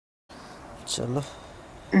चलो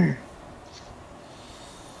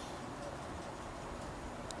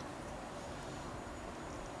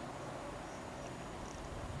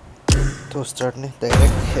तो स्टार्ट नहीं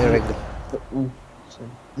डायरेक्ट रेगुलर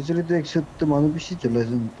Actually, तो एक्सेप्ट तो मानो भी चला है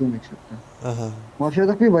तुम एक्सेप्ट माफिया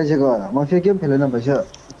तक भी बचे का माफिया क्यों फैलना बचा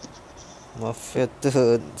माफिया तो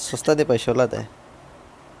सस्ता दे पैसे वाला था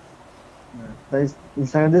भाई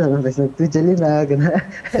इंसान दे ना पैसा तू चली ना करना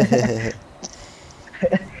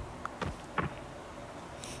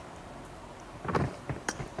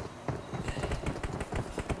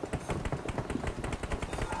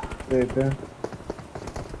I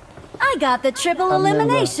got the triple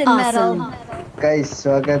elimination medal. Guys,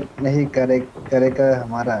 स्वागत नहीं करेगा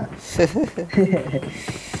हमारा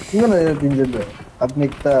क्यों ना ये तीन जन अपने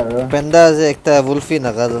एकता पेंडा से एकता वुल्फी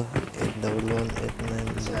नगाल डबल वन इतना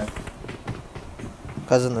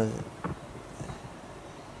cousin है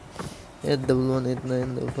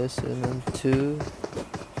 11895572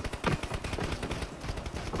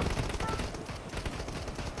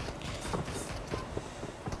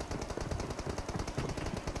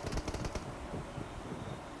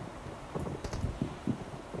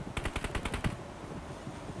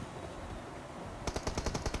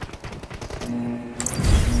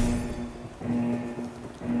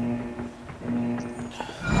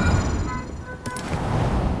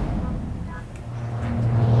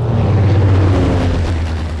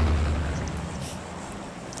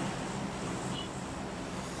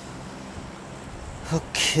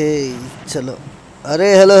 चलो अरे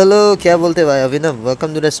हेलो हेलो क्या बोलते भाई अभिनव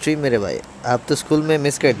वेलकम टू द स्ट्रीम मेरे भाई आप तो स्कूल में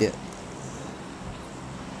मिस कर दिया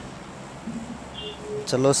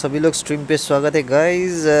चलो सभी लोग स्ट्रीम पे स्वागत है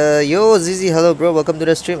गाइस यो जीजी hello bro welcome to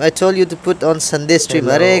the stream I told you to put on Sunday stream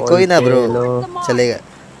अरे कोई ना ब्रो चलेगा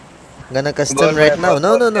गाना custom right now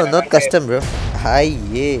no no no not custom bro hi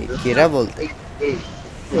ये क्या बोलते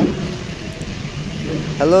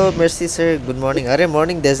hello mercy sir good morning अरे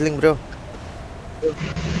morning dazzling bro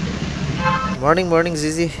Morning,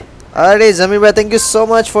 Zizi. Alright, JAMIRBA, thank you so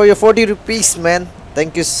much for your 40 rupees, man.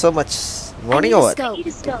 Thank you so much. Morning or what?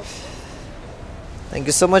 Thank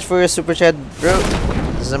you so much for your super chat, bro.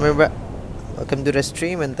 JAMIRBA, welcome to the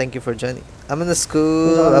stream and thank you for joining. I'm in the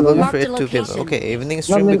school. I will be free at 2 p.m. Okay, evening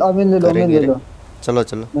stream. Chalo.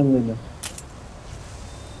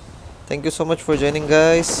 Thank you so much for joining,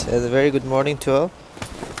 guys. A very good morning to all.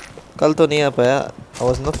 Kal to nahi aa paya. I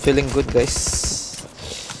was not feeling good, guys.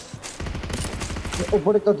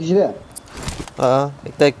 ऊपर एक तो तीसरे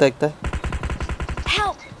एकता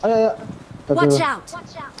Help! Watch out!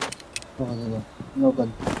 No gun.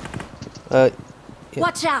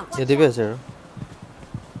 Watch out! ये Divya sir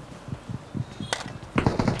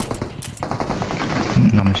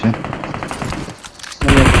नमस्ते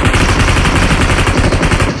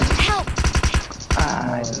Help!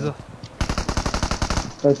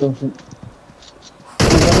 तो तुम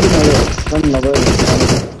कम लगा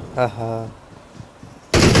आहा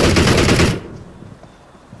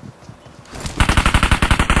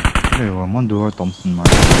वो मन दुआ टॉमसन मार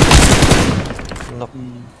नो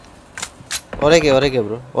और एक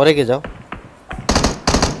ब्रो और एक जाओ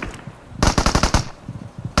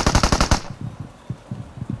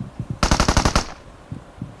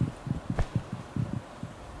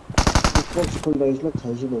स्कूल लाइफ में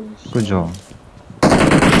खाई बोल good job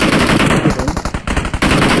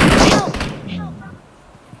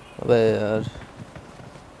अबे यार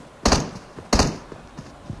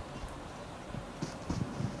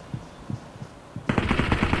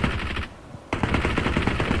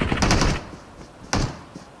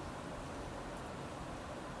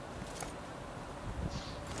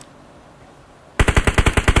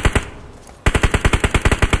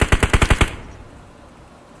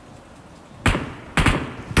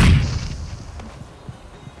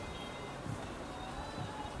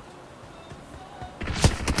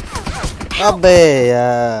अबे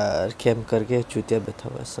यार कैम करके चूतिया बैठा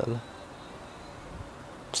हुआ साला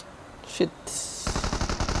शिट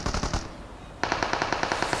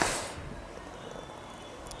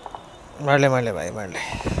मार ले भाई मार ले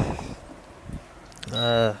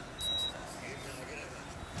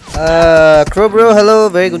Crow bro hello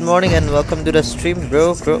very good morning and welcome to the stream bro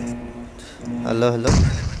Crow hello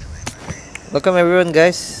welcome everyone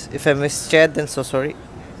guys if I missed chat then so sorry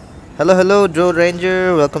hello Joe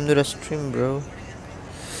Ranger welcome to the stream bro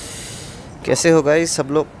कैसे हो guys सब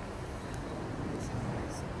लोग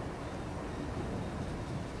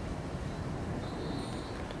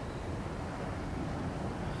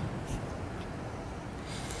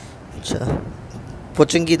अच्छा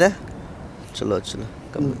poaching था चलो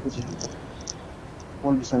कम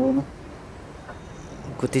कौन भी sir ना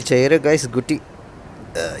गुटी चाहिए रे गाइस गुटी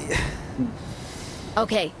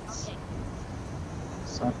Okay.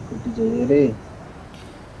 7 कोटी चाहिए रे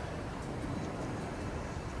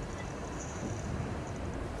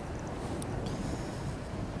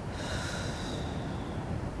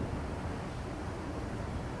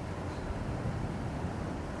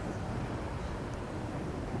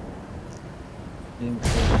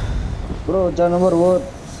ब्रो 4 नंबर वो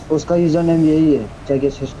उसका यूजर नेम यही है चाहिए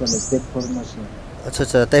सर्च कर ले प्लेटफॉर्म से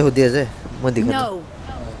अच्छा तय हो दिया जाए मैं दिखा No.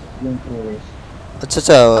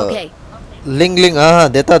 अच्छा Okay. लिंक हाँ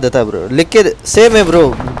देता ब्रो लिख के सेम है bro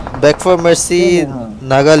back for mercy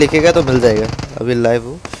Naga लिखेगा तो मिल जाएगा अभी लाइव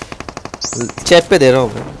हूँ चैट पे दे रहा हूँ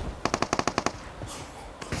मैं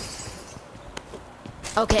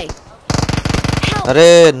Okay. अरे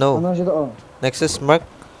नो नेक्सस मार्क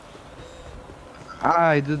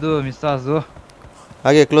이두도 미스터스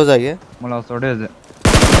आगे क्लोज आ गया 몰라 소리즈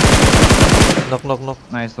नॉक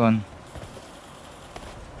나이스 원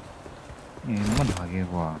이만 하게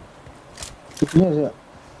봐 कितने से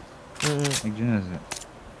액준에서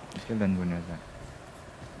스켈렌 분야자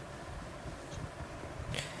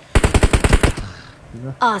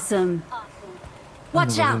Awesome.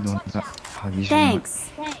 Watch out. Thanks.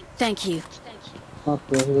 Thank you. आप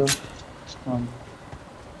तो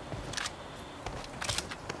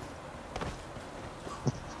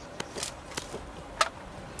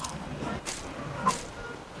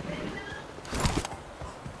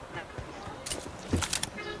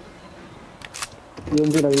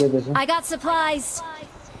I got supplies.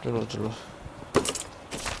 चलो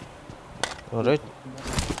ऑलराइट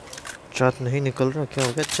चैट नहीं निकल रहा क्या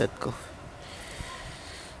हो गया चैट को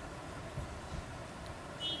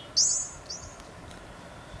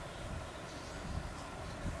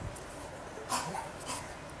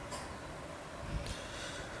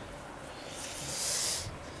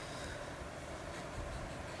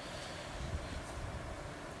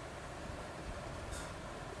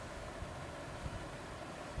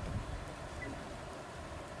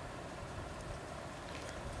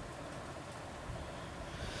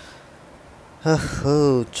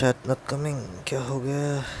Oh, chat not coming. क्या हो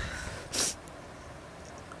गया?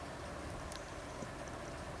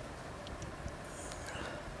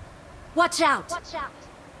 Watch out. Watch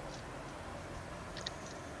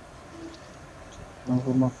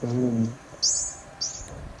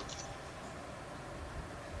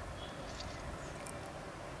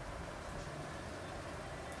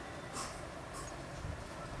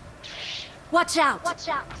out.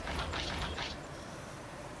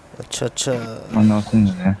 अच्छा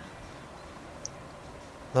만나왔었는데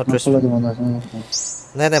not respond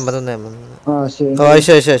नहीं मतलब नहीं हाँ से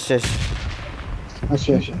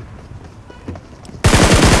अच्छा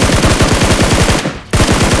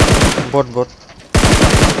bot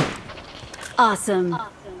Awesome.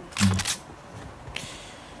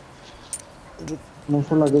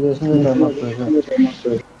 मुझे लगे जैसे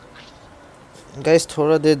गाइस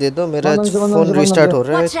थोड़ा देर दे दो मेरा फोन रिस्टार्ट हो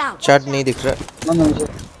रहा है चैट नहीं दिख रहा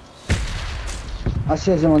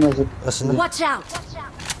असली Watch out.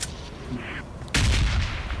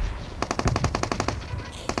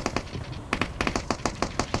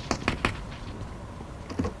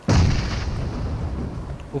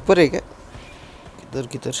 ऊपर है क्या किधर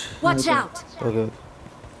Watch out. ओके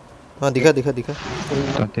हाँ दिखा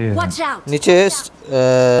Watch out. नीचे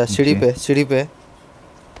सीढ़ी पे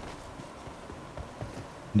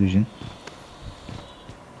누진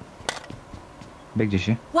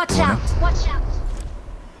백지시 Watch out.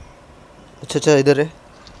 अच्छा इधर है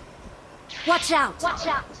Watch out.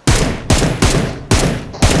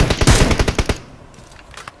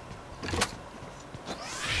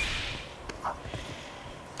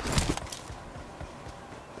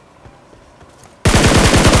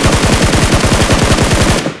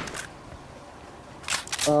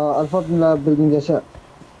 अल्फा बिल्डिंग जैसा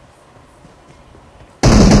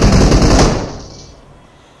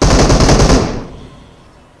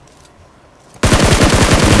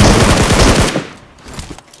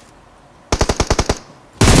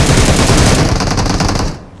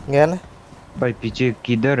गया ना भाई पीछे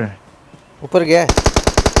किधर ऊपर गया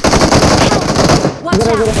Watch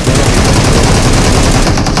out.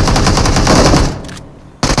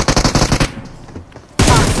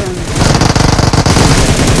 Awesome.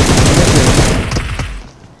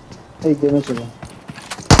 एक देना चलो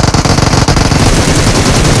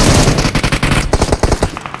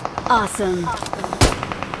Awesome.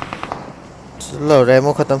 चलो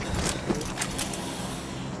रेमो खत्म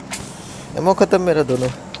मेरा दोनों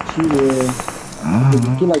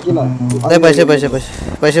किला नहीं पैसे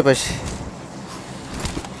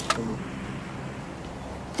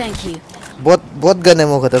Thank you. बहुत गन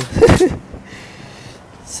एमो खत्म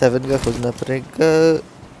 7 का खोजना पड़ेगा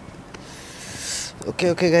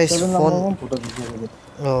ओके गाइस फोन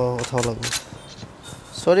उठाओ लगो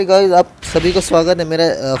सॉरी गाइस आप सभी को स्वागत है मेरा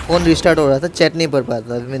फ़ोन रिस्टार्ट हो रहा था चैट नहीं पढ़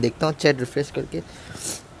पाता अभी मैं देखता हूँ चैट रिफ्रेश करके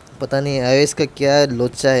पता नहीं iOS का क्या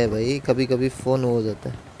लोचा है भाई कभी कभी फ़ोन हो जाता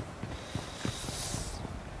है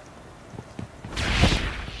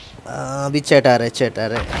अभी चैट आ रहा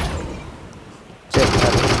है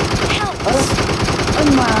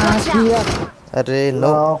अरे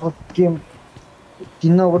no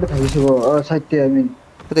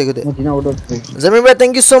Zamir,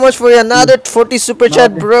 thank you so much for another 40 super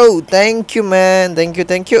chat, bro. Thank you, man. Thank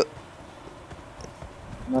you.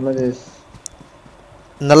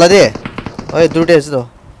 Nalade. Oh, 2 days though.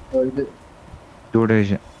 2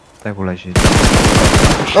 days. Tai bola shi.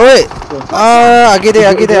 Oi. आगे दे.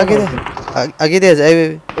 आगे.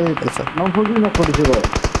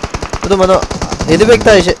 तो मनो इधर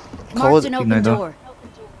bekta है. Marked an open door.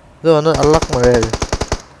 तो मनो अल्लाह मरे.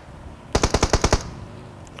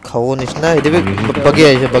 खाओ निशना इधर बगी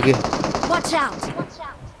है बगी. Watch out.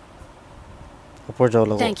 ऊपर जाओ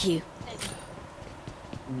लोगो. Thank you.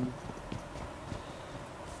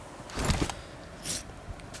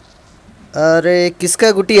 अरे किसका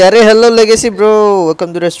गुटी अरे hello legacy bro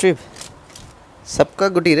welcome to the stream सबका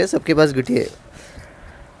गुटी रे सबके पास गुटी है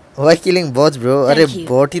व्हाई किलिंग बॉट्स ब्रो अरे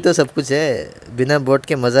बॉट ही तो सब कुछ है बिना बॉट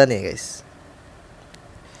के मजा नहीं है गाइस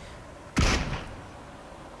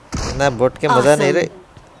बिना बॉट के मजा नहीं रे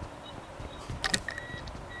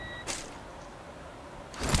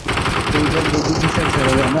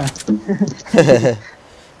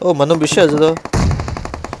ओ मनो विश्वास दो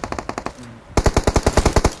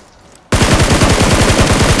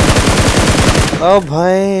Oh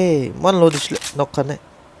भाई मन लो दिस नॉक करने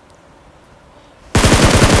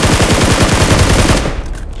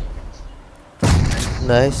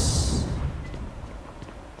नाइस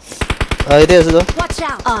इधर ऐसे दो Watch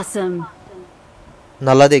out. Awesome.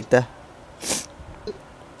 नाला देखता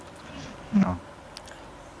No.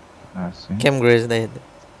 Assim. कैम ग्रेज नहीं है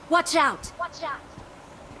Watch out.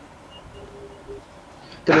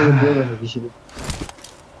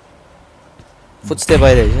 फुटस्टेप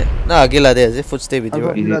आ रहे हैं ना आगे ला दे ऐसे फुटस्टेप इधर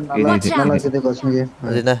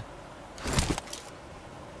अरे ना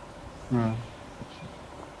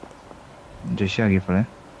जैसे आगे पड़े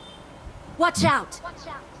Watch out.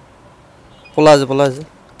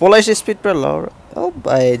 पोलाज स्पीड पर लाओ ओ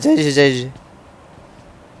भाई जय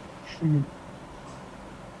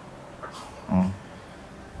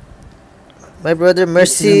My brother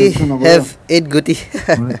Mercy have 8 goody.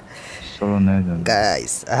 Solo नहीं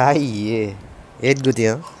Guys, yeah. 8 goody,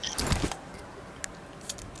 huh?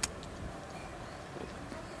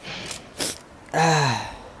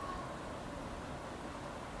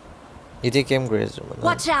 Ini camp graze mana?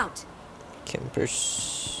 Watch out. Campers.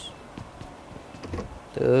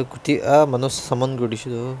 The goody mano saman goody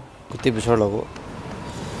sih tu. Goody besar lagu.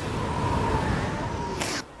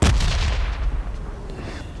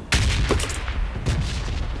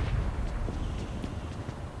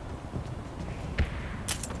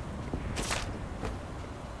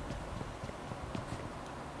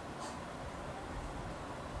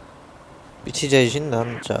 𝐿𝐴 नाम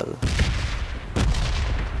चाल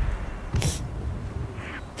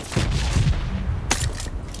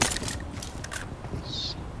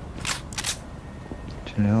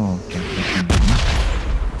चलो ओके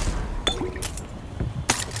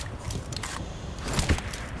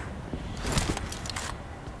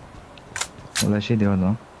बोला she देव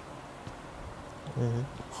दो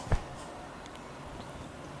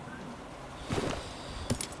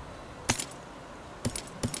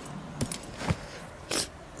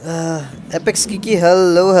𝐿𝐴𝐻𝐾𝐘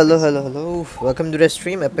hello welcome to the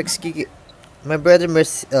stream 𝐿𝐴𝐻𝐾𝐘 my brother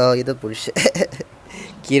Mercy ये तो पुरुष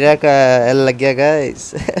कीरा का L लग गया guys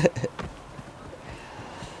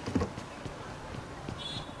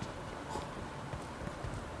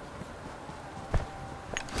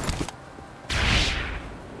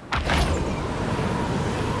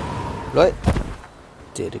Right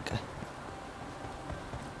तेरे का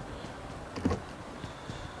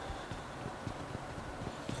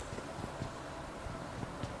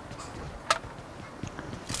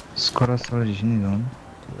스코라 썰어지시니 넌?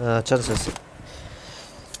 찬스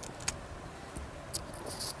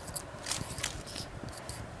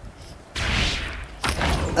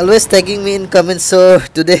always tagging me in comments so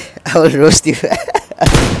today I will roast you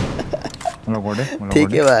ठीक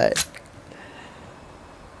है भाई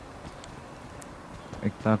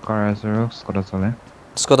एक ता कार ऐसे स्कोरा 썰래?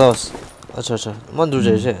 스코다스 अच्छा मन दूर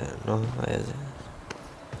जाए नो आया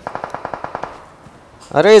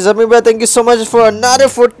Alright, JAMIRBA, thank you so much for another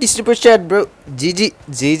 40 super chat, bro. GG,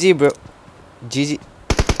 bro. GG.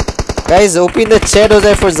 Guys, open the chat over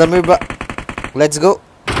there for JAMIRBA. Let's go.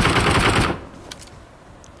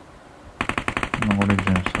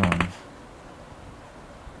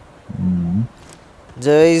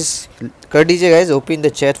 Guys, guys, open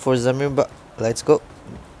the chat for JAMIRBA. Let's go.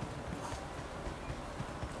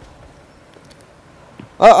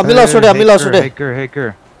 Oh, Amila also there.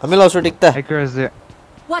 Hacker. Amila also dikta. Hacker is there.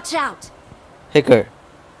 Watch out. Hacker.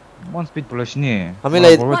 One speed polishni.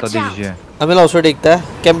 Amila also dikta.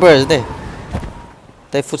 Camper is there.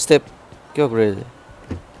 That footstep. Kyo great.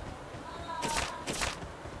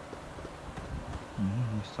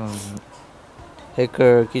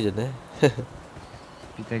 Hacker ki jane.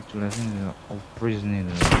 Pitek chulasin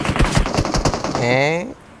operation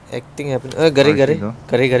acting happen.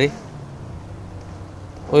 Gari.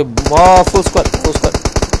 Oh, full squad.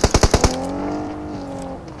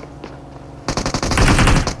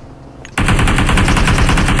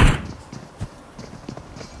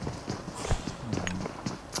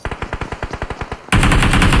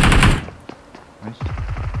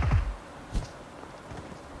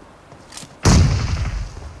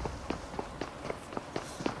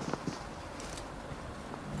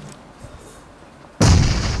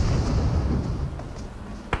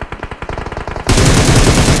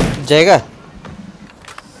 जाएगा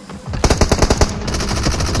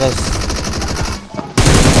बस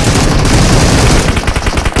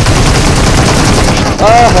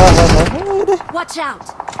Watch out.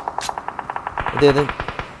 दे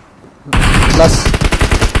last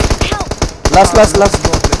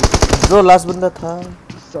जो last बंदा था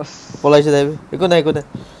पोलाई से देवी एको नहीं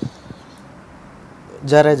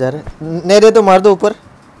जा रहा है नहीं दे तो मार दो ऊपर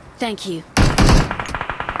Thank you.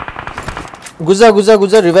 गुजा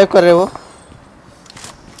रिवाइव कर रहे वो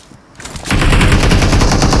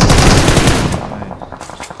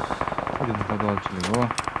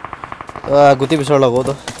गुती पिछड़ लगो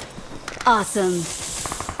तो Awesome.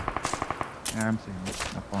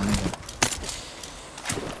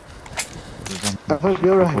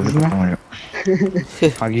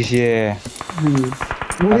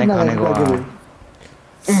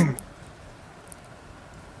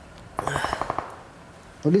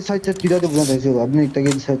 Only side chat kida to buna daise ho apne ekta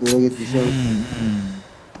ke side ho ge disha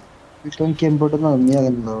ekdom game board na miya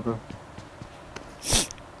gan la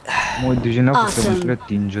moi dujena ko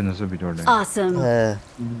tinjon aso bitor de Awesome.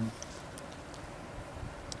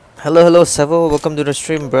 Hello Savo, welcome to the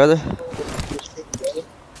stream, brother.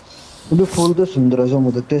 Udo full to sundar aso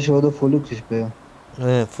mo te show the full kis pe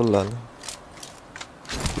full la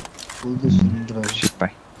full to sundar shit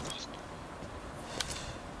bye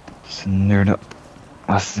sundar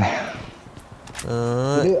Awesome.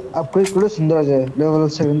 आपको एक थोड़ा सुंदर आ जाए level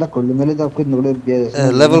 7 तक कर लो मैंने तो आपको नोले दिया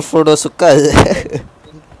लेवल 4 तो सुक्का है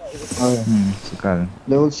सुक्का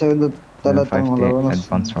लेवल 7 तो तला तक होगा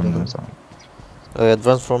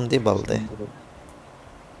एडवांस फ्रॉम दी बालते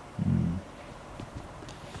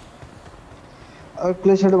और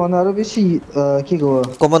क्लैश हेड बना रहा बेसी की को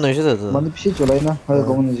कॉमन है तो मन बेसी चलाई ना है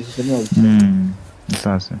कॉमन है चलने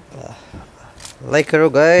ऐसा Like hello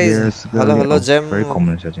guys. Yes, hello Gem. Very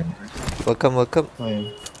common Gem. Welcome.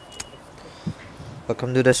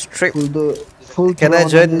 Welcome to the stream. Full Can I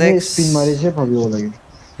join next? Spin मारे से भाभी हो लगे.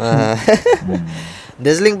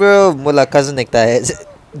 Dazzling bro, मुला cousin एक ता है.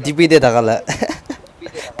 DP दे दागला.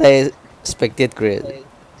 ता spectate करे.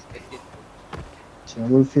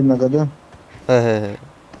 चलो फिर ना कर दो.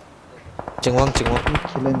 चिंगवांग.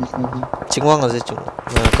 खिला निस्ना. चिंगवांग अज़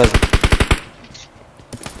चिंगवांग. cousin.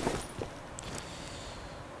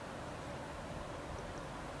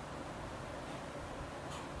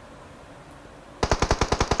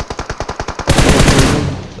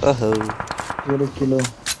 किलो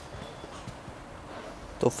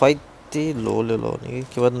तो फाइट थी लो नहीं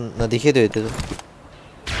के बाद ना दिखे तो थे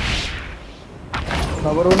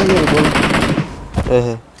नंबर 1 नहीं बोल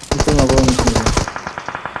इसको नंबर 1 नहीं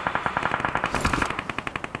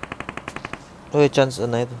ओए चांस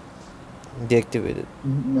नहीं तो डीएक्टिवेटेड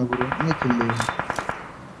नंबर 1 नहीं खेल ले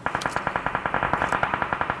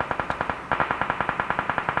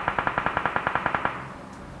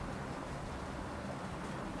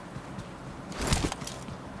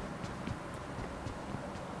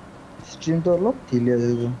stream to lock thilia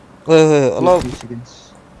dedo lock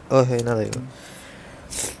na dedo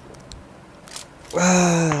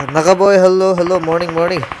naga boy hello morning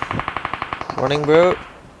bro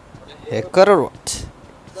KaKaRoT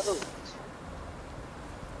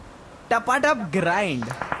tap grind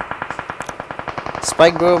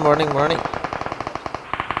spike bro morning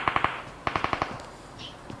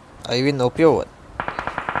I even OP or what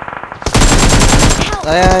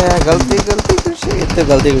आया गलती कुछ इतने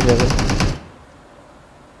गलती कुछ है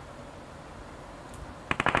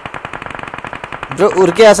ब्रो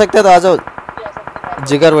उड़ के आ सकते तो आ जाओ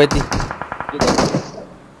जिगर वही थी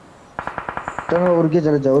तो उड़ के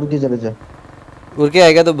चले जा उड़ के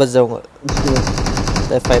आएगा तो बच जाऊंगा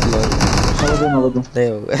फाइट लो नहीं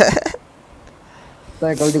होगा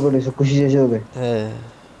ताई गलती कर रही खुशी जैसे हो गए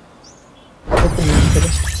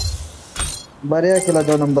बढ़िया खेला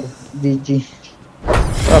दो नंबर जीजी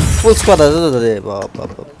फुल स्क्वाड आ जाओ दे बाप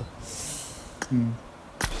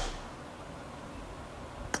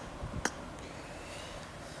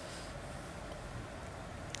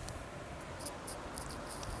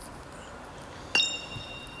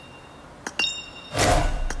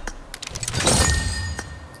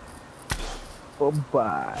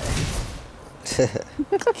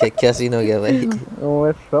क्या सीन हो गया भाई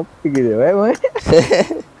मैं सब गिर गया भाई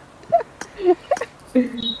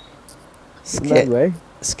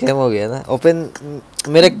स्कैम हो गया ना ओपन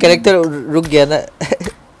मेरा कैरेक्टर रुक गया ना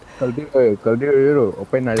गलती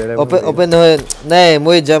ओपन ना जाए ओपन नहीं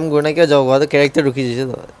मुझे जंप करना क्या जाऊंगा तो कैरेक्टर रुकी जैसे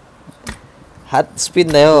तो हाथ स्पीड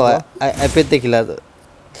नहीं हो आईपैड पे खिला दो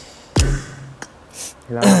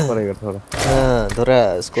खिलाना पड़ेगा थोड़ा हाँ थोड़ा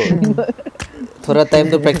इसको थोड़ा टाइम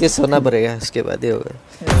तो प्रैक्टिस होना पड़ेगा उसके बाद ही होगा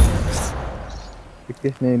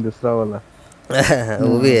प्रैक्टिस नहीं दूसरा वाला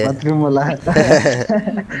वो भी है बाथरूम वाला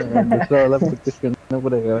दूसरा वाला प्रैक्टिस करना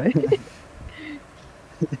पड़ेगा भाई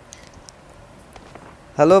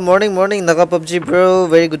Hello, morning, Naga PUBG bro.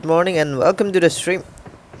 Very good morning and welcome to the stream.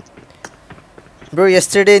 Bro,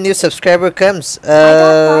 yesterday new subscriber comes. I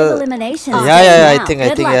got 5 eliminations. Yeah, I Now, think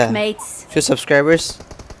good luck, yeah. mates. Few subscribers.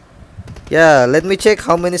 Yeah, let me check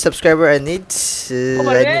how many subscriber I need.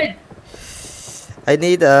 I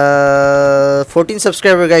need 14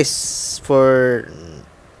 subscriber guys for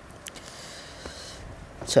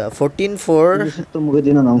 14 for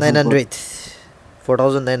 900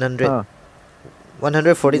 4,900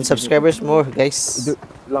 114 subscribers more guys.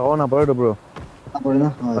 लगाओ ना पड़े bro पड़े ना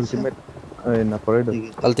ultimate ना पड़े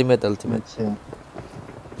ultimate अच्छा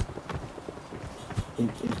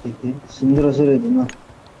सुंदर असर है ना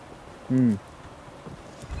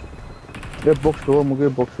ये बॉक्स दो मुझे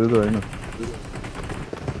बॉक्स दे दो है ना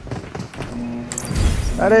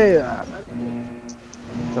अरे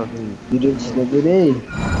वीडियो लगे रे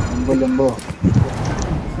लंबो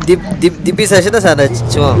DP session na sana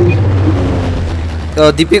cuma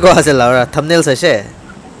DP ko hasil lah thumbnail session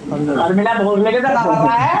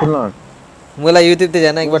मुला YouTube ते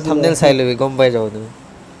जाना एक बार thumbnail साइल हुई गम पाए जाओ तुम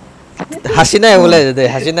हसीना है बोला है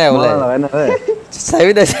हसीना है बोला है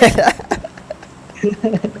सही ना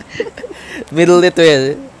middle दे तो है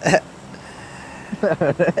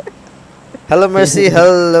hello Mercy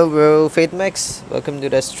hello bro Faith Max welcome to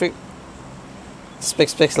the stream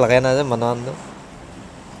specs लगाया ना मनान दो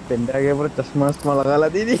पेंडा के ऊपर चश्मा लगा ला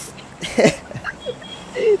दीदी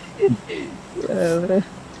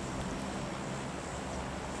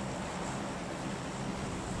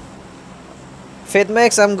Faith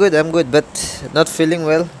Max, I'm good, but not feeling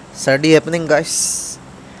well. Sardi happening, guys.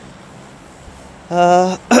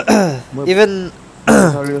 Even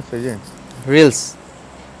reels.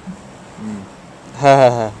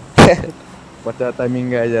 Ha. Baca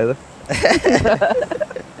timing aja tuh.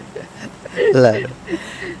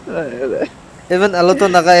 Even Aloto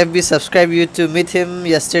Naga FB subscribed you to meet him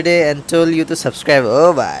yesterday and told you to subscribe.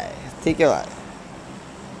 Oh bye. ठीक है भाई.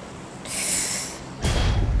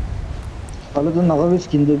 Aloto Naga भी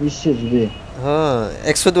skin दे भी शेष भी. हाँ,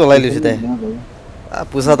 expert वाला ही लिखते हैं.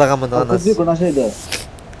 पुसा तक हम तो कुछ भी करना चाहिए था.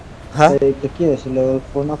 हाँ. एक क्या है लेवल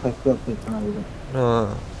 4 ना 5 पे अपडेट करना होगा.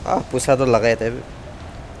 हाँ, पुसा तो लगाए थे.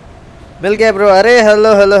 मिल गया ब्रो. अरे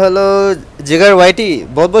हेलो जिगर वाइटी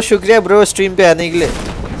बहुत बहुत शुक्रिया ब्रो स्ट्रीम पे आने के लिए.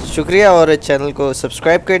 शुक्रिया और चैनल को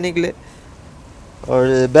सब्सक्राइब करने के लिए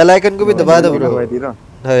और बेल आइकन को भी दबा दो ब्रो.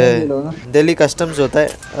 डेली कस्टम्स होता है.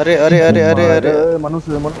 अरे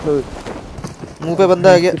मनुष्य मुंह पे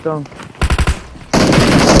बंदा आ गया.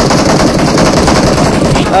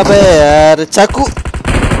 अबे यार चाकू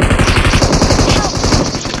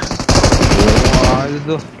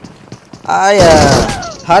आया.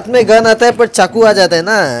 हाथ में गन आता है पर चाकू आ जाता है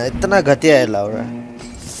ना. इतना घटिया है लाउरा.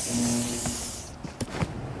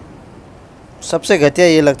 सबसे घटिया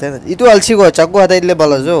ये लगता है ना. इतो अलसी को चाकू आता है इतने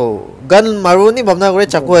बाला जो गन मारो नहीं भावना करे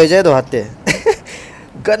चाकू आ जाए तो हाथे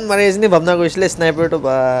गन मारे इसने भावना को इसलिए स्नाइपर तो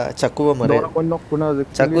चाकू पे मरे.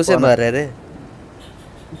 चाकू से मार रहे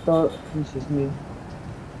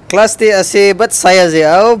क्लास ते असे बट सायाजे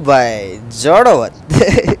आओ भाई जोड़ो मत.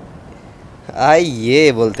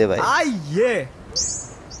 आइए बोलते भाई आइए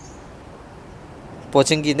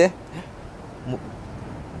पोचिंग की दे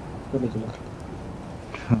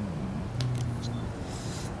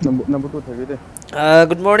Number 2 था ये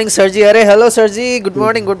Good morning, Sarji. Arey, hello, Sarji. Good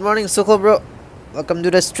morning, Sukho, bro. Welcome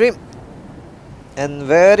to the stream. And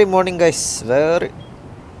very morning, guys. Very.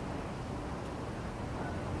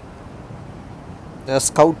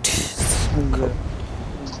 Scout.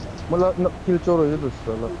 मला किल चोर हो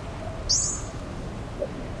दुसऱ्याला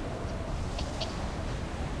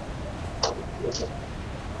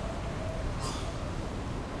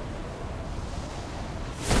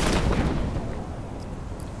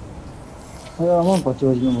अरे हम पच्चीस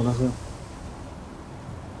बजे बोला से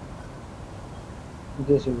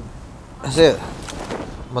जैसे ऐसे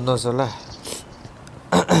बंदो चला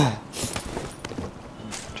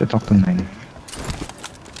저쪽도 나이.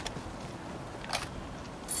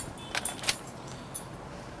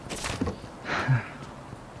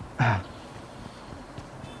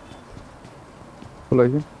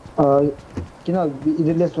 बोलाइए किना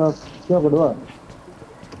इधर ले क्या पड़वा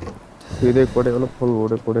ये देख पड़े वाला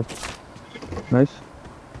फुल पड़े नाइस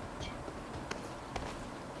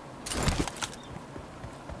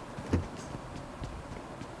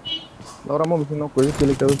और हम मशीन कोई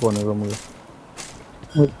किल के भी पड़ेगा मुझे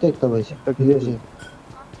मुझे एक तब ऐसे इधर से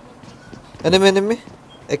enemy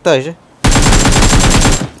एक तो है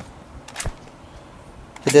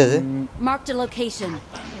किधर है Marked a location.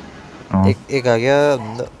 एक आ गया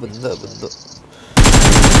बंदा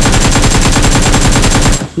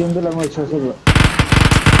ये अंदर लगा अच्छा से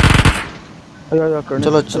या करने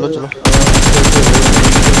चलो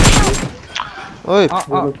ओए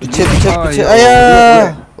पीछे आया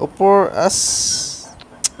ऊपर अस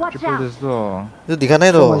Watch ट्रिपल out. दिस दो. ये दिखा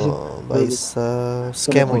नहीं तो भाई साहब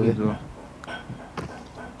स्कैम हो गया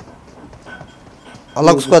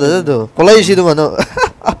अलग स्क्वाड है तो पोलाई सी तो मानो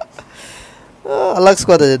अलग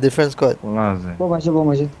स्क्वाड है डिफरेंट स्क्वाड 올라가세. वो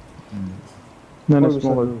माशे मैंने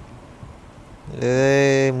स्मोक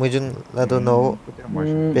ए मुझे ना तो नो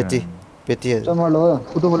पेटी है चल मार लो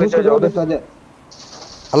तो बोले जाओ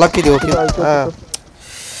अलग की दो जाओ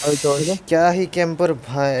क्या ही कैंपर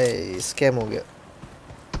भाई स्कैम हो गया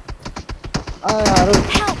यार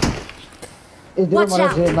इधर Watch मारा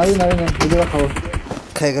out. से नहीं इधर खाओ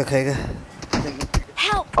खाएगा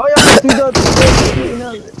Help.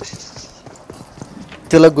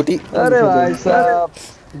 तेला गुटी अरे भाई साहब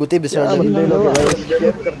गुटी बिसर बंदे लोग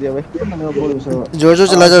कर दिया भाई मैंने बोल सो जोजो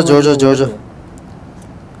चला जाओ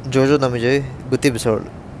जोजो नाम है गुटी बिसर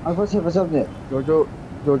अल्फा से बचाव दे जो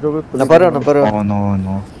भी ना परो नो.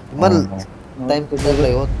 मल टाइम पे लग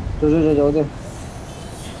रहा जो जाओ दे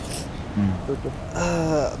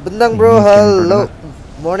Bentang bro, hello.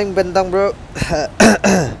 Morning Bentang bro.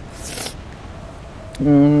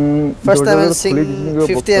 First time I'm seeing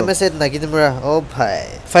 50 ms at Nagimura. Oh bhai.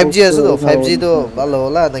 5G है तो 5G तो बालो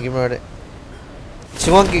होला Nagimura रे.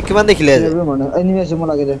 चिमों की किमान देख लिया ये माना एनिमी से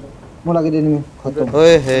मोला के दे एनिमी खत्म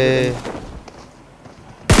ओए हे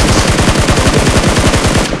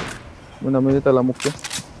मैं मुझे तला मुक्के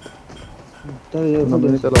तो ये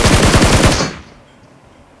मुझे तला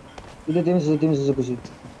इधर टीम से कुछ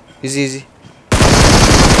easy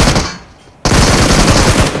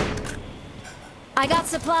I got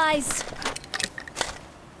supplies.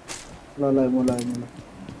 ला मोला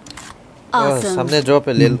Awesome. सामने ड्रॉप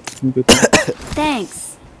है ले लो Thanks.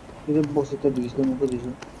 इधर बॉक्स इतना दिस को मुझे दिस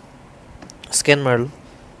स्कैन मार लो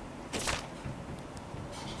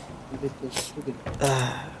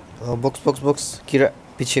बॉक्स किरा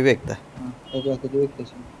पीछे भी एक था हां आगे दो एक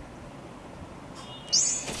कैसे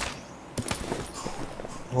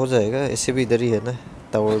हो जाएगा ऐसे भी इधर ही है ना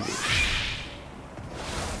टावर भी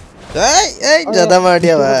ए ज्यादा मार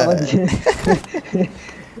दिया भाई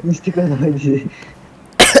मिस्टेक कर दिया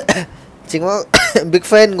चिंगो बिग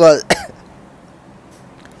फैन गोल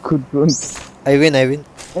खुद को I win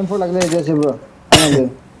M4 लग ले जैसे ब्रो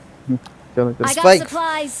चलो I got Spike.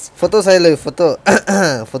 supplies. Photo side low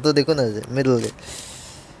photo देखो ना मिडिल दे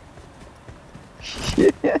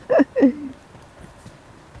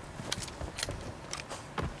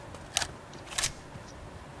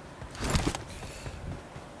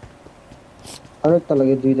अरे त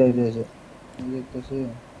लगे दुईटा इधर से एक तो से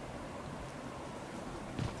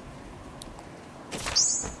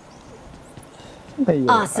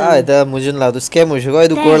Awesome. दा मुझे ला दो स्कैम हो गया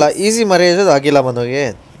ಇದು ಕೋಳ ಈಸಿ ಮರೆಯದು ಆಗಿಲ್ಲ ಮನೋಗೆ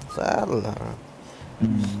ಸಾಲ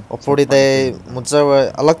ಒಪ್ಪೋಡಿದೆ ಮುಚ್ಚ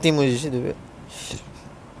ಅಲಕ್ತಿ ಮುಜಿಸಿದ್ವಿ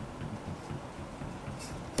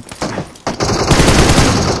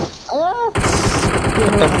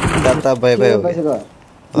दाता बाय बाय हो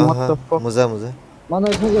गया मजा मानो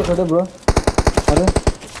इसमें क्या छोटे ब्रो अरे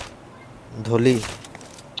धोली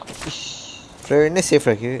फ्रेंड ने सेफ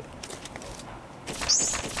रखी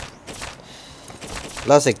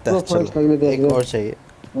लास्ट एक था चलो एक और चाहिए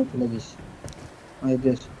ओ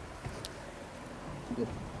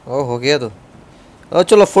हो गया तो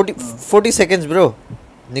चलो 40 सेकंड्स ब्रो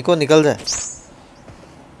निको निकल जाए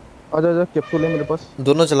आजा कैप्सूल है मेरे पास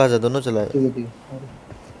दोनों चला जा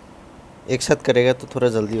एक साथ करेगा तो थोड़ा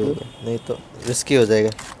जल्दी होगा नहीं तो रिस्की हो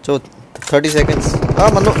जाएगा 30 सेकंड्स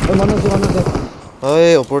मनो ओए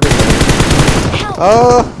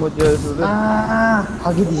मुझे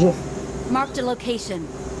आगे दीजिए Marked a location.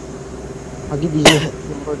 आगे दीजिए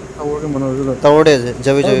टावर के मनो तवड़े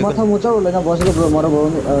जबे माथा मोचा होला ना बसेको ब्रो मरो भयो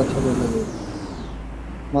नि अच्छा भयो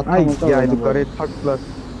माथा मोचा या तो करे 3rd प्लस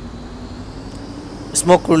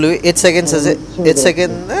स्मोक कर लो 8 सेकंड से 8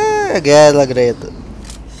 सेकंड गया लग रहा है तो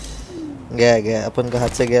गया अपन का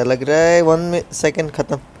हाथ से गया लग रहा है 1 सेकंड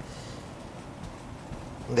खत्म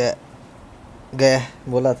गया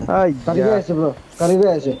बोला था करीब ऐसे ब्रो करीब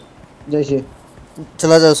ऐसे जैसे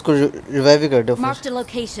चला जा उसको रिवाइव कर दो Marked a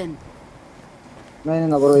location. नहीं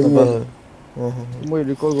ना ब्रो मुझे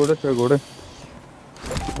रिकॉल गोड़े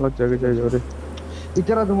अलग जगह चाहिए जोरे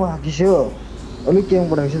इतना तुम किसे हो अलग क्या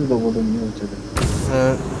पड़ा किसे तो बोलो नहीं होता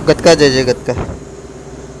गतका जय गतका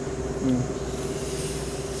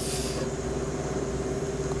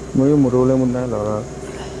मुझे मुरोले मुन्ना लगा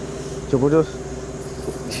चुप जो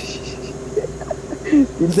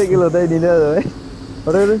 300 किलो था नहीं ना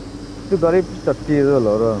अरे तू गरीब चट्टी है तो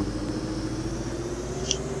लगा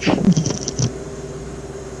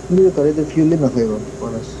ये करे तो फ्यूल में खाएगा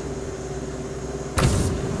बस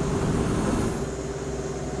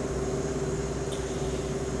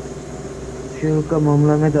फ्यूल का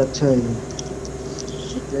मामला में तो अच्छा है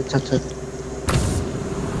अच्छा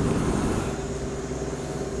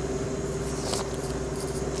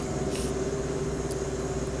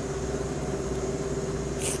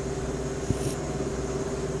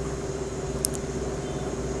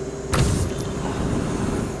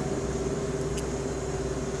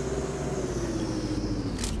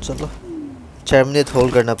चलो 4 मिनट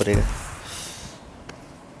होल्ड करना पड़ेगा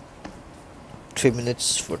 3 minutes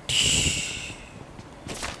 40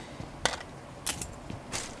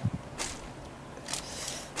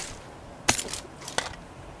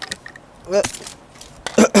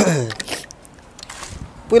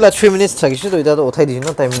 पहिला 3 minutes छ कि दुईटा त उठाइदिनु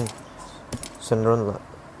न टाइमिङ सनरन ल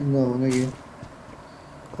नहुनेगी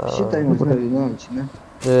सी टाइम उठाइदिनु हैन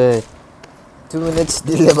ए 2 minutes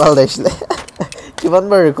दिले बाल्दैछले किमान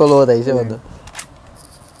बार रिकॉल हो दाइछ भन्नु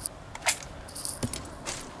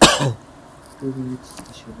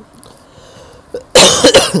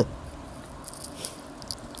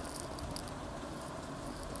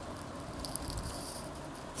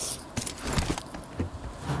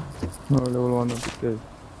No, level 1 of the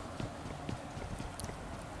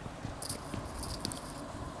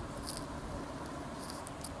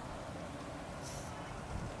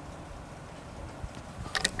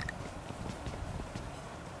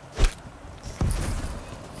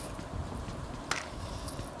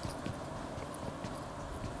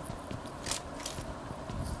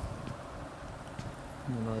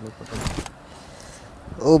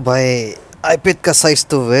ओ भाई आईपैड का साइज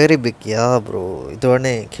तो वेरी बिग या ब्रो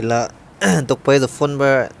इधरने खिला तो पे द फोन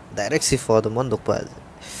बर डायरेक्ट सी फॉर द मन दो pa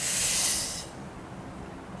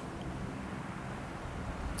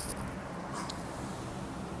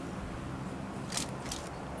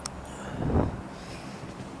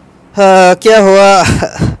क्या हुआ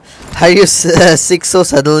Are you sick so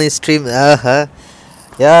suddenly stream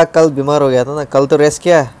या कल बीमार हो गया था ना कल तो रेस्ट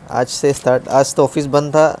किया आज से स्टार्ट आज तो ऑफिस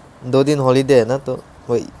बंद था 2 दिन हॉलीडे है ना तो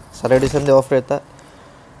वही सैटरडे संडे ऑफ रहता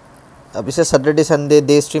अब इसे सैटरडे संडे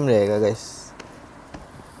डे स्ट्रीम रहेगा गाइस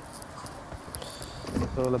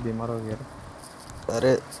तो वाला बीमार हो गया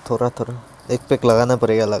अरे थोड़ा एक पैक लगाना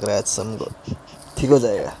पड़ेगा लग रहा है आज शाम को ठीक हो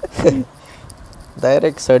जाएगा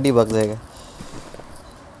डायरेक्ट सर्दी भाग जाएगा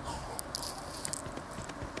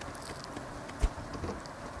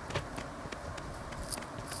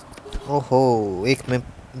ओहो एक में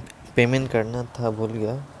पेमेंट करना था भूल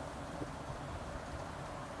गया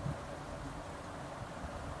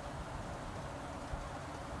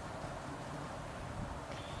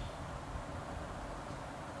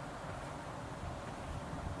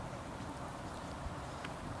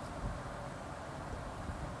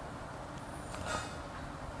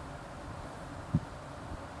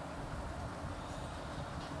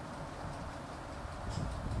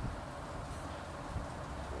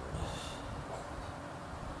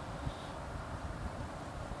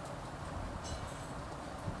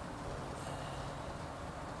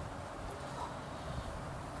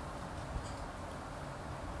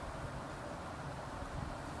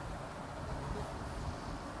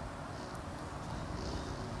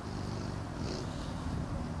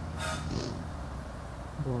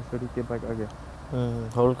बहुत सही के बैक आ गया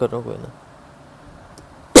होल्ड करो कोई ना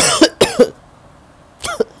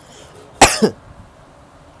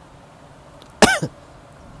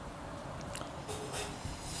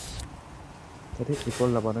अरे इक्वल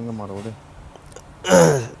लबारेंगे मारो रे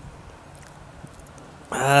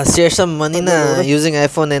share some money na using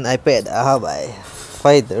iPhone and iPad bhai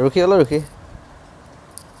fight रुकी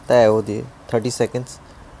तय हो दी 30 seconds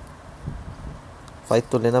फाइट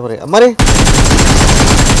तो लेना पड़ेगा मरे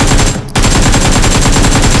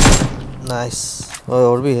नाइस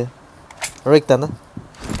और भी है और एक था ना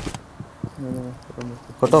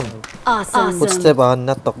खत्म कुछ से बाहर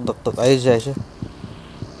ना तक आई जाए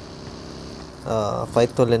फाइट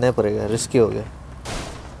तो लेना पड़ेगा रिस्की हो गया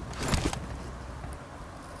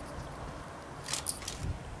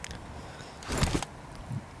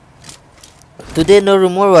Today no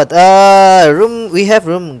room or what? Room, we have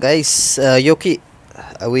room guys. Yoki,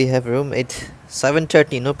 we have room at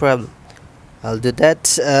 7:30, no problem. I'll do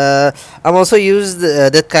that. I'm also used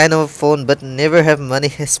that kind of phone but never have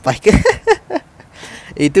money. Spike.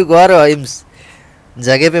 𝐕𝐀𝐻 𝐍𝐻𝐾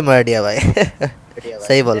जगह पे मार दिया भाई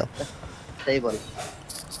सही बोला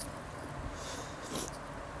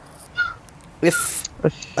If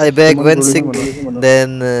I beg when sick then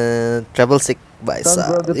travel sick by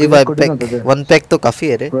if I pack one pack तो काफी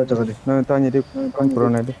है रे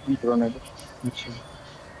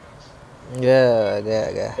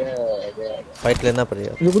गया फाइट लेना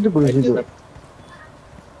पड़ेगा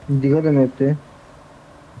दिखा दे मैं ते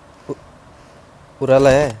पूरा ला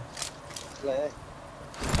है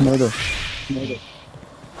नहीं दो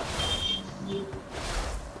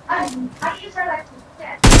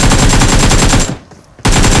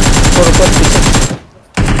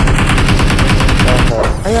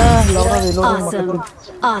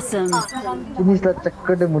Awesome. ini setelah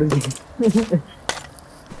cekar deh murid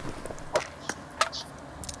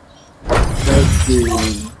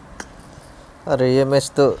अरे ये मैच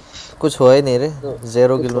तो कुछ हुआ ही नहीं रे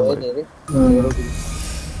 0 किल में मरे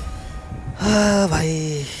हाँ भाई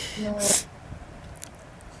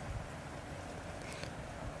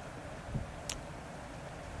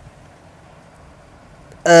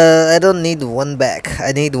I don't need one bag.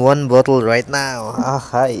 I need one bottle right now.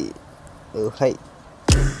 Hi. Oh, hi.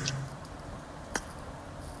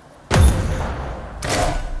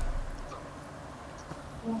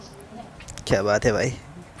 क्या बात है भाई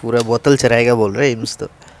पूरा बोतल चराएगा बोल रहे इम्स तो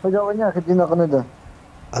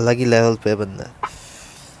अलग ही लेवल पे बंदा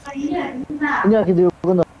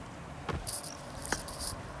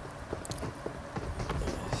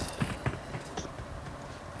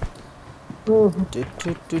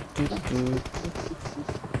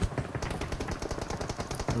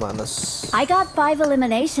Manas. I got 5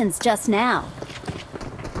 eliminations just now.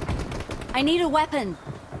 I need a weapon.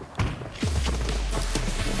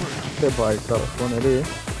 भाई साहब कौन है रे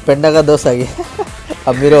पेंडा का दोस्त आ गया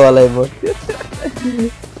अमीरो वाला इमोट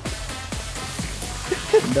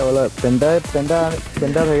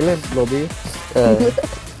पेंडा रहेले लॉबी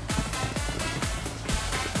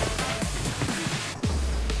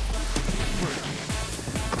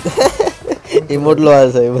इमोट लो आ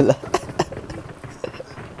सही बोला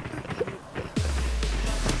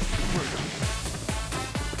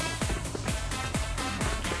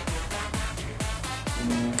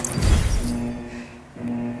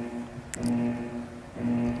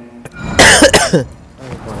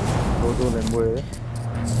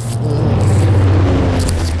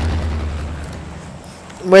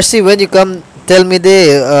Mercy, when you come, tell me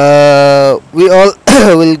we all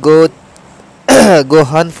will go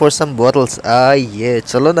hunt for some bottles. Yeah,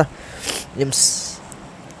 chalo na. Yims.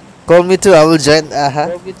 Call me too, I will join.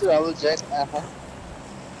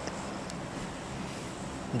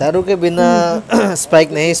 दारू के बिना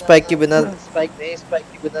स्पाइक नहीं स्पाइक के बिना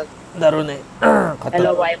दारू नहीं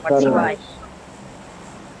हेलो भाई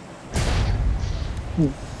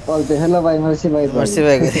हेलो भाई मर्सी भाई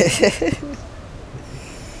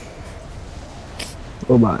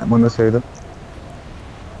ओ भाई मनो सही तो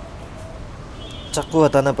चाकू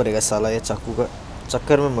हटाना पड़ेगा साला ये चाकू का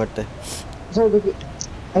चक्कर में मरते सर देखिए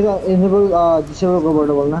अगर इनेबल डिसेबल को बोल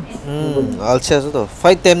बोलना आलछे है तो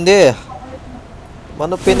फाइट टाइम दे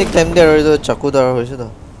मानो पेनिक टाइम दे और जो चाकू दार हो से तो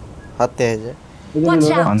हाथे है जे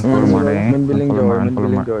अनफॉल मारे मैं बिलिंग जो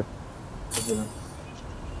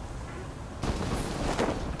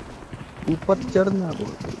ऊपर चढ़ना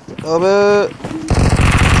बोल अबे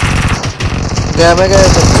गया मैं गया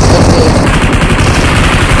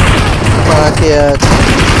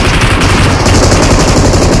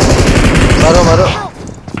मारो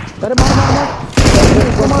अरे मार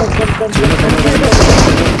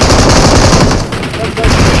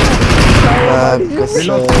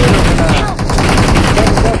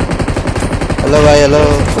हेलो भाई हेलो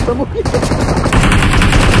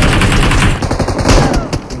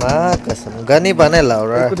माँ कसम गन ही पाने लाओ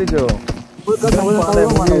रहा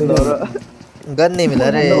गन नहीं मिला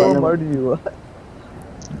रे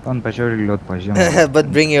On pressure reload pajam. but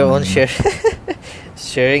bring your own share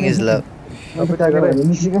sharing is love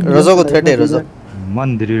रोजो को थर्ड है रोजो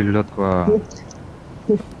Mandir reload ko.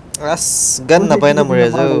 अस गन ना पाए ना मुझे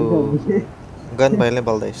जो गन पहले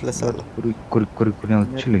बल दे इसलिए साला Kuri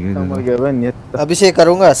chile अभी से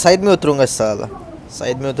करूँगा साइड में उतरूँगा साला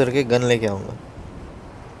साइड में उतर के गन लेके आऊँगा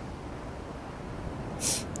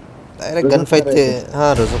डायरेक्ट गन फाइट थे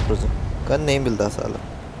हाँ रोजो रोजो गन नहीं मिलता साला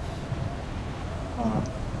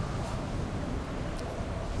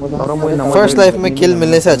फर्स्ट लाइफ में किल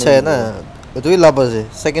मिलने से अच्छा है ना तो ही लाभज है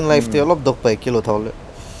सेकंड लाइफ थे अलग दुख पाए किल उठा ले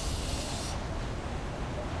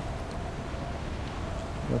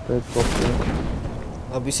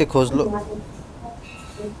अभी से खोज लो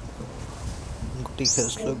गुट्टी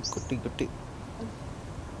खोज लो गुट्टी गुट्टी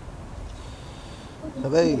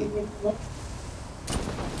अबे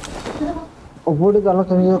ओपोटे डालो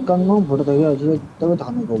तो ये कन्नो फोटो तो ये आज तब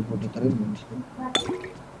धाने को ओपोटे करे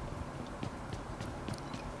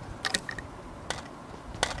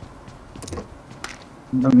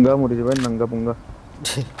नंगा मुड़ी भाई नंगा पुंगा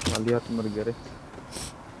वाली हाथ मर गया रे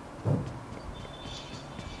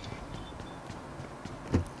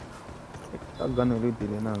एक गन उड़ी थी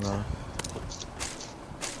ना ना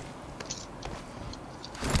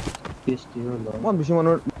मन बिशी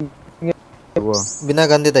मनो बिना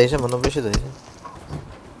गन दे ताइसे मनो बिशी ताइसे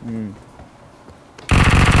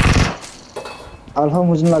अल्फा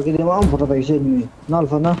मुझे लगी दे वहाँ फोटो ताइसे नहीं ना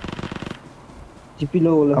अल्फा ना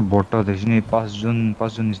चिपिलो वाला Bota देखने 5 जून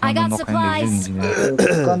इसमें नॉक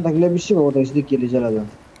देखने कान तकले बिशी बहुत ऐसे दिख के चला जा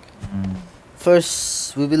first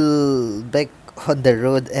we will back on the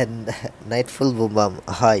road and nightfall boom bam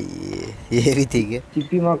hi ये भी ठीक है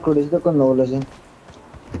चिपी मार्क कर दे तो कौन वाला से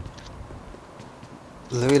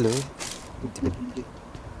लवी लवी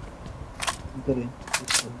करे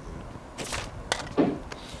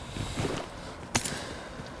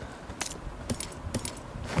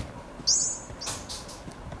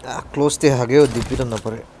क्लोज थे आगे और दीपी तो ना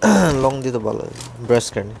पड़े लॉन्ग दी तो बाला ब्रश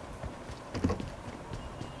करने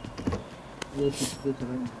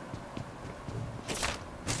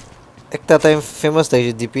एक टाइम फेमस था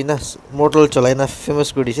ये दीपी ना मोटल चलाई ना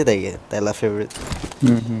फेमस कुड़ी से दाइए ताला फेवरेट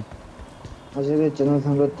अजय के चैनल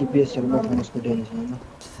संग टीपीएस शर्मा फेमस कुड़ी है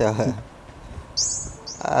ना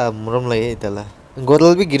मुरम लगे ताला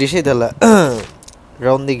गोदल भी गिरी से ताला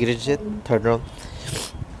राउंड दी गिरी से third round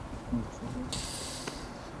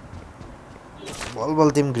ball ball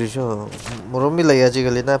team ग्रीशो मुरमी लगे आज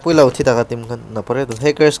कल ना पहिला उठी था टीम खान ना पड़े तो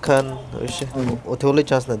हैकर्स खान ऐसे उठे वाले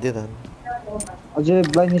चांस ना दिया था अजय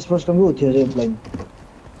ब्लाइंड स्पोर्ट्स का भी उठी अजय ब्लाइंड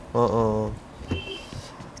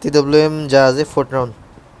TWM जहाज़ है फोर्थ राउंड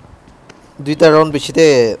दूसरा राउंड पीछे थे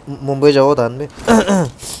मुंबई जाओ था ना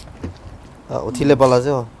उठी ले पाला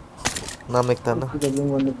जो नाम एक था ना TWM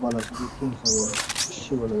वाले पाला किंग सब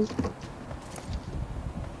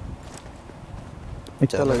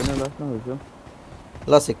अच्छा लगे ना लास्ट ना हो जो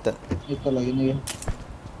लास्ट एक लगे नहीं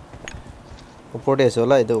ऊपर ऐसे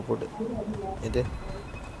वाला इधर ऊपर इधर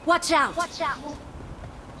Watch out!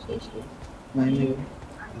 नहीं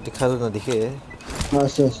दिखा दो ना दिखे हाँ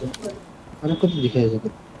ऐसे अरे कुछ दिखाया जाता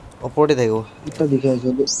ऊपर देखो इतना दिखाया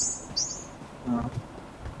जाता हाँ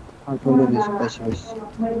हाँ तो लोग इस पैसे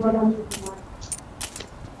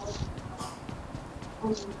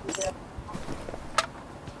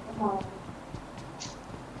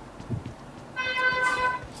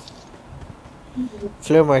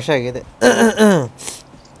फ्लेयर मार्शा गए थे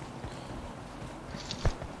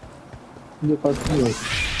ये पास नहीं है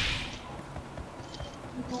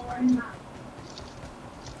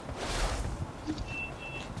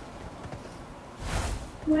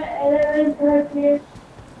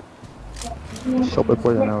शॉप पे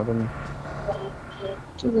पहुंच जाना होता नहीं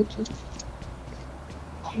चलो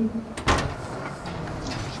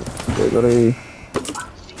करे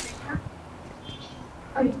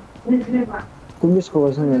तुम इसको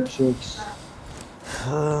वैसे में एक्स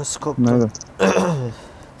स्कोप ना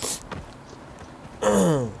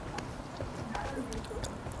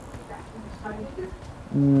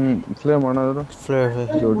फ्लेयर मारना था फ्लेयर है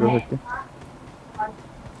जो सकते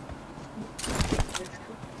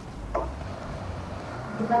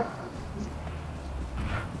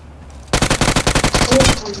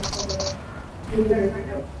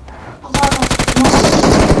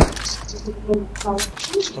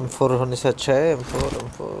M4 होने से अच्छा है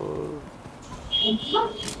M4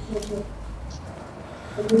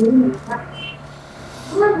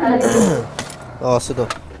 से दो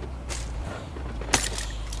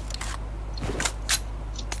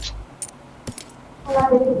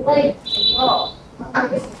Não,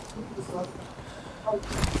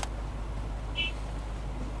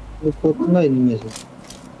 ele mesmo.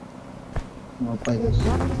 Não, pai.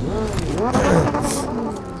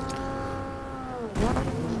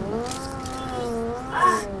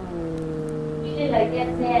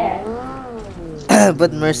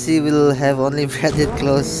 But Mercy will have only branded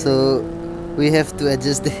clothes, so we have to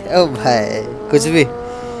adjust the. Oh bhai, कुछ भी.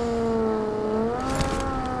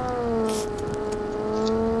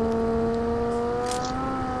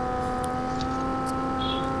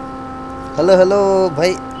 हेलो हेलो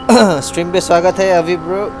भाई, स्ट्रीम पे स्वागत है अभी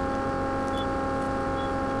ब्रो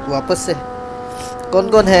वापस से. कौन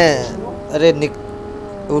कौन है? अरे निक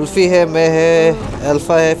उल्फी है, मैं है,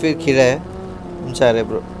 अल्फा है, फिर खीरा है, हम चाह रहे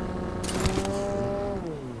ब्रो.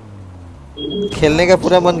 खेलने का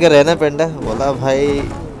पूरा मन कर रहा है ना पेंडा? बोला भाई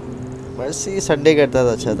मर्सी संडे करता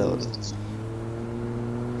था, अच्छा था वो.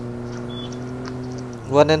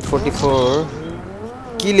 144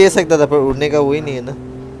 की ले सकता था पर उड़ने का वही नहीं है ना.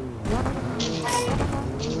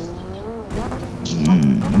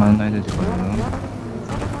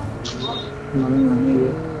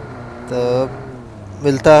 तो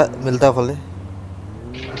मिलता फले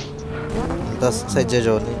मिलता सज्जे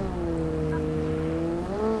जो नहीं.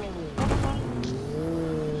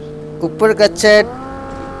 ऊपर का चैट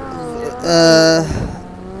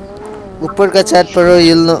पढ़ो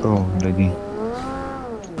you'll know.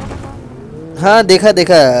 हाँ देखा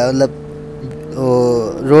मतलब वो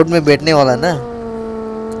रोड में बैठने वाला ना.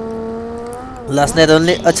 Last night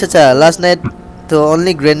only, अच्छा last night तो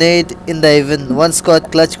only grenade in the event. One squad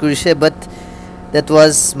clutch 𝐕𝐄𝐍 but that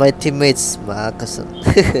was my teammates. माँ कसम.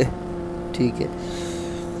 ठीक है.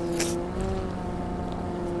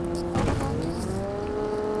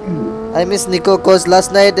 I miss Nico cause last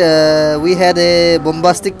night we had a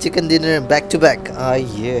bombastic chicken dinner back to back.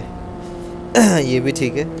 ये भी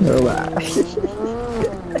ठीक है.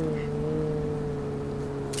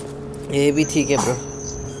 ये भी ठीक है ब्रो.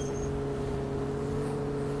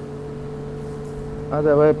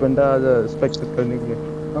 आजा भाई पेंटा आजा स्पेक्टेट करने के लिए.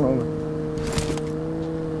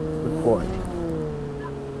 Good boy.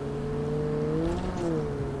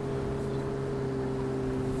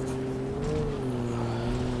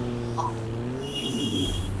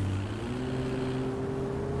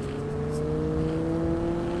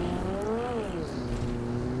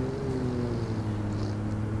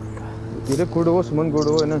 तेरे गुड सुमन गुड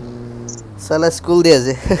है ना. साला स्कूल दिया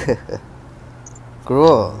जे. ग्रो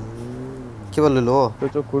क्या बोल लो?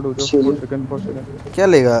 तो खुद हो जो सेकंड क्या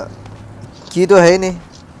लेगा? की तो है ही नहीं.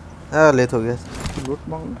 हाँ लेट हो गया. लूट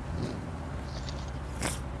मांग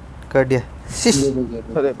कर दिया.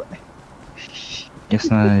 अरे भाई यस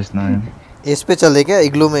ना इस पे चले क्या?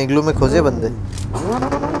 इग्लू में खोजे बंदे.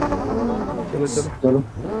 चलो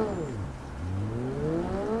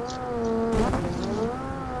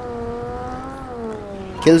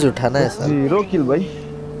किल्स उठाना है सर. 0 किल भाई.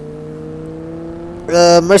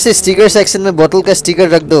 मर्सी स्टिकर सेक्शन में बोतल का स्टिकर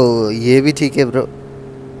रख दो. ये भी ठीक है ब्रो.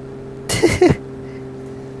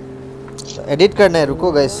 एडिट करना है,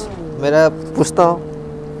 रुको गाइस मेरा पूछता हूँ.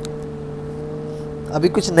 अभी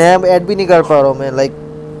कुछ नया ऐड भी नहीं कर पा रहा हूँ मैं लाइक.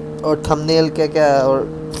 और थंबनेल क्या और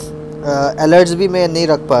अलर्ट्स भी मैं नहीं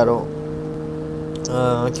रख पा रहा हूँ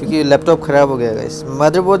क्योंकि लैपटॉप ख़राब हो गया गाइस.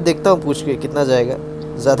 मदरबोर्ड देखता हूँ पूछ के कितना जाएगा.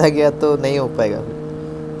 ज़्यादा गया तो नहीं हो पाएगा.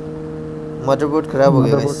 मदरबोर्ड ख़राब हो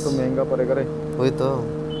गया गाइस. तो महंगा पड़ेगा रे. वही तो.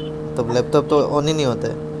 तब लैपटॉप तो ऑन ही नहीं होता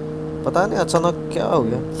है. पता नहीं अचानक क्या हो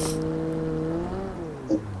गया.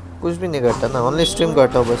 कुछ भी नहीं करता ना, ओनली स्ट्रीम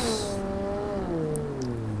करता हूँ बस.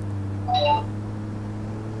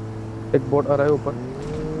 एक बोट आ रहा है ऊपर.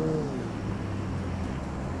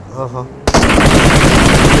 हाँ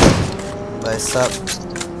भाई साहब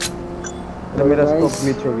मेरा स्कोप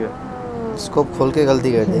मिस हो गया. स्कोप खोल के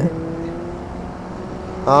गलती कर दिया.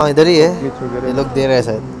 हाँ इधर ही है. ये लोग दे रहे हैं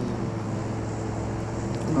शायद.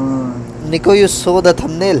 निको यू सो द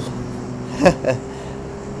थंबनेल.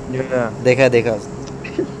 देखा.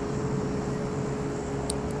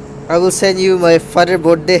 I will send you my father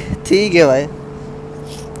birthday. ठीक है भाई,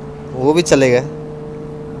 वो भी चलेगा.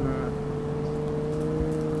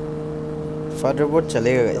 फादर बोर्ड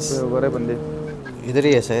चलेगा गाइस. बंदे इधर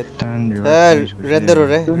ही है शायद. रेंडर हो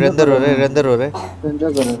रहे. बंदे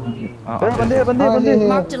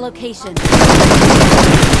Marked a location.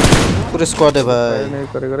 पूरे स्क्वाड है भाई. नहीं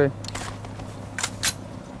करे.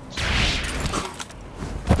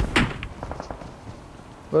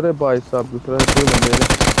 अरे भाई साहब दूसरा कोई बंदे है.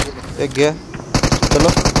 एक गया. चलो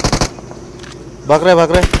भाग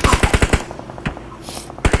रहे.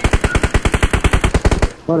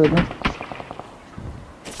 अरे ना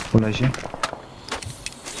बोला जी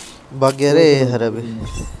भाग गया रे हरा भी।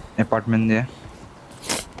 अपार्टमेंट है।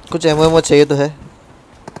 कुछ एमओ चाहिए तो है।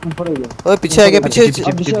 ऊपर हो गया। ओए पीछे आ गया, पीछे।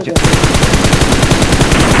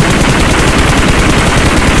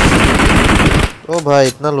 ओ भाई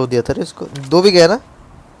इतना लो दिया था रे इसको। 2 भी गया ना?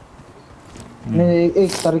 नहीं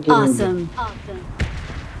एक तार के Awesome.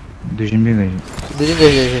 दूसरी भी गई।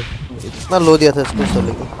 इतना लो दिया था इसको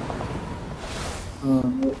साले को। हां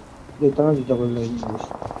ये तार जी डबल लाइन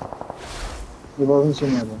ये बहुत सुन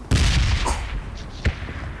रहा है।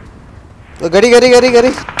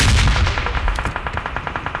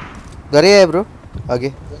 गाड़ी है ब्रो आगे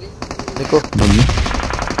देखो।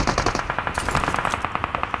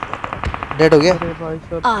 डेड हो गया।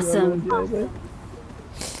 Awesome.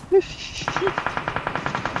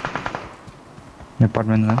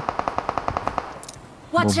 अपार्टमेंट में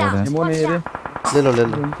Watch out. एमो नहीं रे। ले लो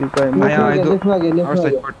आया इधर और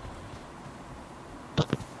साइड पर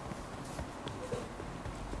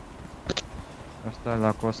रास्ता ला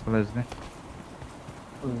क्रॉस कॉलेज में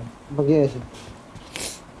बगे ऐसे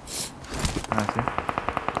हां से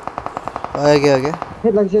आ गया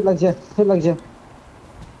हेड लग जा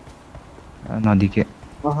नदी के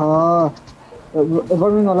हां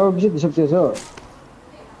अपार्टमेंट वाला भी सब चीज है।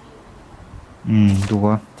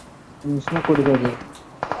 दुआ स्मोक को दिखा दे।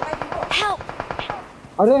 Help.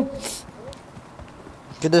 अरे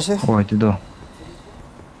किधर से? ओ इधर दो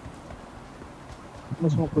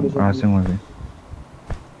स्मोक को दिखा कहां से मुझे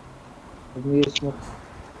ये स्मोक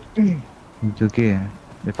जो के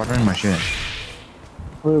डिपार्टमेंट में है।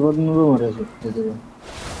 ओए बहुत नुरो मारे से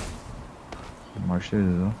मार्शल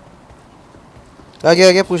दो आ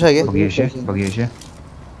गया पूछ आ गया। बगिए से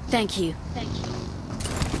Thank you.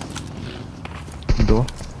 दो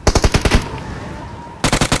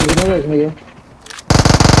ये ना इसमें ये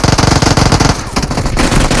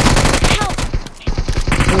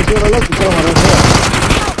ये वाला कितना मारा है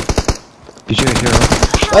पीछे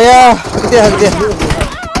आया हक दिया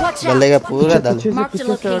Watch out. डलेगा पूरा डाल Mark the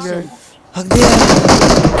location. हक दिया।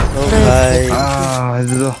 ओ भाई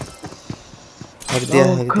इधर दो हक दिया।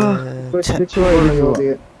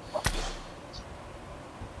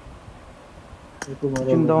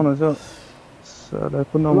 चिंता होना से साला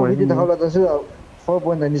कुना वो वही भी दिखावला तो से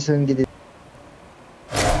 4.97 की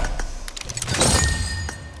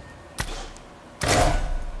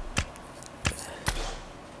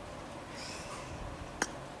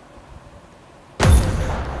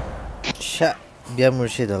शा बिया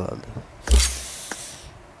मुर्शिद डाल दो।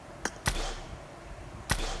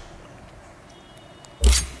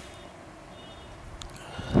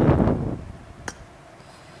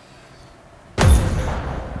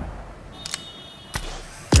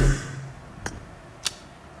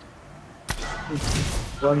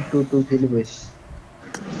 One, two kilometers.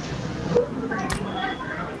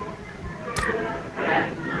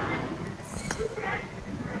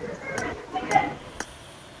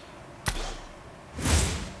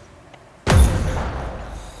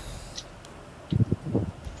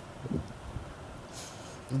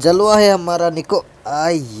 जलवा है हमारा निको।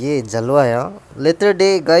 ये जलवा है। Letter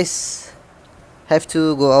day guys have to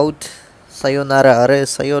go out. Sayonara. अरे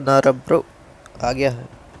सायोनारा ब्रो आ गया है।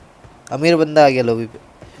 अमीर बंदा आ गया लॉबी पे।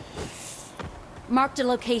 Mark the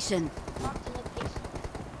location.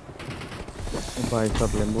 भाई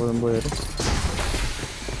सब लंबो यार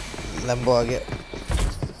लंबो आ गया।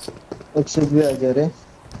 एक्सेप्ट भी आ गया रे।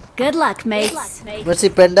 Good luck, mates. मर्सी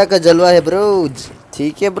पेंडा का जलवा है ब्रो।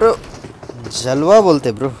 ठीक है ब्रो जलवा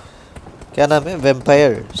बोलते ब्रो। क्या नाम है?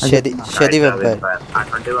 Vampire shady vampire.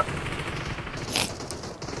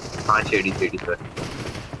 हाँ शेडी सर।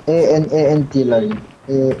 ANT लाइन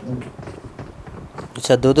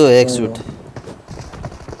अच्छा दो एक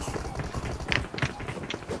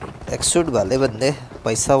सूट वाले बंदे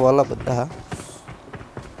पैसा वाला बंदा है।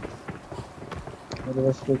 मेरे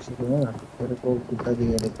पास कुछ नहीं है तेरे को कितना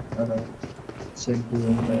दिया रे शैम्पू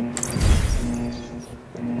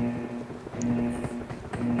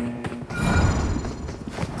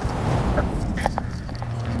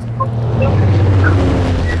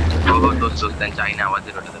दोस्त त्यांच्या आईने आवाज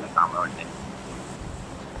दिला होता त्याला काम वाटते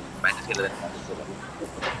मॅच केलं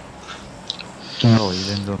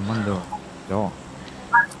इधर दो मन दो जाओ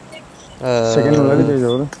सेकंड वाला भी दे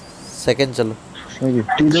दो सेकंड चलो। नहीं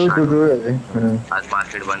टीलो टू है आज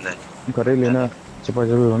मार्केट बंद है करे लेना छिपा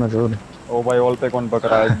जरूर होना जरूर। ओ भाई ऑल पे कौन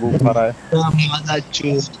पकड़ा है? भूख खा रहा है।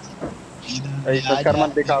 कर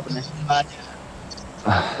मत दिखा आपने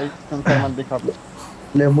कर मत दिखा आपने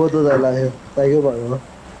लेम्बो तो डाला है टाइगर बागा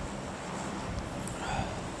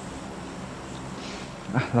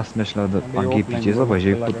लास्ट मैच ला दो आगे पीछे से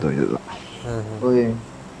बजे पुतो ये ओए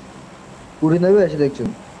पूरी नहीं वैसे देख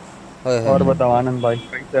चुन और बताओ आनंद भाई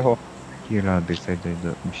देखो Kira big side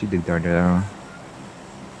the she dig there.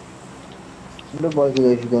 The ball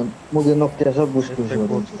is gone. मुझे knock किया सब push push हो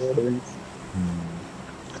रहा है.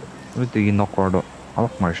 What do you knock or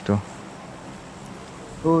off march to?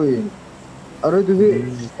 ओए अरे तू भी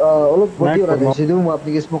all of body हो रहा है. सीधे वो अपनी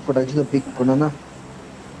के smoke पटा के pick करना ना.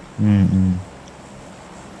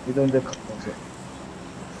 ये तो देख सकते हैं.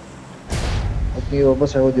 अपनी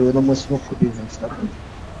वापस आओ जो ना मस्त smoke पटी है स्टार्ट.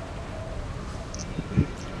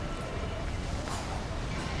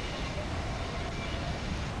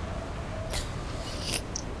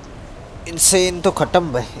 इनसेन तो खत्म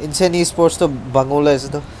भाई. इनसेन esports तो बंगोला ऐसे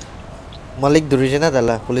तो मलिक दुरीजे ना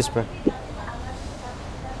डाला पुलिस पर.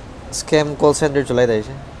 स्कैम कॉल सेंटर चलाई था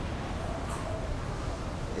इसे.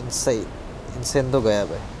 इनसेन तो गया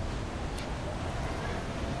भाई.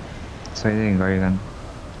 Side गाड़ी गन.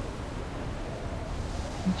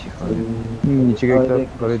 नीचे का एक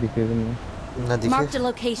गाड़ी दिखे नहीं. ना दिखे. Marked a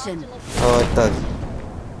location. और तक.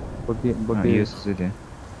 Body yes is there.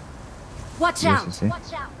 Watch Yes, out. is it?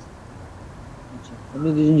 अभी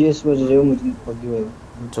जिस बजे जो मुझे पड़ी हुई है.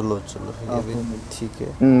 चलो चलो ये भी ठीक है.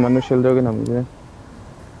 मनुष्य शेल्डर के नाम से.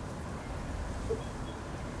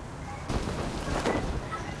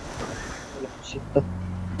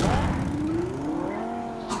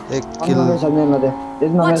 एक किल. सामने ना दे.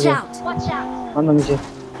 एक ना Watch दे. out. Watch out. ना नीचे.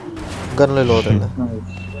 गन ले लो उधर.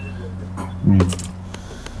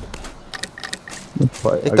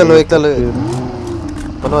 एक लो.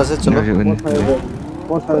 बनो ऐसे चलो.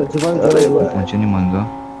 बहुत सारे जुबान मुझे नहीं मानगा.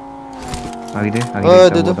 आगे दे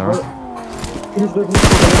दे.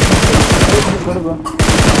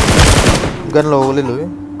 गन लो ले लो.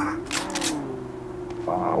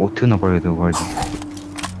 उठो ना पड़े तो घर.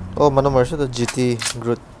 ओ मनो मरसे तो जीती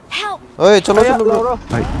ग्रुट. Help. ओए चलो चलो.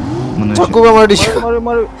 हाय मनो चक्कू का मार दी. मारो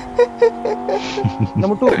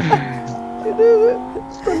नंबर 2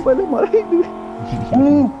 पहले मार ही दे.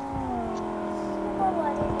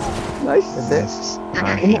 नाइस.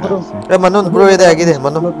 ए मनो ब्रो ये दे आगे दे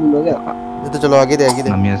मनो. ये तो चलो आगे दे.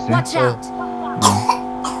 Watch out.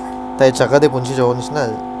 ताई चक्का दे पुंची जाओ निस्ना.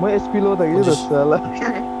 मैं एचपी लो था ये साला.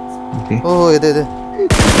 ओ ये दे.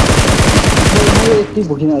 मैं एक की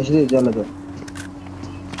बुकिंग ऐसे दे चला तो.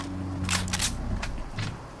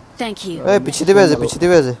 Thank you. ए पीछे दे बैजे.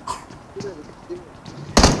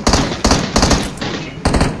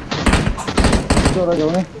 चलो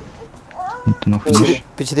जाओ ने. No finish.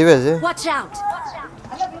 पीछे दे बैजे. Watch out.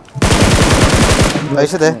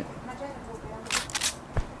 ऐसे दे.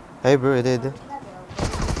 Hey bro ये दे.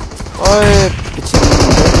 ओए पीछे.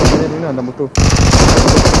 नहीं ना नंबर 2.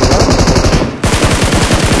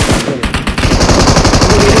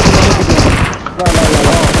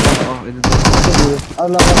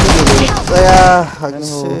 या आगे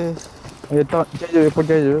से. ये तो चाहिए रिपोर्ट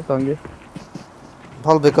चाहिए तांगे.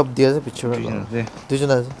 फॉल बैकअप दिया से पीछे वाला.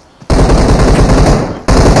 दूसरा है.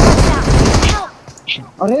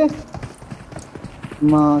 अरे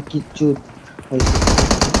माँ की चूत.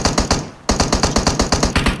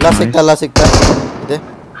 लास्ट एक था. इधर.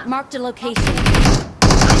 Marked a location.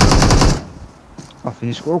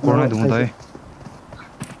 Finish को करना दूँगा ताई.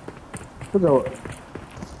 तो जाओ.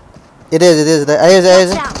 इधर. आए.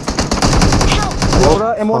 Watch out. और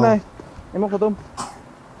एमो नहीं. एमो खत्म.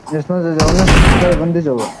 इसमें से जाओ ना. क्या बंदे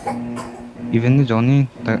जाओ. Even the Johnny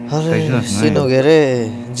अरे सीन हो गया रे.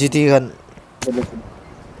 जीती गन.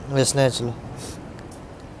 वैसने चलो.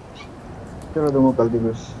 चलो तुम कल दी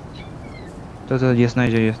बस. तो yes नहीं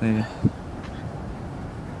जाए.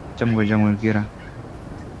 जमर गिरा.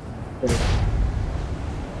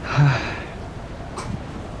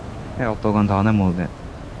 है ऑटोगन था ना मोल में.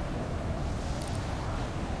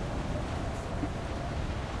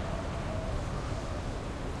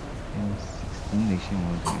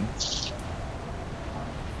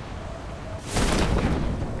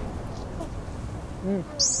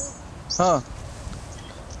 हाँ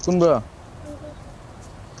कौन बड़ा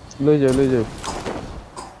ले जाओ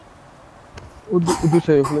उधर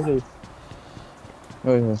से ले जाओ.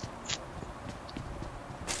 ओए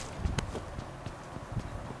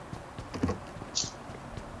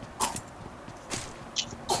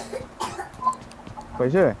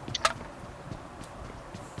पैसे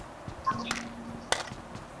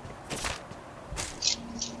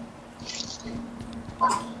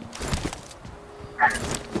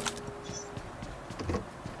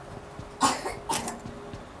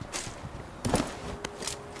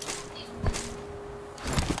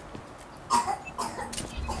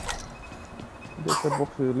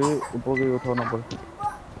बॉक्स ले ऊपर के उठाना पड़ता.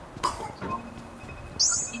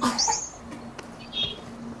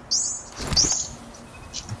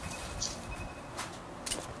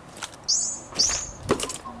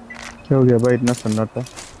 क्या हो गया भाई इतना सन्नाटा?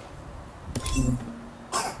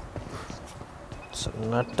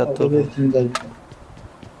 सन्नाटा तो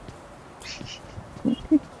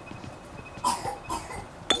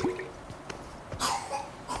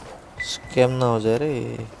स्कैम ना हो जाए रे।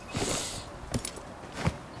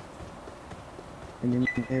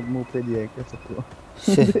 इन्हें मुंह पे दिया है क्या सबको?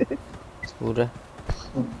 पूरा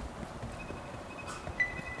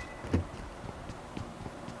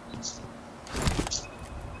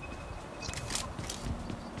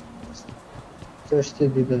चश्ते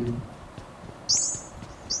दीदा जी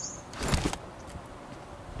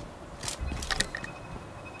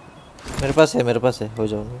मेरे पास है हो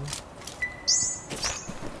जाऊंगा।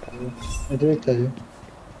 इधर था जी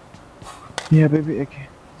यहाँ पे भी एक है।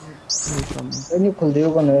 नहीं खुल दियो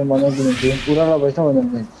का नहीं मानो कि नहीं पूरा ला पैसा बना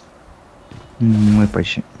नहीं मैं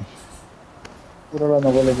पैसे पूरा ला ना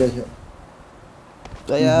बोले कैसे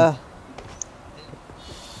दया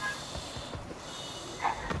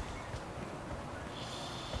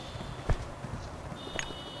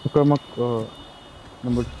तो मग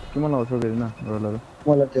नंबर किमान लावतो गेली ना रोला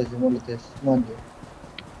मला तेच मान दे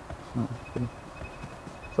हां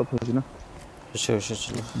सब हो ना चलो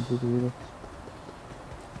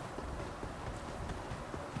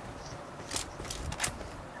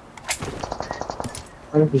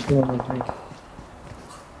अरे पिछले वाला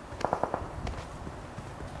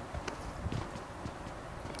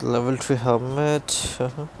level 3 helmet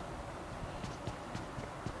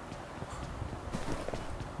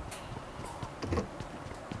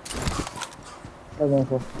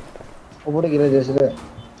ऊपर गिरा जैसे रे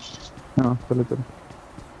हां चलो थैंक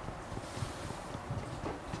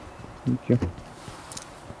यू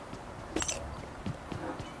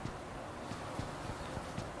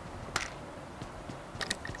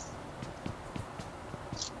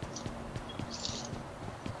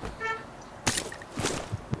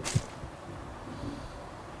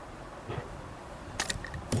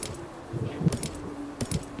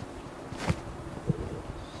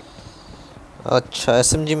अच्छा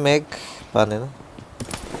SMG मैग पाने ना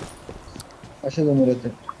अच्छा तो मेरे थे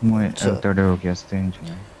मैं 𝐿30 हो गया स्टेंज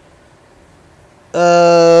में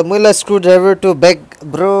मुला screwdriver to bag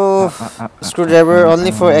bro screwdriver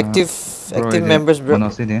only for active members bro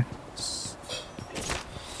Manoj they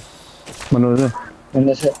Manoj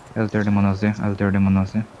𝐿30 Manoj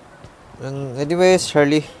they anyways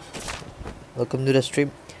Charlie welcome to the stream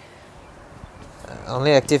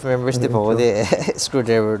only active members the power the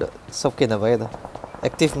screwdriver सबके ना भाई दा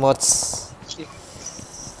active mods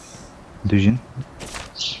दुजिन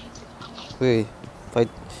wait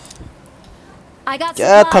fight I got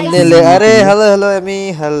क्या thumbnail है अरे hello Amy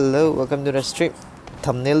hello welcome to the stream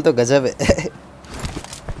thumbnail तो गजब है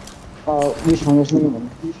ये समझ नहीं बना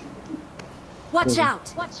Watch out!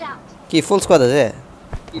 की full squad है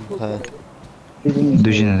हाँ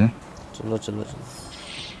दुजिन है चलो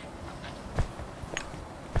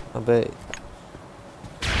अबे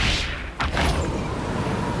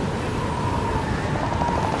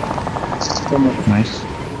नाइस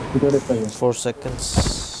 4 seconds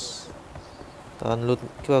तान लूट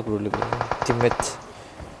क्या करूँ लेकिन टीममेट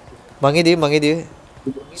मांगी दी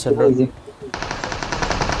सर ओ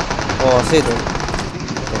सही तो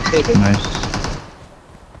नाइस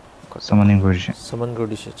समनिंग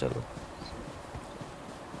गोडिश चलो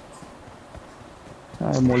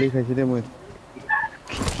हां मोली खाइছি दे মই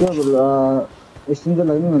क्या बोला इसमें तो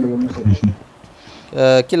लगने लगा मुझे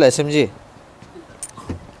किला SMG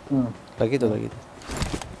हां लगी तो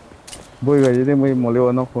बोई खाइছি दे মই मोली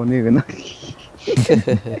वाला फोन ही ना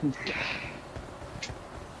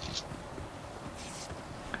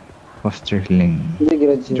फर्स्ट हिलिंग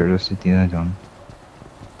जेरोसिटी ना जान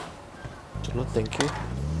चलो थैंक यू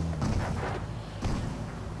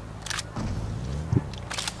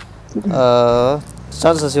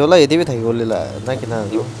चान्स से होला यदि भी थाकी बोलेला ना किन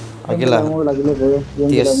अगिला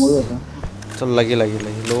चल लगी लो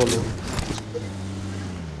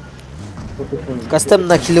कस्टम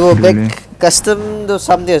ना खिलो बैक कस्टम तो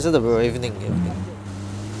सामने ऐसे तो ब्रो इवनिंग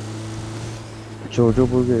जो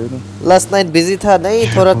बोल गए ना लास्ट नाइट बिजी था नहीं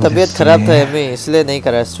थोड़ा तबीयत खराब था मैं इसलिए नहीं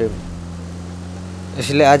करा स्ट्रीम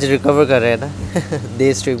इसलिए आज रिकवर कर रहे हैं ना डे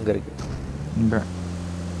स्ट्रीम करके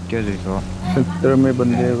क्या देखो सेक्टर में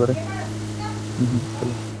बंदे करे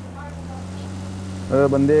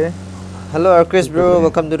बंदे hello आर्क्रिस bro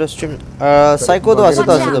welcome to the stream psycho तो आसे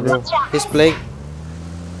bro he is playing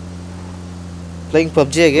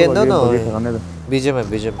PUBG again no BGMI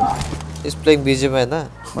is playing BGMI ना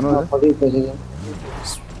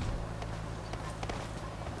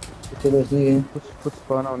कुछ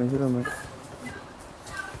पाना होने चाहिए मैं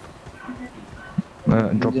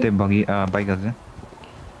ड्रॉप दे बाइक है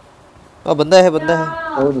बंदा है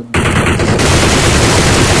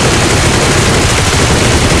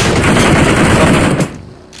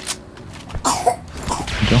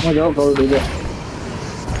जाओ कवर दे दो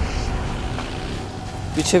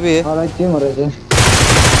पीछे भी है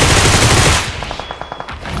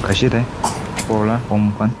Kasih deh. Pola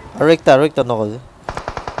pompan. Arrekta नगद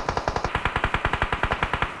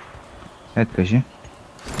Head kasih.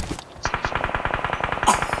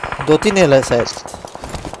 2-3 है शायद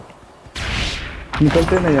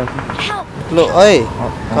निकलते नहीं यहाँ से लो ओए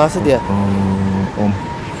कहाँ से दिया Om.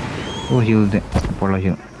 वो heal दे. Pola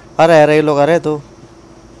heal. आ रहा है ये लोग आ रहे हैं तो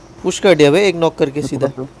पुश कर दिया भाई एक नॉक करके सीधा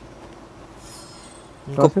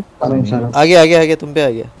आगे तुम पे आ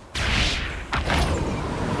गया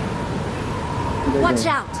Watch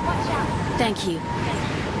out. Thank you.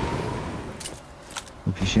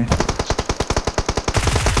 पीछे.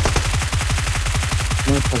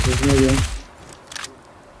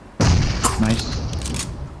 Nice.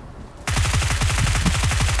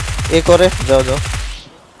 एक और है जाओ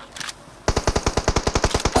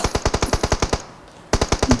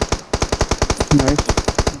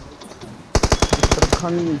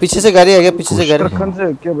पीछे से गाड़ी आ गया पीछे से गाड़ी उत्तराखंड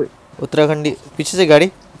से क्या भाई उत्तराखंडी पीछे से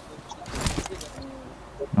गाड़ी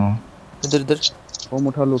इधर वो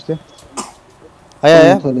मुठा लो क्या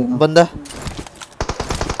आया बंदा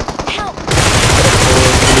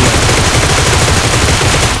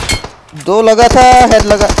दो लगा था हेड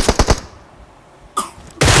लगा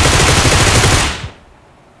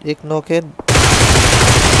एक नॉक है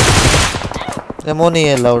एमो नहीं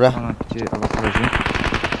है लौरा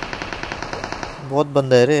बहुत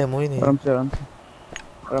बंदा है रे एमो ही नहीं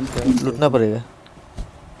आराम से लूटना पड़ेगा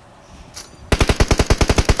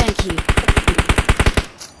Thank you.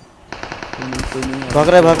 भाग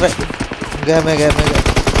रहा है गया मैं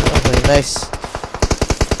नाइस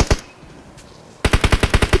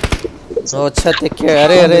ओ अच्छा टेक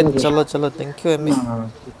केयर अरे चलो thank you Amy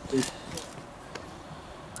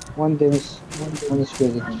one damage one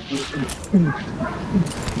speed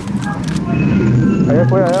आया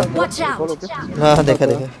Watch out. हाँ देखा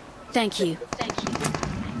Thank you.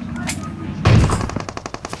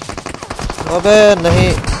 अबे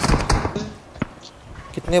नहीं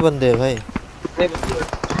कितने बंदे हैं भाई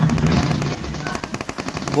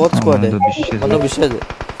बहुत स्क्वाड है मतलब विशेष है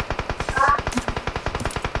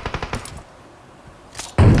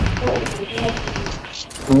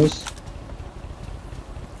nice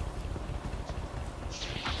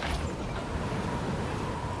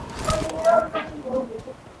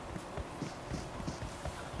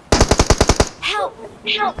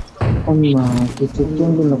Help. 엄마 그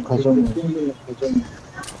정도는 가져오네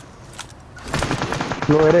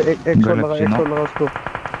लो अरे एक शॉट लगा उसको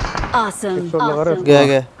Awesome. शॉट लगा रहा है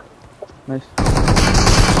गया नाइस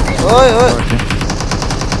ओए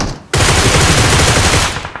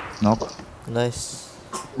Knock. नाइस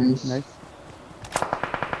नाइस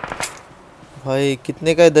भाई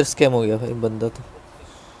कितने का इधर स्कैम हो गया भाई बंदा तो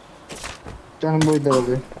짠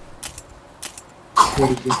보이더라고요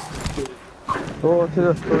이렇게 ओ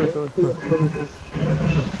चलो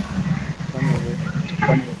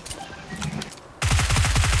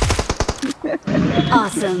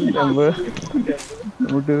Awesome.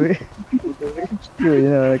 मुझे भी क्यों ये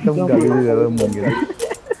ना कम गाली दे रहा है मुंगे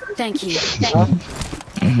Thank you.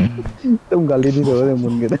 तुम गाली दे रहे हो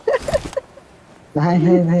मुंगे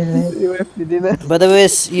नहीं by the way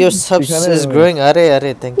your subs is growing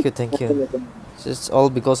अरे thank you it's all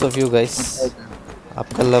because of you guys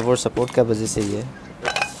आपका लव और सपोर्ट का वजह से ही है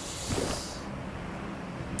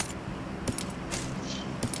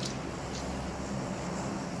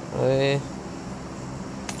ओए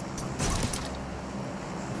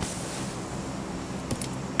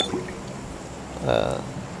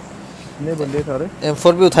नहीं बंदे सारे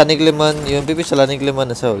M4 भी उठाने के लिए मन UMP भी चलाने के लिए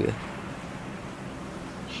मन ऐसा हो गया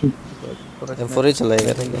M4 ही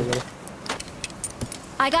चलाएगा नहीं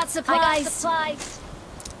I got supplies.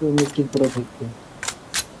 तो मैं किस तरह देखते हैं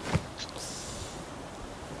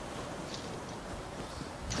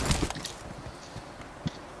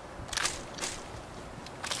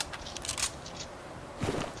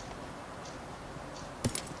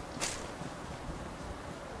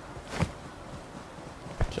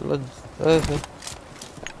चलो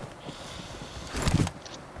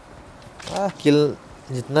किल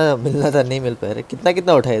जितना मिलना था नहीं मिल पाया रे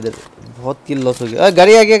कितना उठाया इधर बहुत किल लॉस हो गया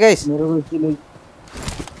गाड़ी आ गया गाइस मेरे को किल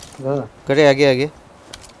गाड़ी आगे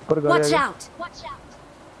Watch out.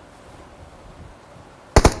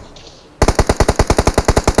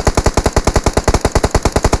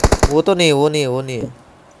 वो नहीं है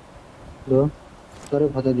लो करे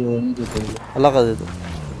पता दियो नहीं देते अलग कर दे दो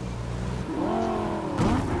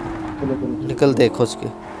निकलते खोज के।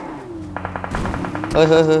 ओए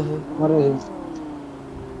होए होए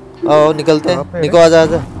आओ निकलते हैं। निको आजा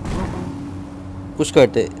आजा पुश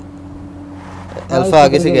करते। अल्फा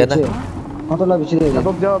आगे से गया ना। हाँ तो ला पीछे दे।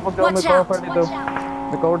 रुक जाओ मैं कवर कर देता हूँ।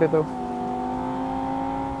 मैं कवर देता हूँ।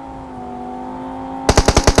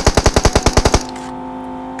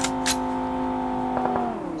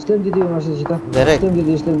 स्टेप दीदी वहाँ से सीधा। डायरेक्ट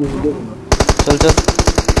स्टेप दीदी चल चल।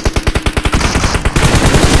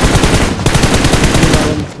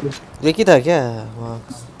 एक ही था क्या वहाँ?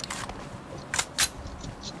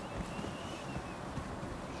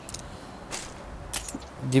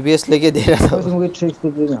 जीबीएस लेके दे रहा था। मुझे ट्रिक्स दे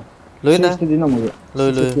देना। लोई ना मुझे।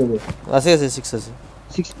 लोई आसे आसे 6 आसे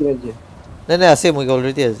 6 ग्रेड है। नहीं आसे मुझे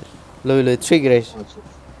ऑलरेडी आसे लोई 3 ग्रेड।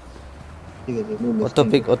 ठीक है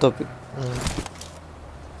ठीक ऑटोपिक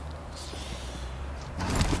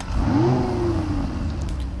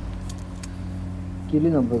किली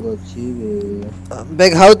नंबर को अच्छी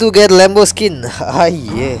bag how to get Lambo skin.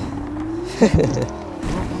 ये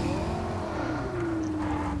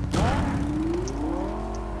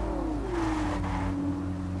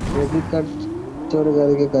क्रेडिट कार्ड चोर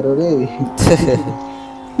करके करो रे।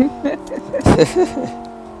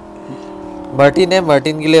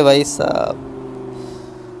 मार्टिन के लिए भाई साहब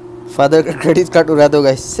फादर का क्रेडिट कार्ड उड़ा दो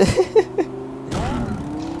गाइस।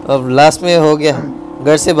 अब लास्ट में हो गया।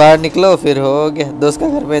 घर से बाहर निकलो फिर हो गया। दोस्त का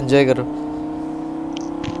घर में एंजॉय करो।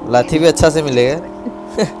 लाठी भी अच्छा से मिलेगा।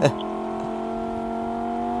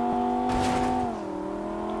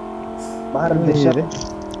 बाहर अंदर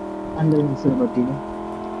से बटी में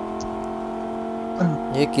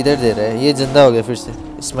ये किधर दे रहा है? ये जिंदा हो गया फिर से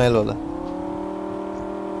इस्माइल वाला।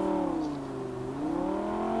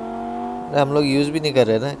 हम लोग यूज भी नहीं कर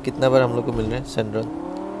रहे ना। कितना बार हम लोग को मिल रहा है सेंड्रल।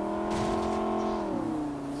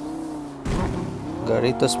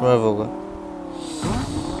 गाड़ी तो स्मर्फ होगा।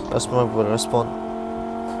 स्मर्फ बोल स्पॉन।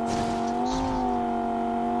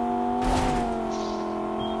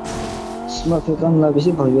 स्मर्फ काम ना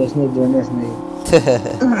बेसी भयो यसले जोनेस नहीं।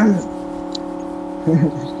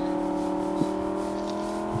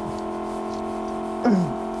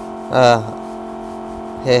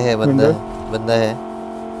 है बंदा है।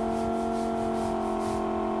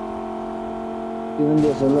 इवन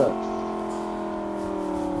दे चला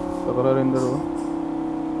तो अंदर हो।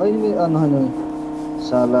 ओए मैं नहीं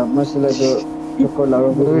साला मसला तो को लागो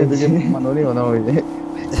मनो नहीं होना मुझे।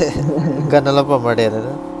 गन्नला पर मरे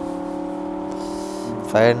ना।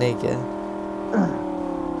 फायर नहीं किया।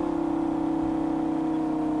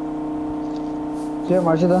 क्या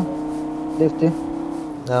मार्शदा देखते।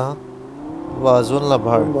 हाँ वाजुन ला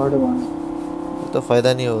भाड़। तो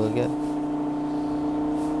फायदा नहीं होगा क्या?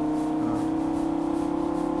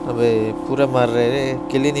 अबे पूरा मार रहे रे।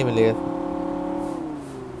 किल ही नहीं मिलेगा।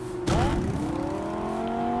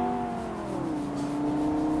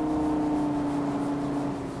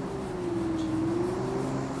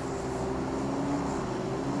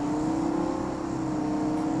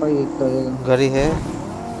 गाड़ी है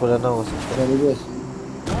पुराना हो सकता है।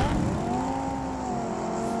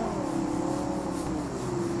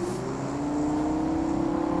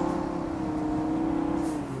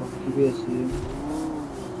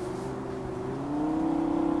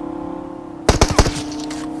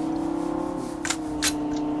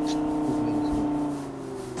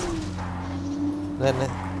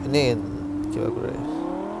 नहीं क्या कर रहे हैं?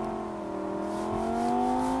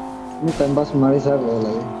 मैं टाइम पास मारे साहब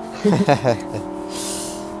लगे।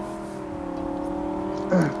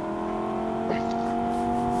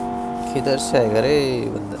 किधर से आएगा रे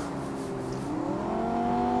बंदा?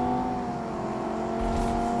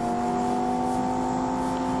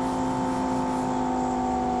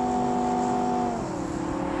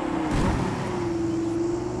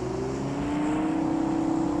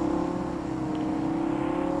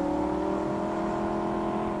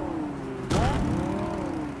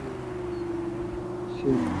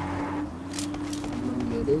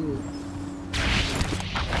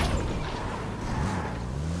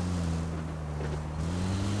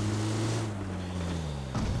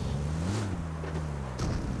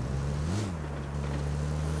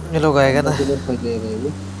 ये लोग आएगा ना।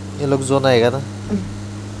 ये लोग जोन आएगा ना।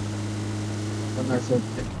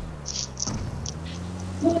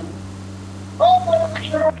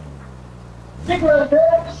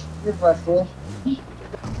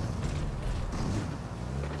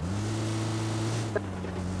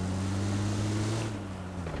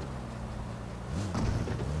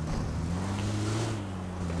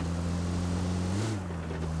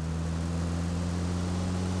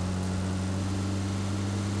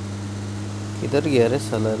 किधर गया रे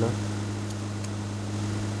साला लोग?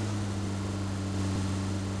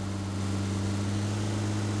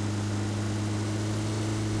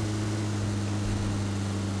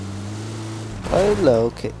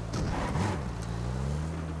 ओके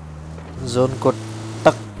जोन को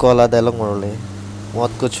टक कोला डायलॉग मारोले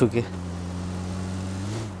मौत को छुके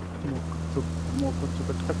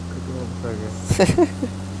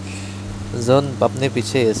जोन अपने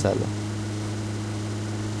पीछे है साला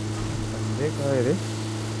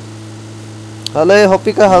hello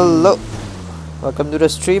होपिका hello welcome to the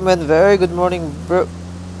stream and very good morning bro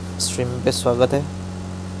stream पे स्वागत है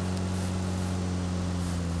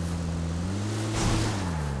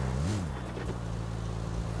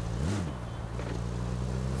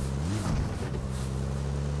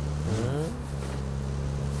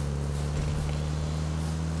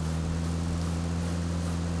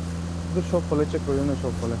तो शॉप खोले चेक करो ना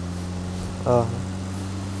शॉप खोले हां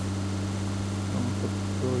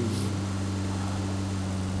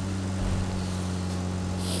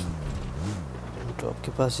ड्रॉप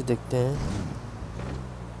के पास ही देखते हैं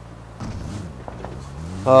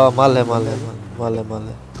हाँ माल है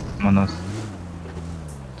मनोज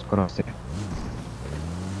क्रॉस से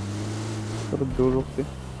तो दो रुकते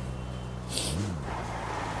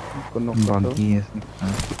कोनो बाकी है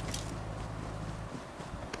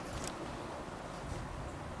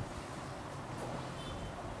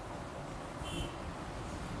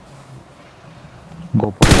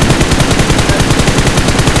गोपो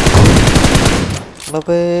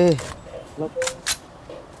अबे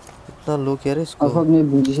इतना लो क्या रे इसको अल्फा ने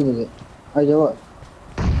बूझी से दे आ जाओ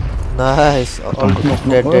नाइस ऑल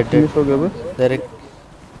डेड हो गया बे डायरेक्ट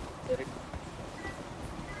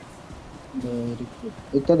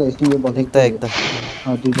इतना तो इसमें बहुत एकता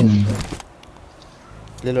हां ठीक है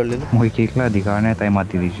ले लो मुझे केकला दिखाने टाइम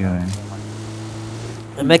आती दीजिए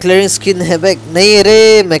मैक्लेरन स्किन है बैक नहीं है रे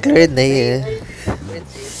मैक्लेरन नहीं है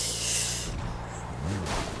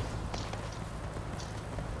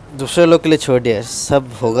दूसरे लोग के लिए छोड़ दिया सब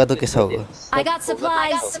होगा तो कैसा होगा I got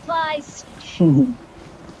supplies.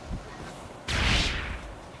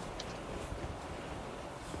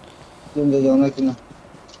 तुम ले जाओ ना कि ना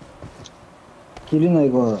किल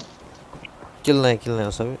नहीं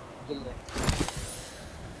सब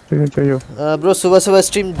चाहिए ब्रो सुबह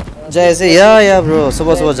स्ट्रीम जाए से या ब्रो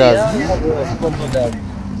सुबह जा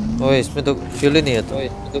ओए इसमें तो फ्यूल ही नहीं है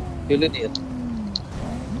तो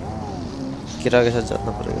किरा के साथ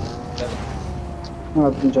जाना पड़ेगा हां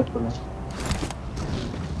तुम चट कर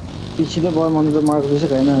पीछे तो बहुत मन तो मार से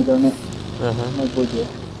कहना है जाने हां मैं बोल दिया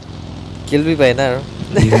किल भी पाए ना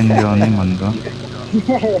इवन जो नहीं मन को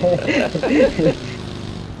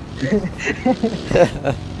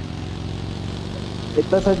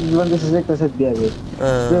इतना सा जीवन के से कैसे दिया गया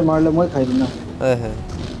फिर मार ले मैं खाई दूंगा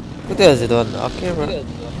कुते हसे तो ओके ब्रो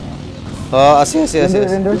हां ऐसे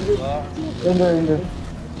रेंडर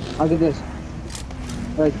आगे देख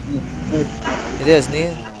राइट इधर नहीं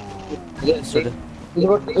है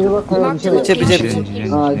पीछे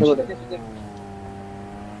हां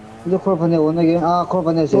इधर खोल बने होने के हां खोल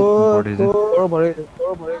बने से और बड़े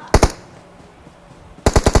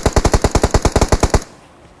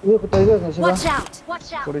ये पता है कैसे Watch out!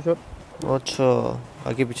 थोड़ी शॉट अच्छा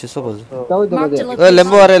आगे पीछे सब हो Marked a ओए location.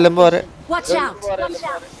 लेम्बो आ रहे Watch out!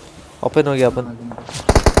 ओपन हो गया अपन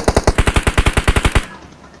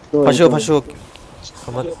फंसो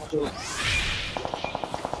हमर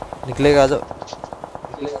निकलेगा आ जाओ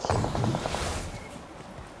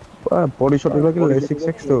बॉडी शॉट लगा के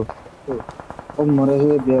 6x तो ओ मरे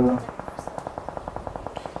हुए देगा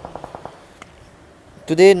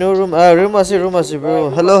today no room room ase bro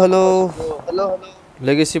hello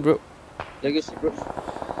legacy bro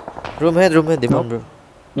room है demand bro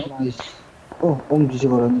नाइस ओ ओम जी से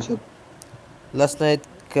बोला नहीं सर last night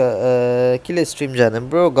किले stream जाने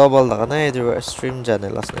bro गावल लगाना है इधर stream जाने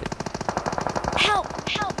last night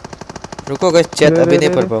रुको गाइस chat अभी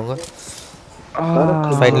नहीं पढ़ पाऊंगा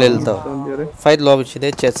फाइट ले लेता हूं फाइट लॉबी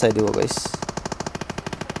छीने chat साइड हो गाइस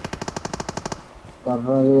कर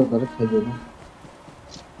रहा है घर से देना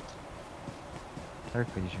थर्ड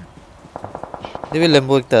पोजीशन ये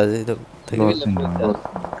लेम्बो एकता है तो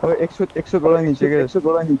ओए 100 गोला नीचे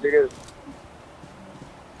के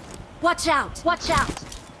Watch out!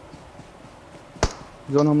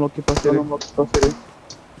 जोन हम लोग के पास है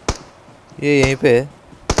ये यहीं पे है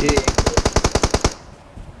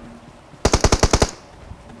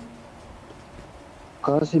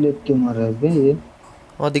कहां से लेट के मार रहा है बे ये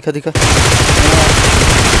हां दिखा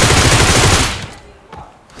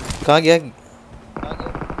कहां गया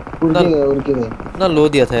उड़ के गए ना लो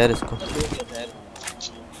दिया था यार इसको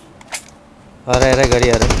आ रहा है गाड़ी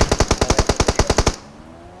आ रहा है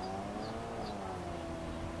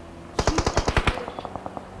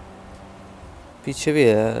पीछे भी है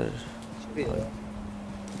यार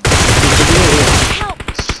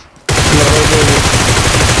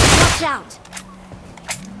Watch out!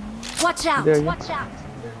 Watch out! There you- Watch out!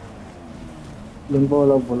 Limbo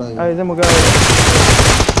wala bola. Ay, isa mag-awa.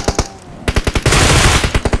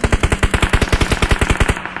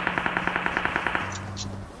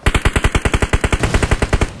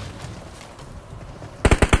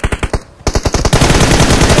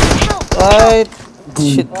 Ay,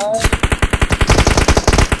 shit.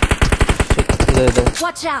 Shit.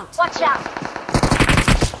 Watch out! Watch out!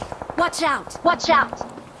 Watch out! Watch out!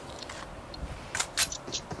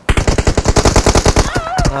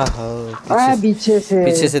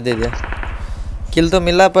 पीछे से दे दिया किल तो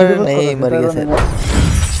मिला पर नहीं मर गया सर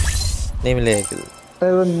नहीं मिलेगा किल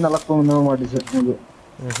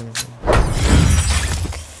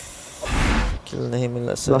किल नहीं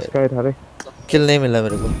मिला सर किल नहीं मिला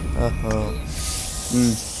मेरे को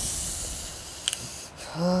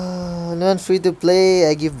non free to play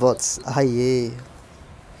I give bots हाय ये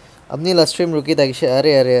अपनी लास्ट स्ट्रीम रुकी था कि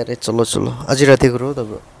अरे अरे अरे चलो चलो आज रात करो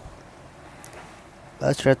तब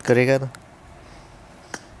आज रात करेगा ना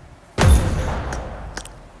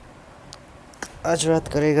आज रात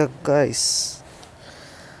करेगा गाइस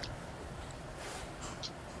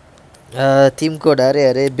टीम कोड अरे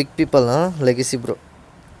अरे बिग पीपल हाँ लेगेसी ब्रो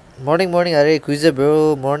मॉर्निंग मॉर्निंग अरे quiz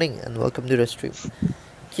bro morning and welcome to the stream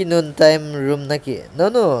कि नून टाइम रूम ना कि no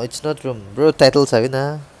no it's not room bro title Sabi ना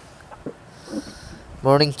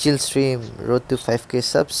morning chill stream road to 5k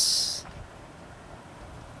subs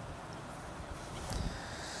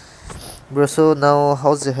bro so now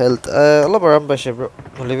how's your health alop aram paise bro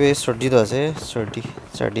holibe sardi to ase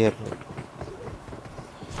sardi apni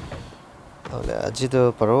ole aji to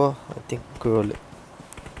paro I think kurole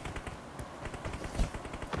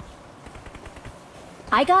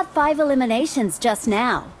I got 5 eliminations just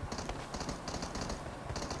now.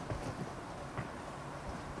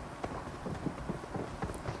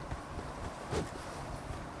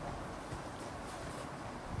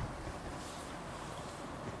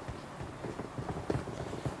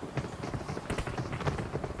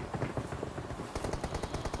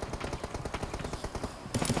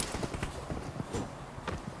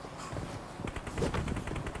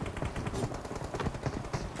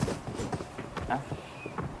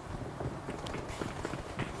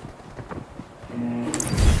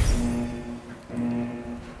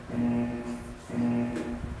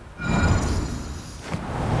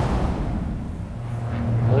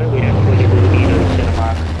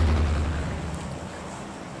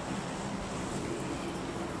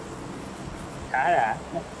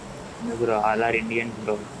 all are Indian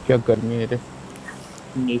bro. क्या गर्मी है रे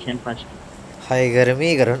Nation first. हाय गर्मी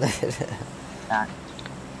करो ना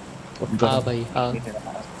हाँ भाई हाँ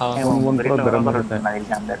गर्म रहता है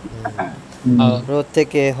रोते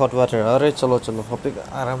के हॉट वाटर अरे चलो चलो हॉपिक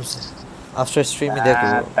आराम से आफ्टर स्ट्रीम ही देखो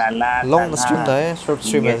लॉन्ग स्ट्रीम था है शॉर्ट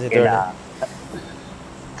स्ट्रीम है इधर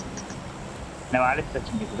नवाले सच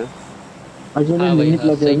में ब्रो अजय ने लिमिट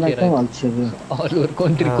लगा ना क्या अच्छे है ऑल ओवर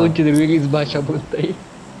कंट्री कौन सी देवी इस भाषा बोलता है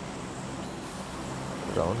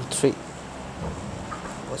राउंड 3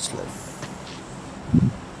 व्हाट्स लाइफ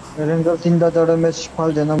रेंजर 3 दादा मैच फाल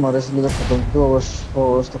देना हमारे से लेकर खत्म 2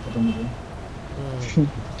 आवर्स तक खत्म हो गया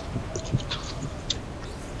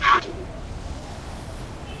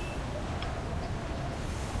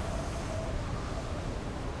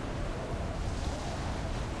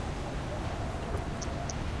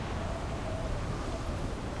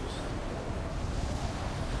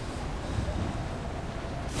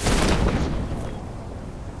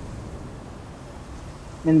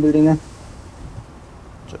मेन बिल्डिंग है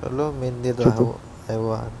चलो मेन दे दो है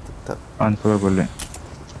वो तक आंसर बोले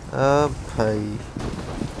भाई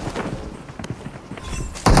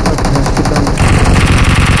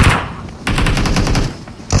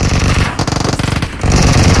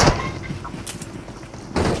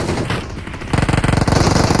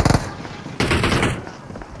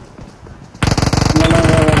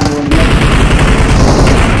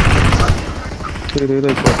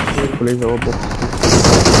पुलिस वो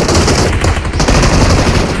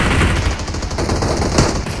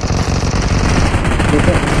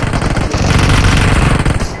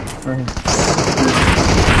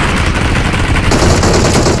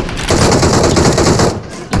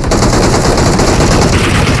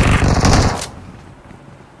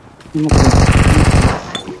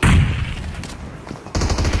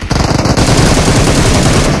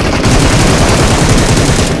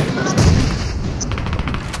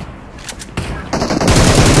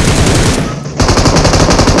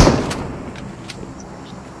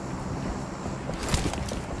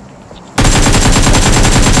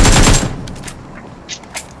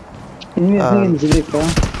इनमें से का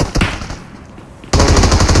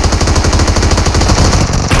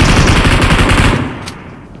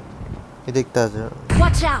ये दिखता है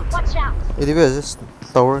Watch out! Watch out! ये भी है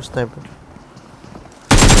टावर स्नाइपर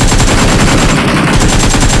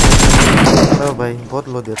ओ भाई बहुत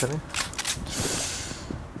लो दिया था ने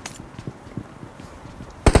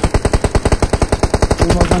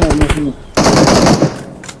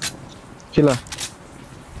Killer.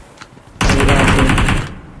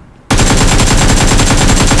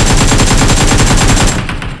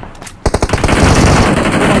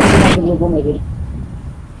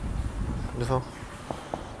 देखो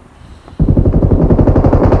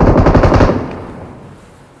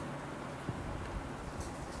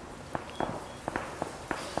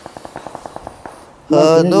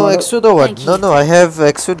no 𝐿 or what? No, I have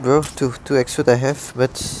𝐿 bro. Two 𝐿 I have,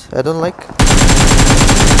 but I don't like.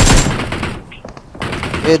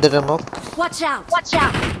 Hey, that I'm not. Watch out! Watch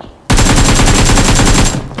out!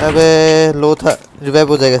 अबे लो था रिवाइव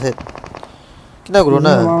हो जाएगा शायद कितना करो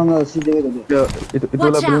ना itu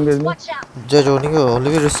lah belum guys ni जज होने को ओनली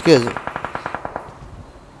भी रिस्की है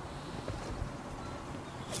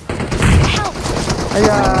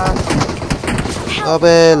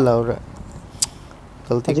अबे लाउरा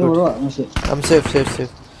गलती की I'm safe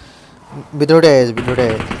बिदोड़े है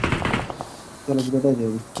चलो बिदोड़े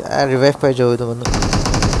जाओ क्या रिवाइव पे जाओ तो मतलब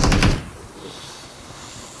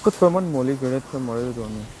कुछ फरमान मोली करे तो मरे तो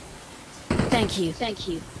नहीं Thank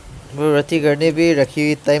you. ब्रो रति करने भी रखी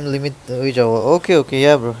टाइम लिमिट हो जाओ ओके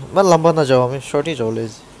या ब्रो मैं लंबा ना जाओ मैं शॉर्ट ही जाओ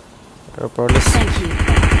लेज और प्रोलेस Thank you.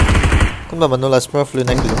 कौन मैं बनूँ लास्ट में फ्लू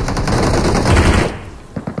नहीं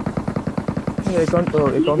account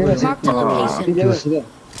Mark the location.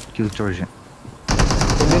 Kill Georgia.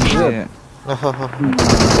 हाँ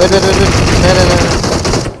wait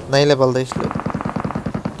नहीं ले पालता इसलिए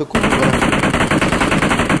तो कुछ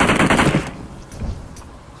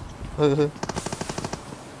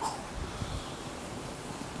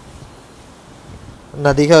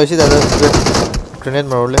ना दिखा उसी दादा ग्रेनेड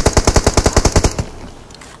मारो ले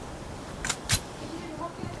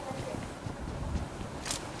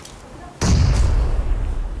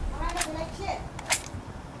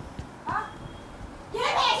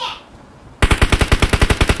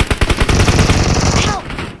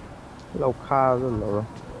lau kha rồi rồi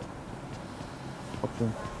ok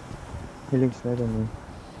healing sniper नहीं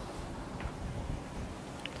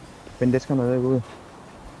bandage का मजा है वो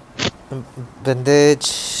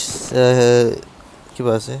bandage की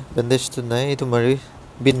बात है bandage तो नहीं ये तो मरी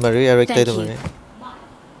बिन मरी और एक टाइम तो मरी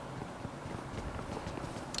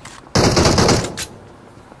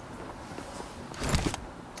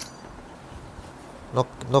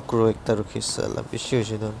knock रो एक तार रुकी साला बिशी हो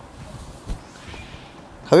जाए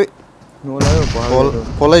हवी no लायो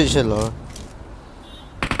पोला जिसे लो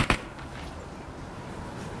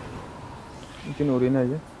इतनी नोरी ना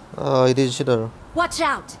है इधर जिसे डरो Watch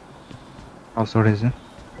out! Also is it?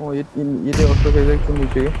 oh ये दे ऑटो के एक तो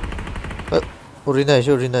नीचे उरीना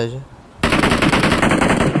है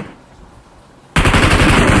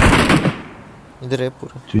इधर है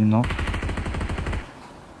पूरा Do you know?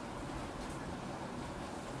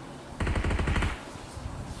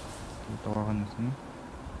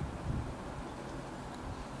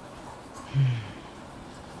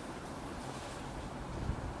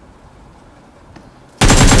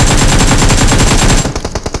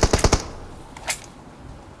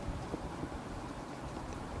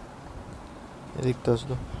 दिखता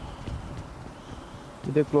है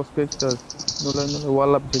इधर क्लोज पे no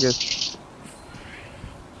wall up ठीक है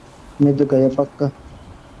मैं तो कहीं पक्का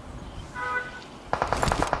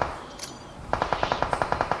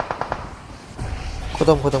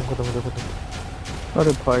खत्म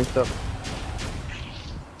अरे भाई साहब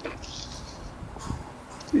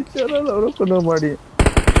बेचारा लौरो को न मारी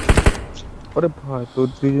अरे भाई तो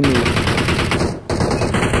नहीं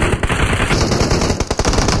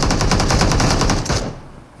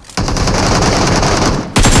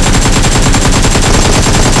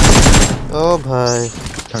ओ भाई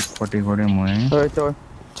छटपटी करे मैं चलो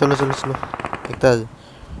देखता है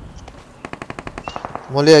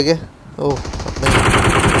मोली आ गया ओ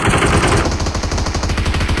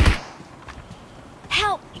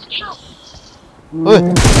ओए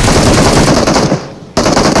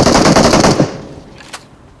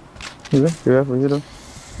ये हो गया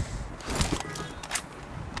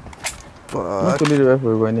मैं तो रिवाइव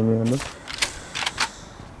हो गया नहीं मैं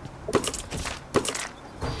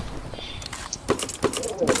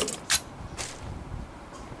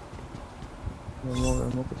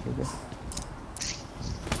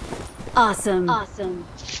Awesome.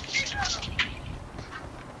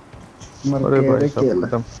 अरे भाई सब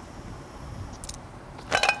खत्म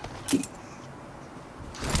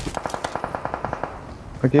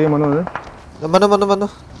ओके मनो मनो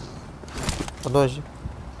अनोज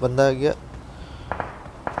बंदा आ गया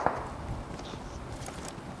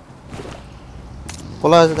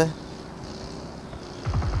पोला जाता है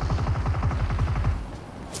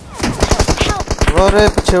अरे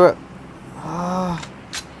पीछे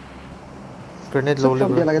ग्रेनेड लो ले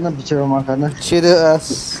क्या लगे ना पीछे मार खाना shit ass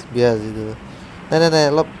biar itu नहीं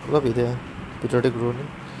lop itu ya Peter de Grune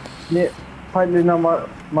ये फाइनली ना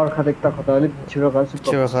मार खा देखता खता वाली पीछे का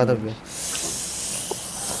Sure khada biar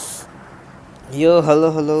yo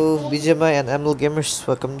hello BGMI and 𝐊𝐿 gamers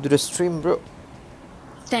welcome to the stream bro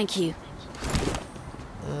Thank you.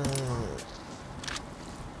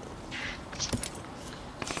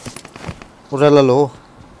 Urala lo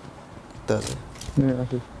tase नहीं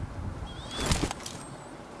ऐसे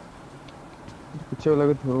पीछे वाला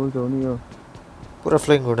को थोड़ा जाओ नहीं हो पूरा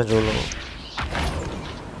फ्लाइंग करना जो लो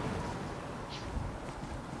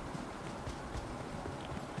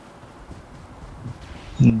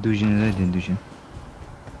दूसरे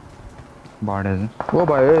बाढ़ है वो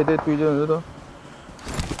भाई ये तुझे तो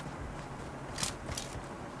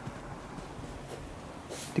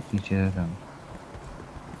टिक नीचे था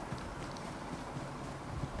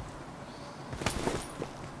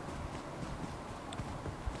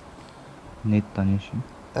नेट तानिश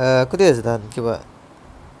कुछ ऐसा था कि बा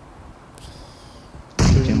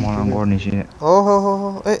जे मोरंग और नीचे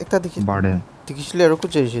ओहो एक था दिखी बाढ़ है दिखी ले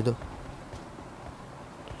कुछ ऐसी तो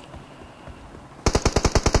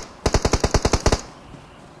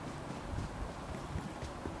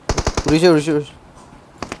Rush.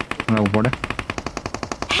 मैं ऊपर है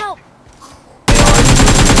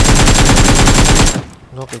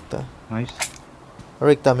नो कितना नाइस और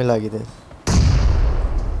एक तमिल आ गई थी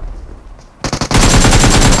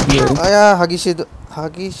आया हागी से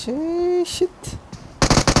shit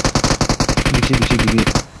दिखी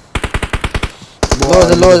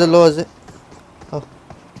लो है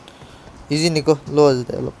easy निको लो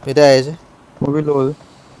है लो मेरा है जे वो भी लो है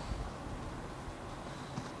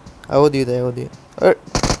आओ दिए और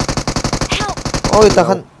ओए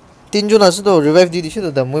तखन तीन जन आसे तो रिवाइव दी दिशे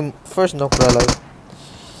तो दम फर्स्ट नॉक करा लगा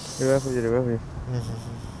रिवाइव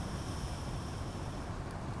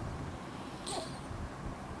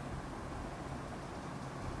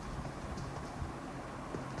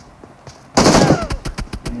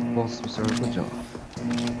बॉस सर को जाओ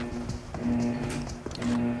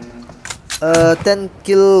 10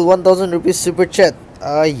 kill 1000 rupees super chat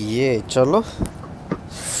ये चलो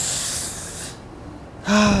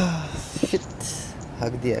shit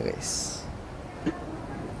hug दिया guys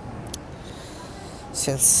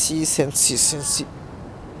sensi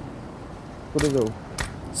कुछ जाओ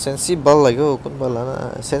sensi ball लगे हो कौन ball ना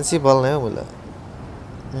sensi ball नहीं बोला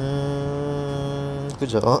कुछ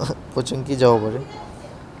जाओ कोचिंग की जाओ बड़े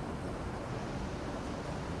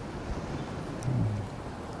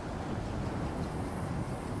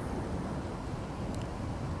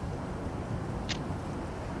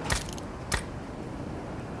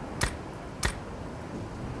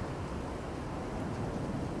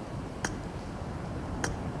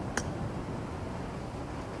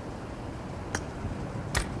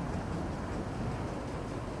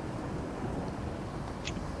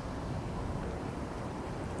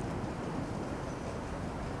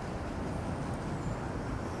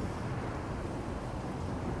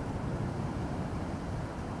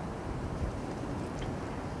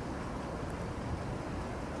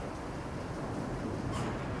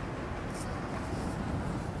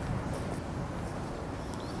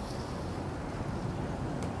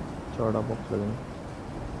चौड़ा बॉक्स लगेगा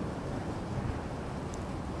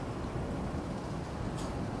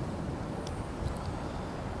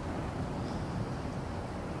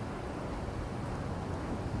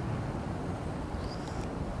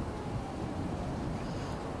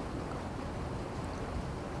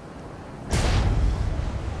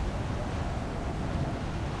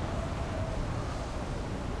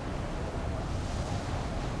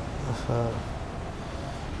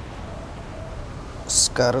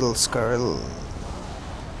Scarl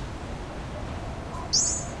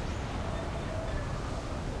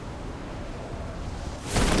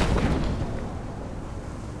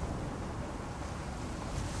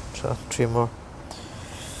so 3 more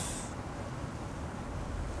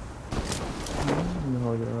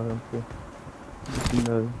हो जाएगा आपको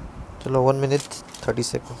चलो 1 minute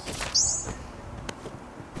 30 seconds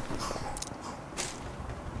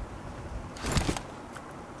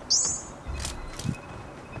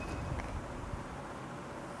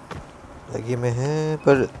लगी में है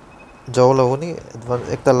पर जाओ लगो नहीं एडवांस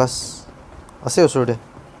एक तलास ऐसे उसुड़े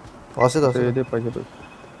ऐसे तो दे पैसे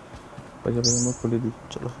मैं खोली दी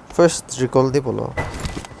चलो फर्स्ट रिकॉल दे बोलो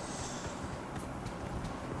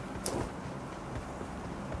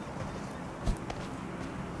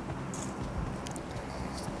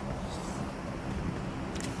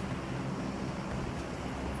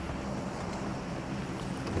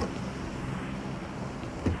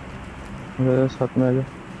साथ में आ जा।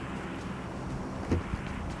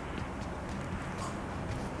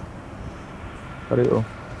 अरे ओ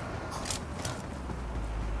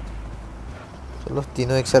चलो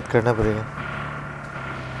तीनों एक साथ करना पड़ेगा।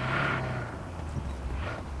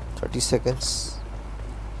 30 सेकंड्स।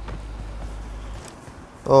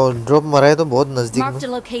 और ड्रॉप मारा है तो बहुत नजदीक में।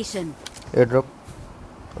 एयर ड्रॉप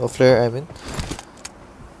और फ्लेयर आई मीन।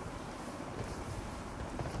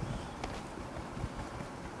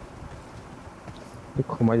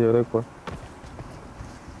 घुमा जा रहा है।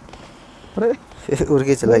 अरे उड़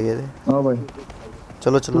के चला गया रे। हां भाई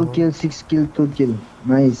चलो चलो 2 किल 6 किल 2 किल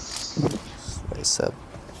नाइस भाई साहब।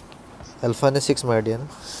 अल्फा ने 6 मार दिया ना।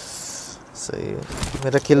 सही है।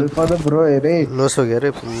 मेरा किल अल्फा तो ब्रो है रे। लॉस हो गया रे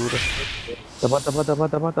पूरा। दबा दबा दबा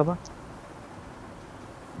दबा दबा।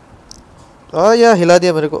 आ या हिला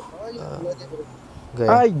दिया मेरे को। गया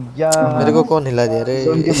आया मेरे को कौन हिला दिया रे।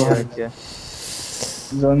 जोन के बाहर क्या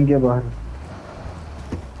जोन के बाहर।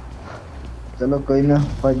 चलो कोई ना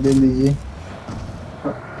फाइट ले लीजिए।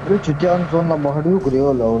 अरे चुटिया जोन ना बाहर भी करे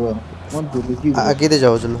वाला और मन तो देखी आगे दे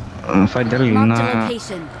जाओ चलो। फाइट चल ना।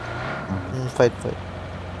 फाइट फाइट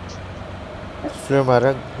फ्लेयर मारा।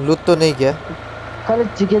 लूट तो नहीं किया। खाली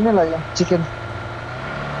चिकन में लगा चिकन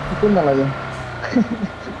ना लगे।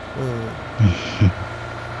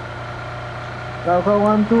 राउका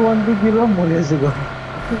 1-2 किलो मोले से को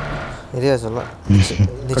एरिया चला।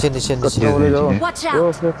 नीचे नीचे नीचे Watch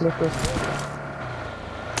out!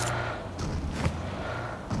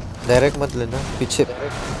 डायरेक्ट मत लेना पीछे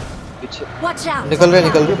Watch out! निकल रहे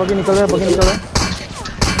बगी निकल रहा है।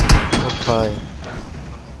 भाई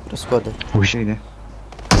उसको दे पुश ही दे।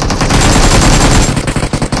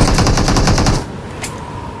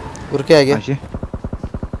 उड़ के आ गया।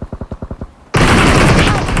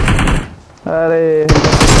 अरे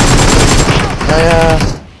आया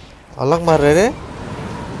अलग मार रहे रे।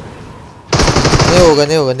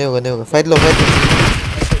 नहीं होगा फाइट लो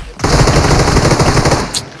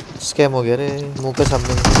स्कैम हो गया रे मुंह के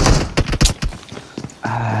सामने।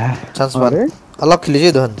 चांस मार अलग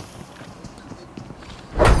लीजिए धन।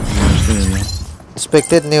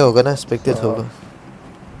 स्पेक्टेट नहीं होगा ना स्पेक्टेट होगा।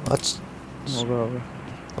 अच्छा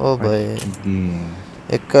ओ भाई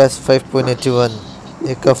एक का 5.81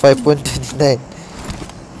 एक का 5.29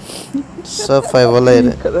 सब 5 वाला है।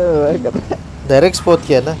 डायरेक्ट स्पॉट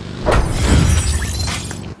किया ना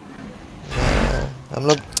हम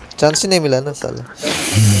लोग। चांस ही नहीं मिला ना साले।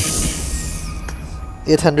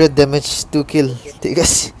 800 डैमेज 2 किल ठीक है।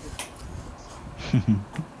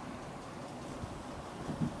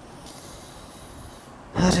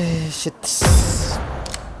 अरे शिट।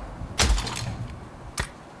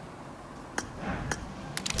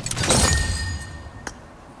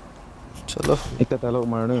 चलो एक डायलॉग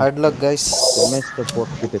मारने। Hard luck guys. मैच तो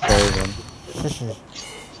पोस्ट भी देता है।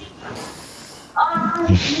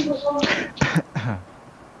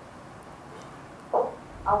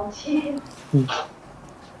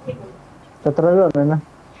 सत्रह है ना।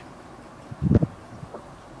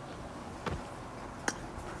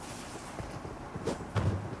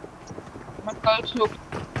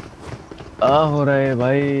 हो रहा है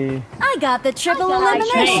भाई। I got the triple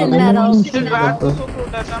elimination medal.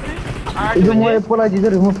 ಇದು ಮೋ ಎಪ್ಪಲ ಜಿದ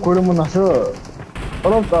ರಿಮೂವ್ ಕೊಡು ಮುನಸು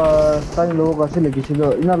অলপ টাইম লব আছে লিখিছিল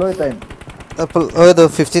ইনা লয় টাইম এপল ওই তো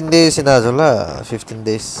 15 days ইনা জলা 15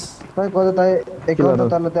 days তাই কত তাই একাউন্ট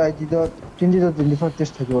তালতে আইজি তো 25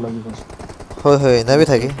 টেস্ট থাকিব লাগিব হয় হয় নাবি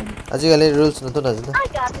থাকে আজি কালি রুলস নতুন আছে না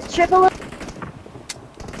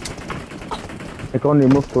একাউন্ট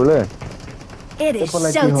রিমুভ করলে It is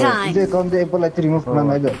showtime. যে একাউন্ট এপল আইতে রিমুভ না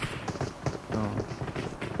নাই দো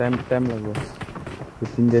टाइम लगो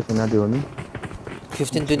 15 days ना दियो नी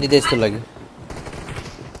 15-20 days तो लगे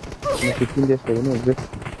 15 days लगे ना एग्जैक्ट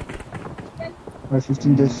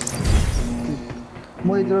 15 days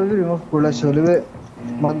মই ইদর রিমুভ করলা চলবে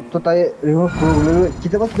মান তো তাই রিমুভ করলে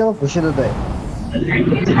কিতাবা বসে দেয়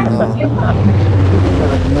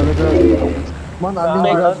মান আমি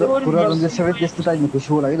পুরা রুমে সেভে টেস্ট টাইম খুশি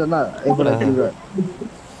লাগে না এপল আইতে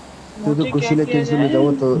तो कुशीले कैंसिल जाओ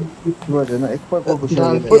तो बजे ना एक पर कुशीले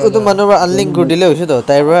ओ तो मनोबा अनलिंक कर दिले होइछ त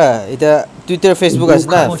ताइबा इता ट्विटर फेसबुक आछ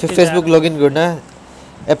ना फेसबुक लॉगिन करना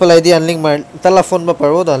एप्पल आईडी अनलिंक मार तला फोन मा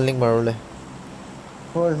परबो त अनलिंक मारले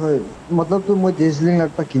होय होय मतलब तू म तेजलिंक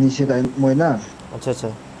लगता किनिसे टाइम মই ना अच्छा अच्छा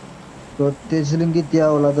तो तेजलिंक की त्या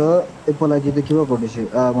वाला तो एप्पल आईडी तो किबा पडिसे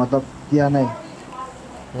मतलब त्या नाही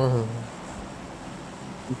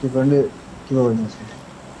इते करले किबा होइनसे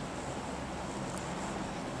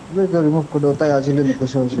वे तो रिमूव कर देता है आजले ने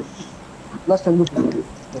कुछ हो लास्ट टाइम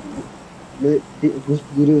ले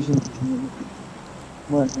ड्यूरेशन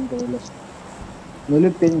मैं कर लास्ट मेले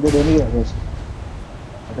पेन कर नहीं है बस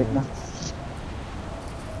देखना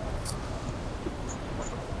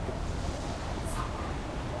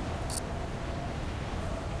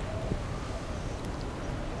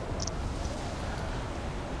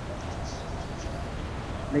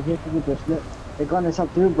देखिए कि प्रश्न एक और ऐसा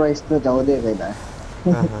फिर प्राइस तो जाओ दे गया है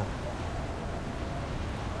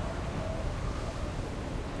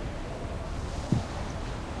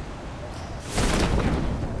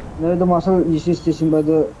नहीं तो मासो इसी स्टेशन पर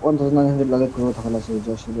तो 1900 लगे करो था खलास हो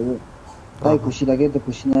जाए शुरू ताई खुशी लगे तो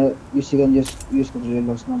खुशी ना यूज कर रहे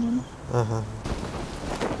लॉस ना मानो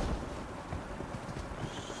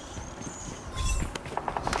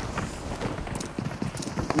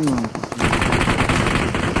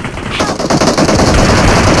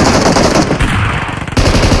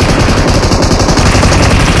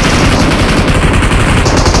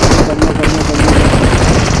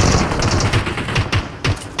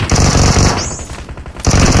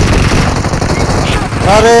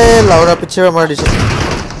अरे लाउरा पीछे मार दी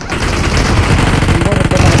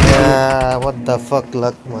what the fuck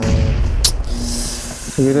luck man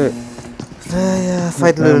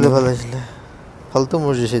fight ले भाला चले फालतू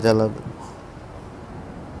मुझे से डाला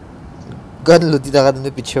गन लूटी दागा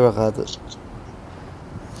तुमने पीछे रखा तो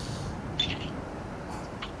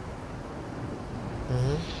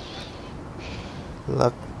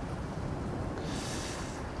luck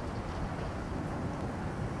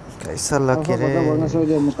कैसा लक है रे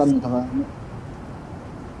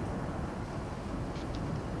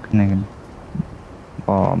नहीं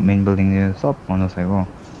मेन बिल्डिंग ये सब मानो सही वो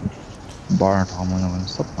बार था मानो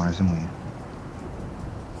सब मार से मुझे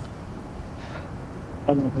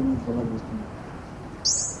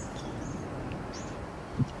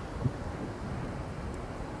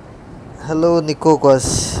हेलो निको कॉस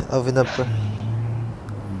अविनाप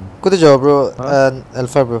कुछ जाओ ब्रो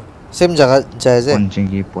अल्फा ब्रो सेम जगह जायज़ है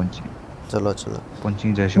पंचिंग चलो चलो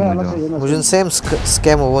पंचिंग जैसे मुझे सेम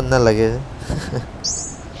स्कैम वो ना लगे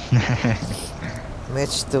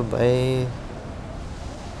मैच तो भाई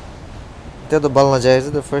तो बल ना जायज़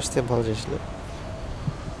तो फर्स्ट टाइम बल जैसे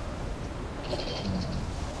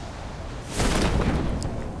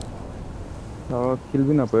किल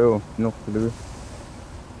भी ना पायो नॉक किल भी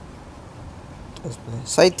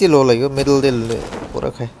साइड ती लो लगे मिडल दिल पूरा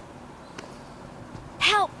खाए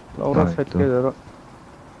Laura set के जरा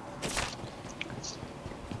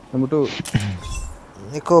हम तो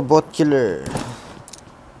निको बॉट किलर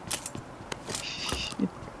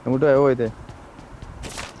हम तो आयो इधर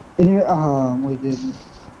इन्हें हाँ मुझे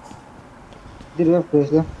दिल्ली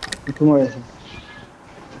प्रेस है तुम्हारे से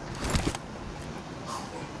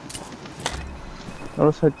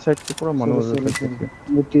और सेट के पूरा मनो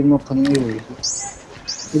वो तीन नॉक खाने ही हुई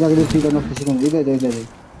इधर के तीन नॉक किसी को नहीं दे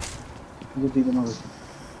ये तीन नॉक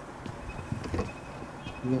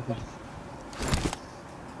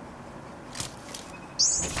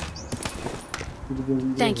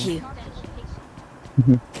Thank you.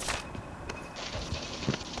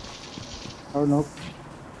 और नो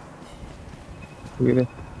ये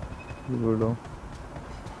बोलो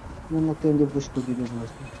मैं तेरे को पुश कर दिया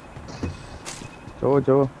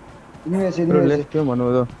जो इन्हें ऐसे लेफ्ट क्यों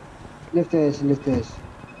मनो दो लेफ्ट है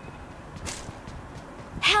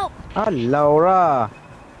Help! Ah, Laura!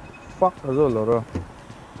 Fuck, azul, Laura.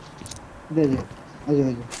 दे आजा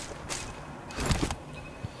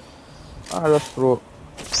Ah, that's pro.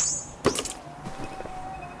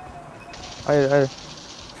 Ay.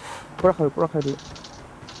 Pura khair.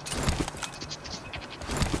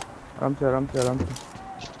 Aram se.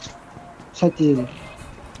 सच्ची है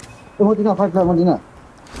तो होती ना फाइट लगा मदीना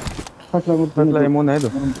फाइट लगा एमो नहीं दो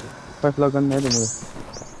फाइट लगा गन नहीं दो मुझे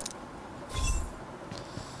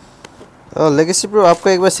लेगेसी ब्रो आपको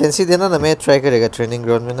एक बार सेंसी देना ना मैं ट्राई करेगा ट्रेनिंग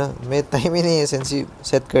ग्राउंड में ना मैं टाइम ही नहीं है सेंसी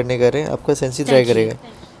सेट करने का रे आपका सेंसी ट्राई करेगा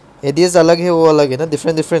एडीएस अलग है वो अलग है ना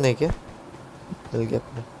डिफरेंट है क्या मिल गया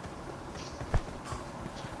अपने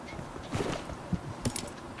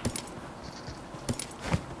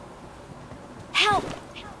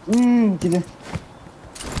ठीक है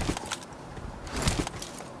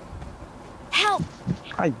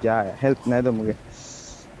आया हेल्प नहीं दो मुझे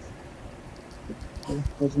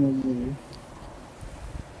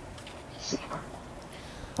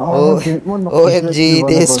OMG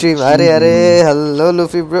डे स्ट्रीम अरे हेलो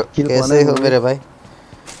लूफी ब्रो कैसे हो मेरे भाई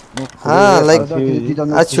हाँ लाइक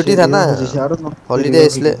आज छुट्टी था ना हॉलीडे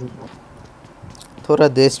इसलिए थोड़ा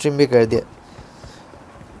डे स्ट्रीम भी कर दिया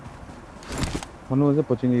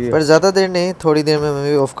पर ज़्यादा देर नहीं थोड़ी देर में मैं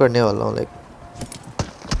भी ऑफ करने वाला हूँ लाइक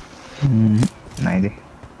नहीं दे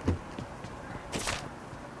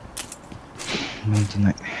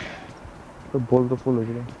नहीं तो बोल तो फुल हो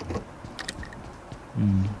गया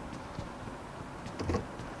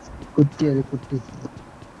कुत्ती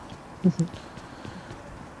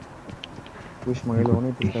कुछ मंगे लोगों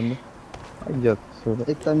ने टीका में आया सो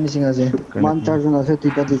एक टाइम मिसिंग आ जाए मान चार्ज ना से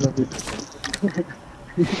टीका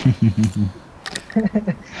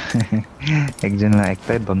एकजनलाई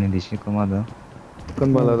एकताই भन्ने दिसी कोमा द कोन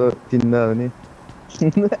वाला तो तीन ना नहीं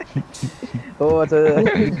ओ अच्छा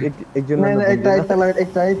एक जन नहीं एक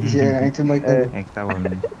टाइप एकता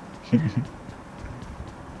भन्ने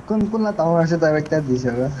कुन ला ताऊ ऐसे टाइप एक टाइप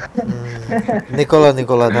दिशा का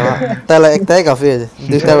निकोला था ताला एक टाइप काफी है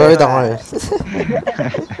दूसरा बार ताऊ है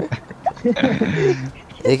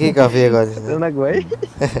एक ही काफी है गाइस रनक भाई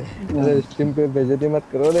अरे स्ट्रीम पे बेइज्जती मत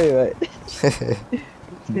करो रे भाई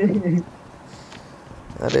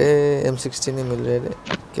अरे M16 नहीं मिल रहे रे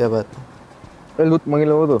क्या बात है लूट मांगे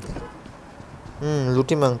लो तो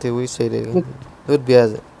लूटी मांगते हुए सही रहेगा लूट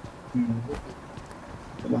ब्याज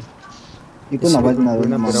इको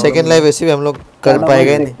ना सेकंड लाइव ऐसे भी हम लोग कर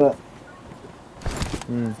पाएगा नहीं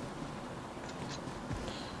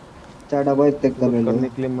चाटा बॉय तक करने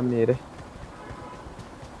के लिए मन नहीं रे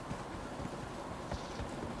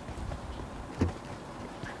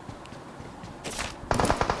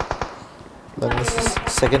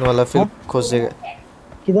सेकंड वाला फिर खोजेगा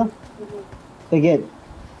किधर अगेन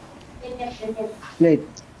प्लेट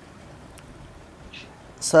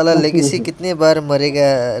साला लेगेसी कितने बार मरेगा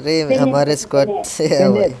रे हमारे स्क्वाड से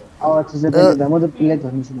आवाज से पहले दमो तो प्लेट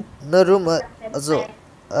होनी चाहिए नो रूम also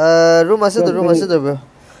रूम आसे तो ब्रो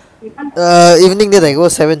इवनिंग दे देगा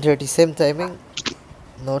 7:30 same timing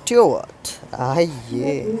not your what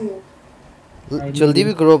ये जल्दी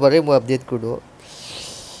भी करो बारे मैं अपडेट कर दो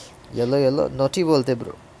येलो नॉटी बोलते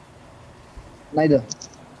bro neither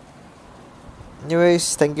anyways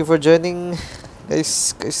thank you for joining guys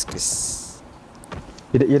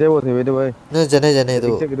इधर वो थे भाई न जाने तो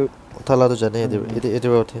थाला तो जाने इधर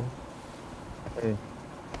वो थे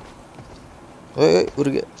ओए उड़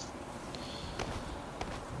गया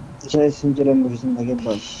शायद सिंचरन लोकेशन लगे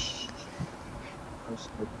बस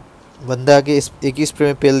बंदा आके एक ही स्प्रे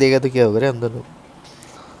में पेल देगा तो क्या होगा रे हम दोनों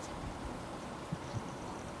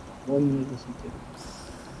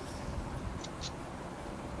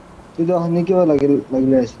तू तो हमें क्यों लगे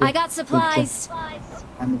ऐसे I got supplies.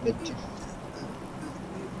 हम बच्चे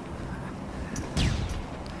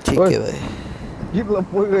ठीक है भाई ये लो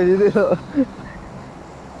पोई गई दे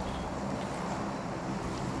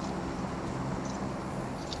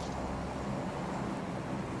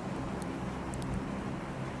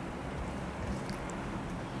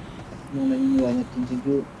नहीं आने तीन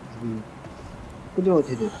जो कुछ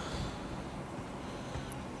होते थे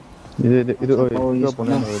इधर क्या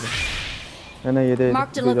बना है ना ये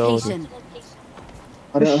Marked a location.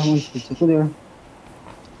 अरे हम पीछे को देखो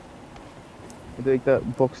इधर एक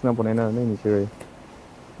बॉक्स ना बने ना नहीं नीचे गए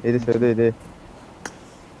इधर से इधर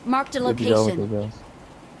Marked a location.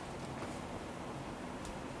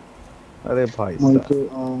 अरे भाई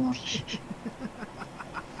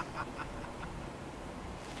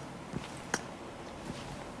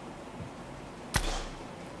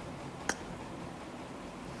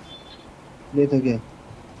ले तो क्या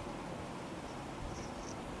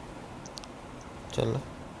चल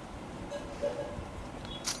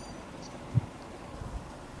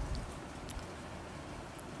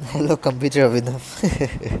हेलो कंप्यूटर अभिनव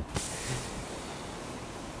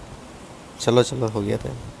चलो हो गया था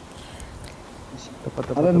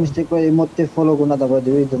अरे मिस्टेक को इमोटे फॉलो करना दबा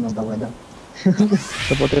दे इधर ना दबा दे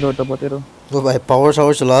टपते रहो वो भाई पावर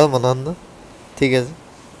शावर चला मनान दो ठीक है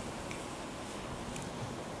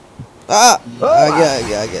आ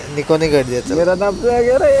गया निको ने कर दिया चल मेरा नाम से आ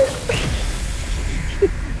गया रे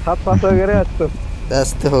हाथ पास हो गया रे आज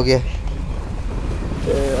तो हो गया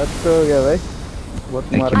भाई बहुत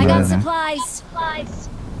मार I got दिया supplies.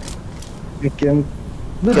 क्या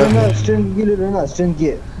ना स्ट्रेन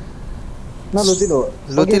की ना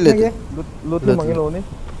लोती लेते मांगे लो ने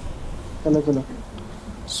चलो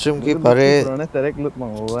स्ट्रीम की पारे डायरेक्ट लूट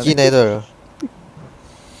मांगो की नहीं तो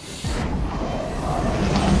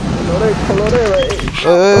खोलो रे भाई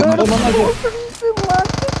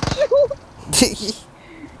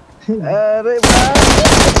अरे भाई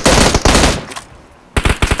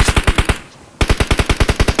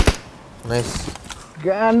नाइस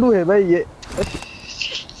गांडू है भाई ये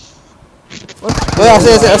ओए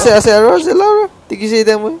ऐसे रोज लाओ टिकी से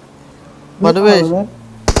दे मुझे मानो भाई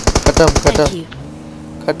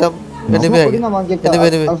खत्म एनिमी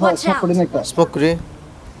स्मोक करे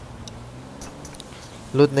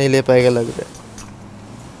लूट नहीं ले पाएगा लग रहा है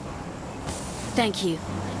Thank you.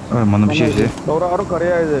 मन विशेष है और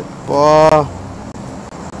करे आए वाह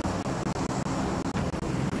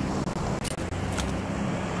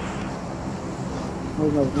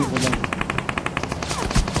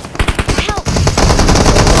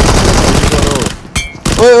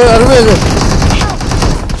ओए अरे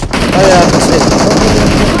यार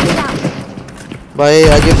भाई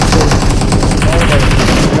आगे पीछे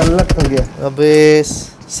गलत हो गया। अबे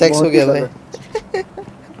सेक्स हो गया भाई।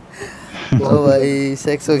 ओ भाई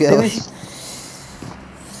सेक्स हो गया भाई।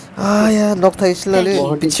 यार नॉक था इसलिए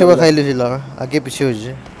पीछे वो खाई ली ला आगे पीछे हो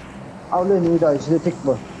जाए। आवले नहीं था इसलिए ठीक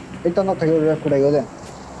पर एक तो नॉक था ये कुड़ाई होते।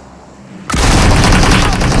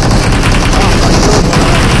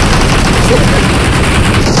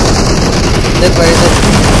 नेट भाई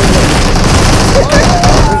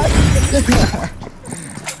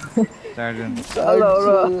ओ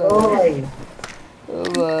भाई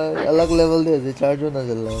अलग लेवल दे चार्जर ना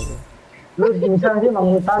चल रहा है। लोग इंसान से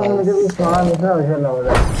मंगता नहीं मुझे भी सुना नहीं था ऐसा लग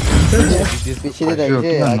रहा है। पीछे दे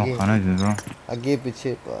दीजिए आगे आगे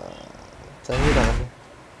पीछे चाहिए ना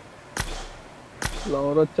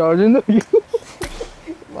लाओ चार्जिंग नहीं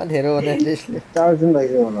वन हीरो ने इसलिए चार्जिंग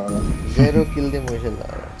लगे वाला 0 किल दे मुझे लगा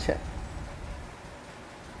अच्छा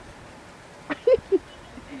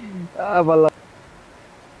वाला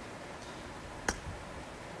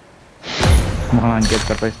मान गेट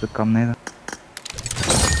का प्राइस तो कम नहीं था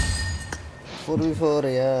 4v4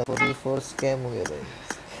 यार 4v4 स्कैम हो गया भाई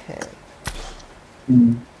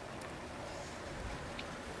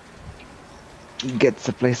get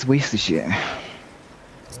the place waste shit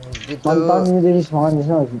Mantan ini jadi semangat di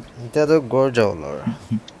sana. Itu tuh gorgeous loh.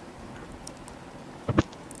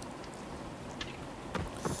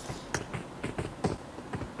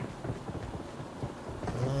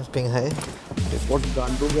 Ping hai. Report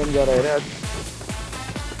गांडू game जा रहा है यार.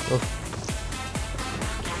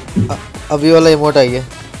 अभी वाला इमोट आई है.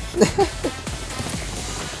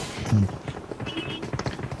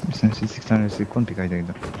 Sensi 600 से कौन पिकाई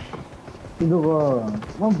देगा? Itu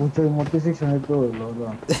kok, bucai motor 600 tuh loh.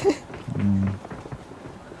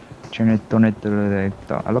 Internet tonet itu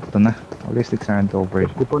alok tuh nah, oleh 600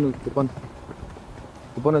 operate. Kupon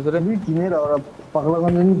aja deh. Ini gini lah orang,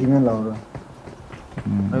 paklawan ini gini lah orang.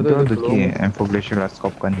 Itu tuh ki infographic lah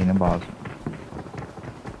scope kan ini bahas.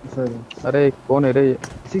 Sorry. अरे कौन है रे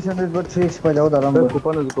 600 पर 3x पर जाओ दाराम पर.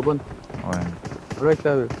 Kupon. Right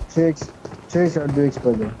क्या है? 3x और 2x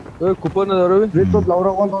पर जाओ. ओए कूपन है रे. रेट तो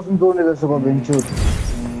लाउरा 1000 दो ने दस का बेंचूट.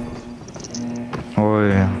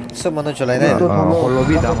 ओए. सब मनो चला रहा है. होलो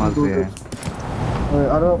भी दाम आते हैं. ओए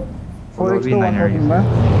अरे 4x तो 1000 में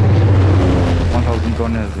 1000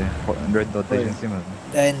 दोने से रेड डॉट एजेंसी में.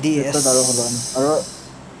 NDS. अरे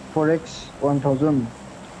 4x 1000.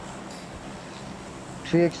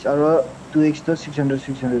 3x और 2x तो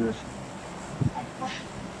 600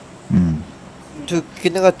 तो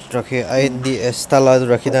कितने का रखे INDS ताला तो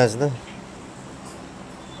रखी ना इसने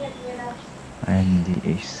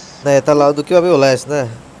INDS नहीं ताला तो क्यों अभी बोला है इसने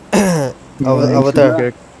अवतार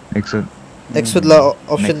एक्सुड ला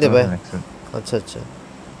ऑप्शन दे भाई अच्छा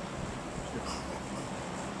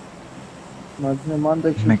मैं मान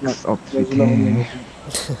देख नेक्स्ट ऑप्शन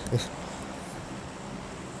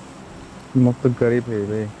मत तो गरीब है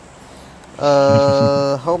भाई.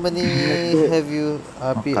 How many have you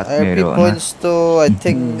RP points to I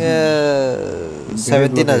think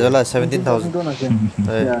 17 as well 17,000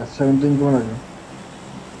 yeah 17 kona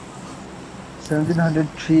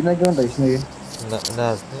 1703 na kya isne na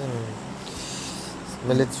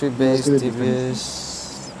military base DBS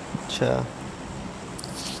cha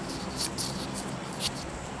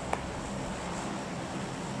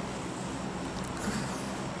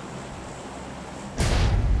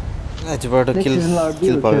आज बड़ा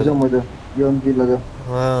किल पावे yon kill लगा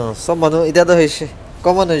हां सब मनो इधर तो है से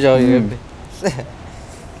कॉमन हो जाओ ये पे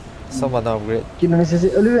सब मनो upgrade kill message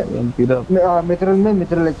always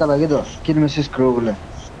mitral एकता लगे तो kill message करो बोले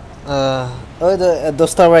ओए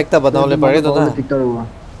दोस्ता वर्क ता बनाओले पड़े तो ना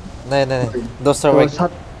नहीं दोस्ता वर्क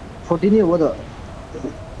 14 ही हुआ था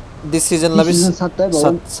दिस सीजन ला भी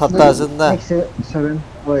 7,000 ना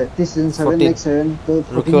 7 ओए दिस सीजन 7 next 7 तो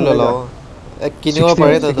रुकियो ले लो एक किन्हीं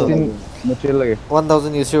पड़े तो मटेरियल लगे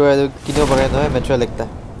 1000 यूसी वाले किन्हीं पड़े ना मेट्रो लगता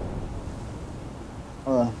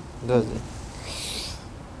हां दो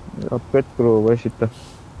अपडेट करो वैसे तो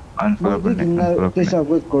अनफॉरगेटेबल कैसा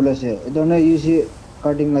कोई कोला से दोनों यूसी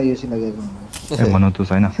कार्टिंग ला यूसी लगेगा ए मनो तो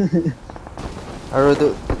सही ना और तो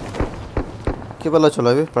के वाला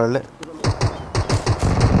चला भी पढ़ ले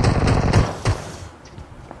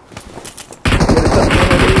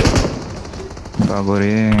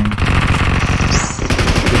बाबरे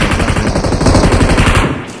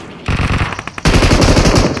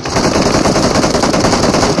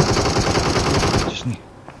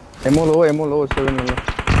एमो लो 7 लो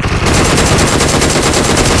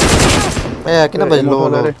ए कितना बज लो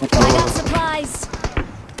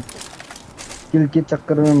किल के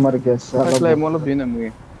चक्कर में मर गया साला एमो लो भी ना मुझे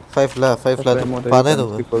 5 ला पाने दो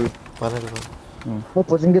वो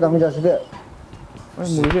पोजिंग की दामी जा सकते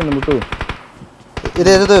मुझे नंबर 2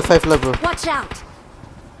 इधर तो 5 ला ब्रो Watch out!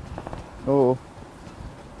 ओ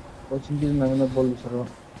कोचिंग की मैंने बोल सर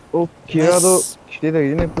ओ कीड़ा तो कितने तक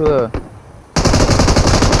इन्हें पूरा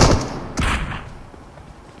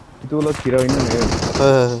itu lo kira ini nih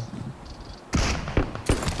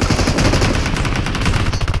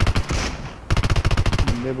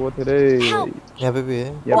ये बहुत है रे यहाँ पे भी है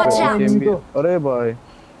यहाँ पे गेम भी अरे भाई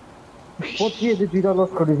बहुत ये दीदा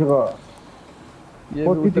लॉस कर दी थी का ये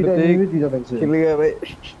भी दीदा खेल गया भाई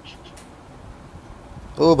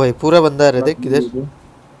ओ भाई पूरा बंदा है देख किधर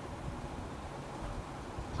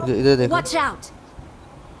इधर देखो Watch out!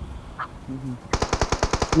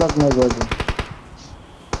 लग नहीं गया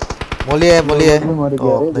मोली है ओ नहीं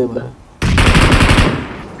मारा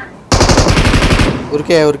उड़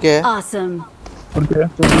के है Awesome.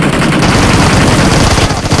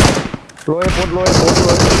 लोए पोट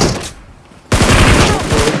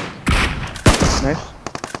नाइस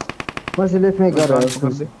बस लेफ्ट में कर रहा है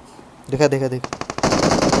देखा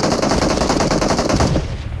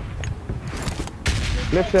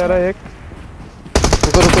लेफ्ट से आ रहा है एक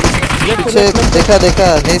रुको पीछे देखा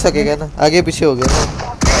नहीं सकेगा ना आगे पीछे हो गया ना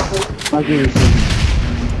आगे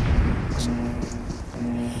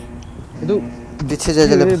पीछे जा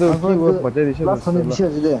चले वो बचा दी लास्ट हमें पीछे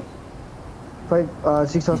दे 5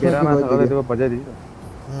 6 आवर्स में तो बचा दी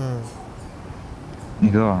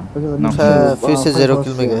इधर फिर से 0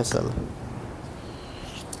 किल में गया साला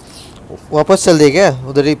वापस चल दे क्या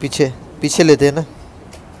उधर ही पीछे लेते हैं ना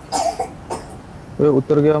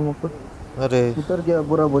उतर गया हम ऊपर अरे उतर गया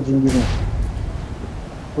पूरा बोजिंगी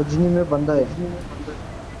में बंदा है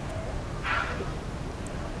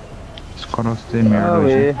स्कॉरस से मेरा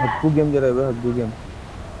वे हक्कू गेम जरा है हक्कू गेम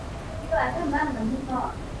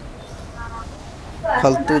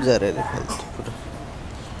फालतू जा रहे रे फालतू पूरा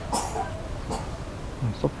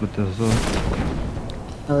सब लुटे सो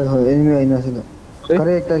हाय एनिमी आइना से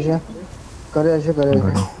करे एक ताशा करे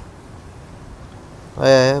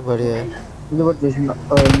आया बढ़िया है जबरदस्त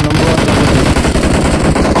number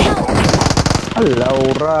 1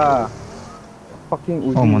 Laura fucking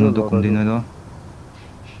uji oh mana tu kondina tu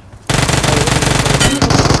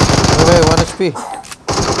अरे 1 HP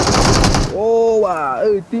oh वाह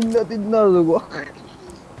तीन लोगों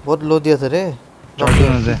बहुत लो दिया था रे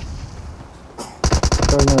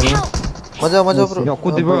मजा ब्रो या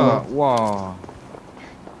खुद दिबा वाह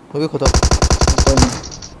वो भी खत्म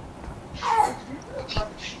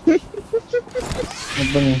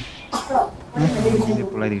ये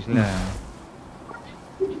पुलाई दिसला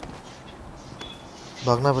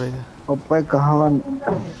भागना पड़ेगा ओपा कहां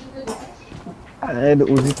ए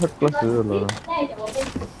उजी थर्ड क्लास है लो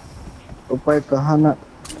ओपा कहां ना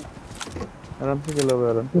आराम से चलो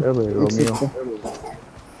आराम से भाई रोमियो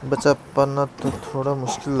बचा पाना तो थोड़ा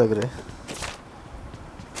मुश्किल लग रहा है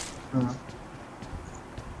हां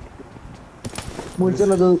मुझे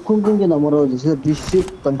लगा कुंकुम के नंबर हो जैसे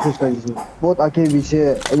डिस्ट्रिक्ट कंफ्यूज कर दी बहुत आगे पीछे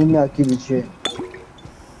एनिमी आगे पीछे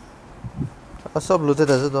सब लूटे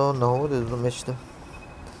थे तो ना हो दे तो मैच तो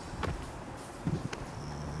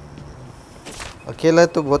अकेला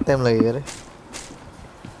तो बहुत टाइम लगेगा रे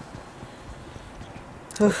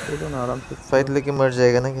तो आराम से फाइट लेके मर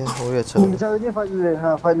जाएगा ना क्या वो भी अच्छा होगा फाइट ले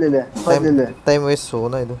हां फाइट ले ले टाइम वेस्ट हो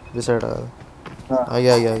ना इधर डिसाइड आ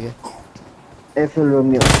गया एफएल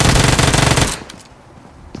रोमियो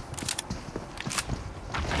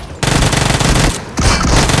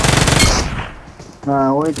हां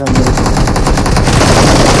वही था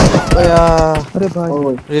अरे भाई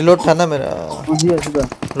रिलोड था ना मेरा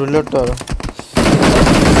रिलोड तो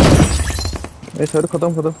ए सर खत्म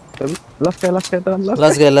अभी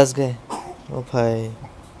लास्ट गए ओ भाई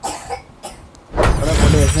बड़ा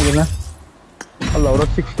बड़े ऐसे ना अल्लाह और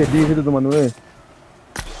 6 के दी तो मनुए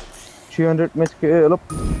 300 मैच के लो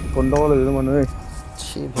कोंडा वाला दे मनुए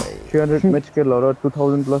छी भाई 300 मैच के लौरा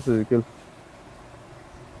 2000 प्लस किल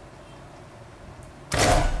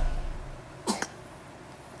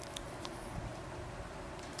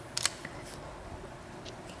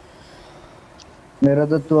मेरा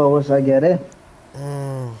तो 2 आवर्स आ गया रे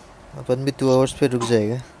अपन भी 2 आवर्स पे रुक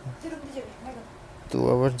जाएगा 2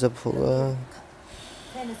 आवर्स जब होगा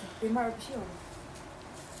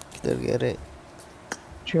किधर गया रे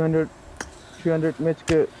 300 मैच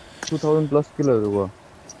के 2000 प्लस किल होगा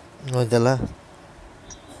वो दला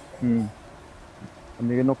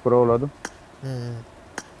अमीगे नो करो वाला तो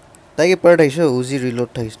ताकि पर ढाई उजी रिलोड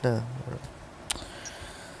ढाई ना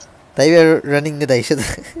ताई रनिंग ने ढाई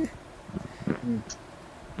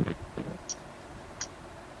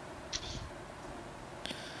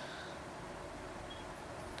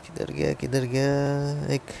किधर गया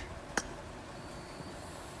एक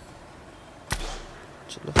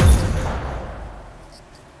चलो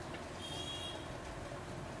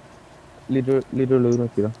लीडर लोग ना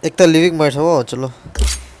किया एक ता लिविंग मार था वो चलो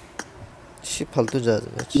शिप फालतू जा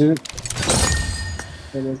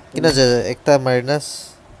किना जा एक ता माइनस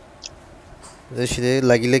जैसे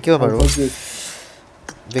लगी ले क्यों मारो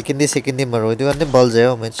weekend second मारो इधर अन्य बॉल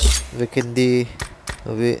जाओ मैच weekend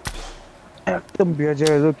अभी एकदम बेजा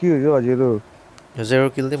है तो क्यों जो आजे तो 0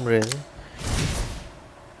 kill dim re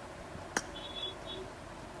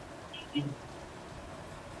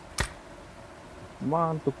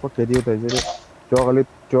man तो पक्के दियो था जे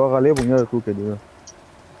चौगाले पुंगा को के दियो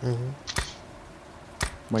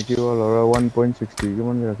माइटी वाला 1.60 के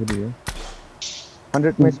मन रख दियो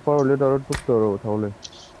 100 मैच पावर ले तो तो उठाओ ले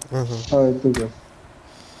हां तो बस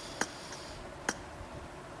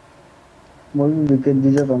मोल विकेट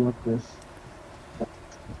दीजा था मत बस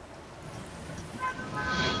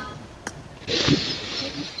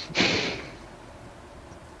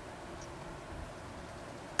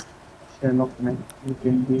Sherlock में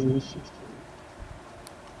wicket the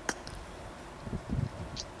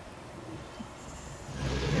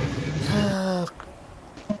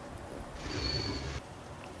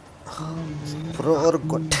Bro or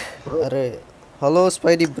God. Arey, hello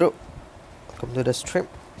Spidey bro. Welcome to the stream.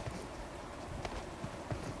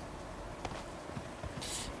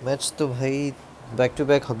 Match तो भाई बैक टू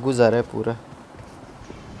बैक हग्गू जा रहा है पूरा.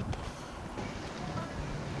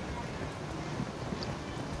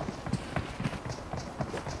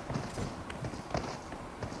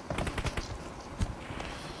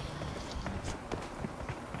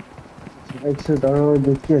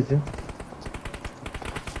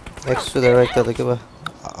 एक्स्ट्रा डायरेक्ट था के बाद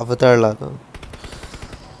अवतार ला दो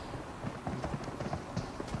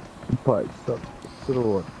भाई सब शुरू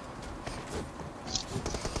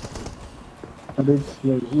अबे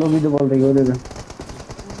लो भी तो बोल रही हो देखो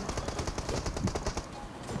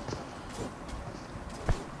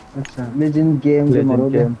अच्छा लेजेंड गेम के मारो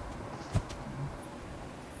दे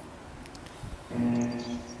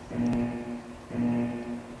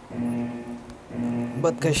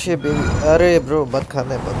बद कैसे बेबी अरे ब्रो बद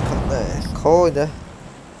खाना है खाओ इधर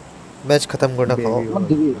मैच खत्म करना खाओ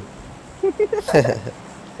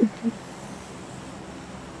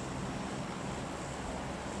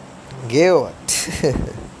गेट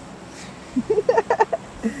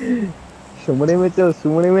सुमड़ी में चल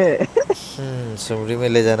सुमड़ी में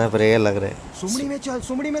ले जाना पड़ेगा लग रहा है सुमड़ी में चल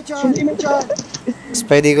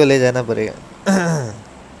स्पाइडी को ले जाना पड़ेगा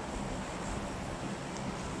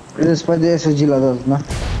स्पाइडी ऐसे जिला दो ना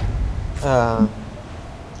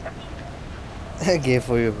give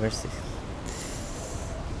for your mercy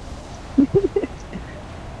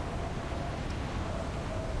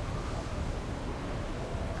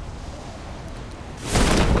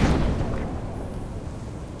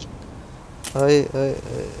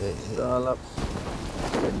साला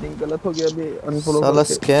सेटिंग गलत हो गया अभी अनफॉलो साला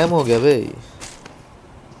स्कैम हो गया बे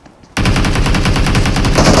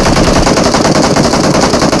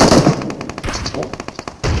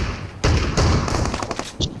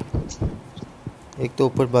एक तो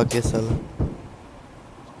ऊपर बाकी है साला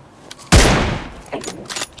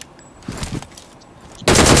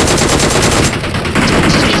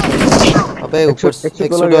अबे ऊपर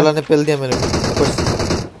 100 डॉलर ने पेल दिया मेरे को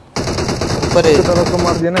ऊपर है तरफ को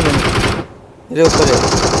मार दिया ना मेरे ऊपर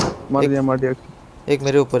है मार दिया एक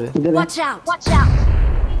मेरे ऊपर है Watch out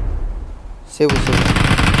save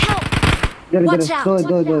Watch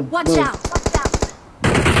out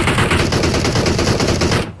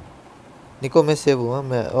निको मैं सेव हुआ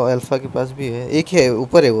मैं और अल्फा के पास भी है एक है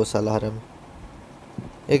ऊपर है वो साला हरम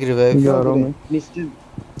एक रिवाइव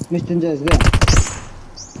मिस्टर जैस गया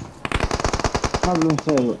अब लोग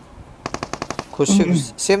सेव खुश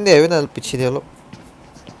सेम नहीं है ना पीछे दे लो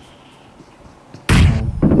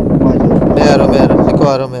मैं आ रहा हूं निको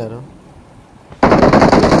आ रहा हूं मैं आ रहा हूं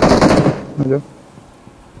हेलो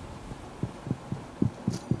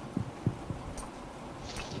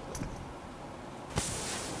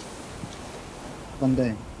बंदा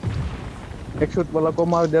है एक शॉट वाला को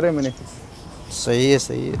मार दे रहे मैंने सही है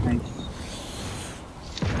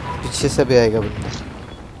पीछे से भी आएगा बंदा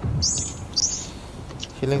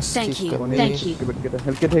healing Thank you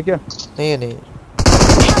health kit है क्या नहीं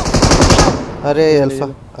अरे अल्फा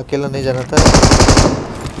अकेला नहीं जाना था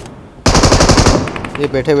ये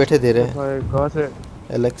बैठे दे रहे हैं कहां से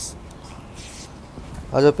एलेक्स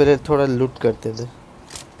आजा पहले थोड़ा लूट करते थे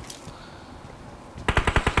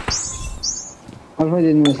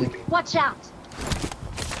Watch out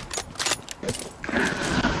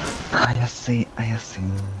I see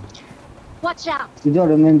Watch out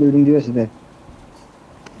इधर मेन बिल्डिंग दिवस है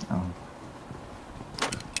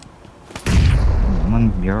मन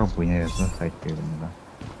बियर पुने ऐसा साइड पे बंदा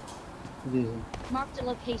Mark the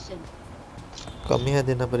location कम ही है,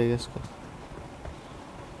 देना पड़ेगा इसको।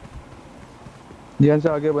 ध्यान से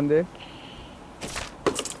आगे बंदे।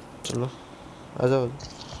 चलो आ जाओ।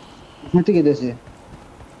 ठीक है जैसे।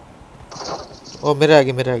 ओ मेरे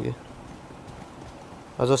आगे मेरे आगे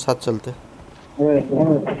आ जाओ, साथ चलते।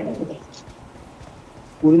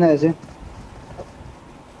 पूरी ना ऐसे।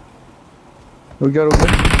 रुक जा।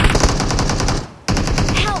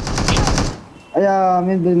 अया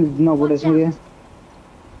मैं ना बड़ा से।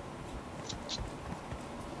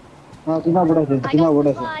 हाँ कितना बड़ा से, कितना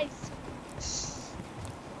बड़ा से।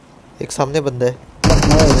 एक सामने बंदा है।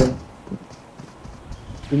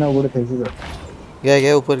 कितना बड़ा थे इधर।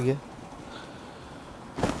 गया ऊपर गया,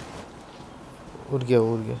 उड़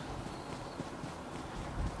गया।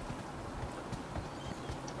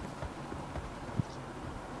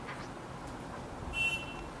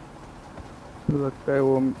 लगता है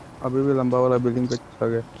वो अभी भी लंबा वाला बिल्डिंग पे चला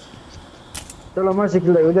गया। चलो मैं सिख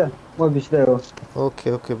ले उधर, वो बिछले हो।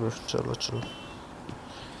 ओके ब्रो, चलो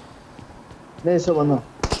ले सो बनो।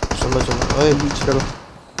 चलो ओए चलो।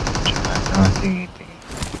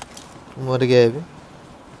 मर गया अभी।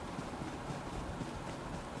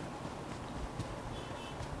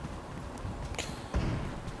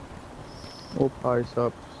 ओ भाई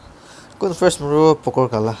साहब कौन फर्स्ट मरो पकड़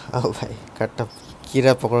काला। आओ भाई काटा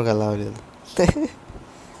कीड़ा पकड़ काला हो गया।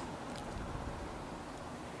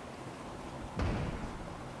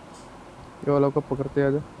 ये वाला को पकड़ते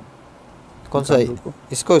आजा। कौन सा है?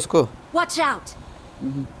 इसको Watch out!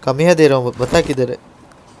 कम ही दे रहा हूँ, बता किधर है।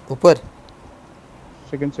 ऊपर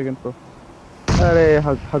सेकंड प्रो। अरे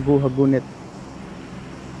हगू नेट।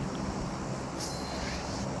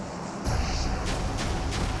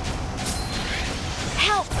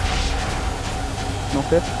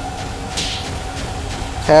 नोके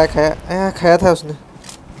खाया था उसने।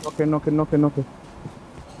 नोके।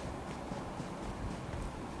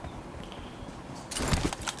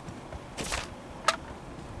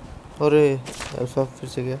 अरे अल्फा फिर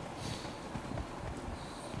से गया।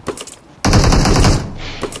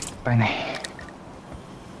 नहीं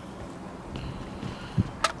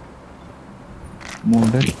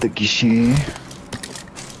मॉडल तकिशे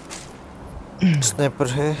स्नाइपर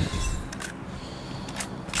है।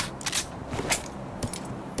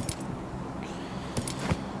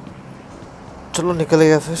 चलो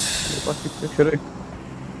निकलेगा फिर।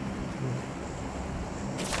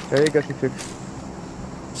 क्या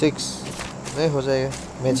 6 नहीं हो जाएगा,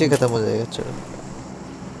 मैच ही खत्म हो जाएगा। चलो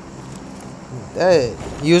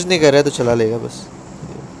यूज नहीं कर रहा है तो चला लेगा बस।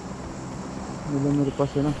 मेरे पास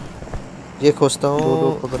है ना, ये खोजता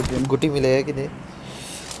हूँ गुटी मिलेगा कि नहीं।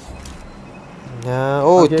 हाँ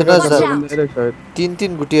ओ इतना ज़्यादा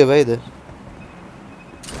 3 गुटी है भाई इधर।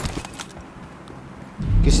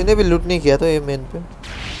 किसी ने भी लूट नहीं किया तो ये मेन पे।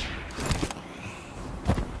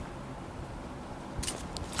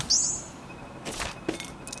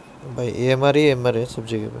 भाई एमआर है सब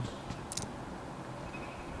जगह पे।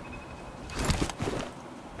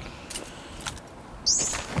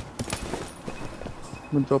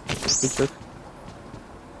 ड्रॉप पिक्चर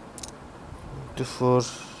 4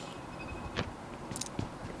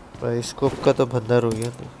 भाई स्कोप का तो भंडार हो गया।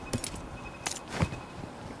 तो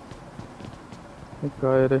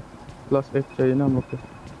रे +1 चाहिए ना हम लोग को।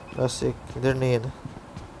 +1 इधर नहीं है ना।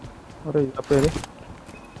 अरे यहाँ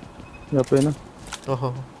पे है ना।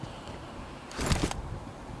 ओहो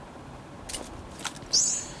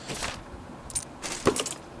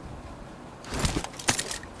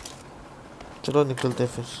चलो निकलते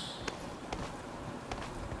फिर।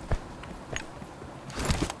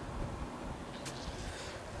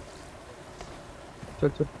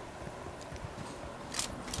 चल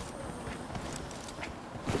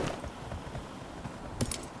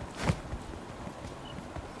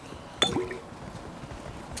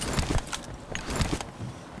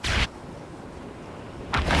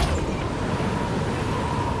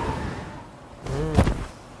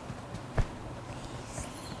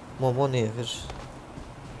मोमो नहीं है फिर।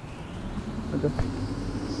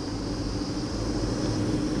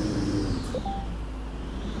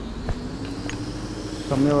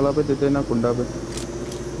 सामने वाला पे देते ना कुंडा पे।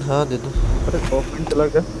 हाँ दे दो। अरे ऑफलाइन चला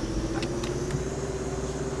गया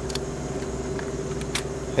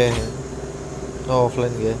है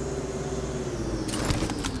ऑफलाइन गया।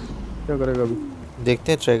 क्या करेगा अभी?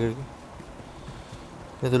 देखते हैं ट्राई करके,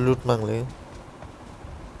 नहीं तो लूट मांग लेगा।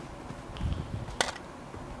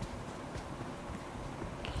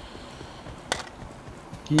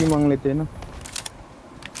 की मांग लेते हैं ना।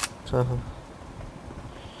 हाँ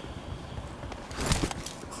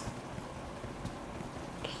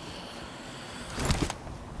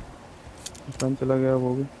चला गया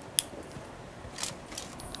वो भी।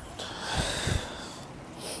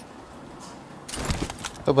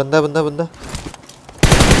 बंदा बंदा बंदा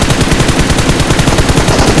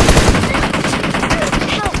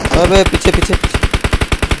अबे पीछे पीछे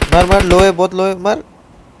मार मार लो है बहुत लो है मार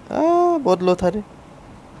बहुत लो था रे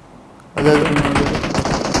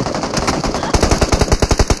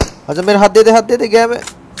अच्छा मेरे हाथ दे दे गया मैं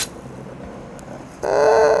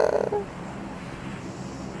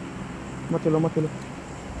मत चलो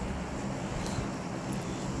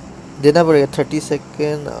देना पड़ेगा 30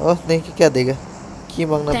 सेकेंड ओह नहीं कि क्या देगा की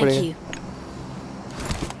मांगना पड़ेगा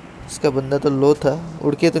इसका बंदा तो लो था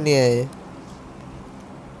उड़ के तो नहीं आया ये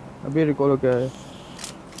अभी रिकॉल क्या है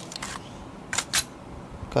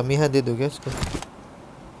कम यहाँ दे दोगे इसको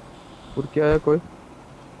उड़ के आया कोई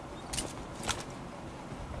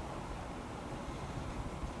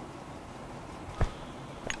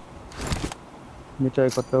मैं ट्राई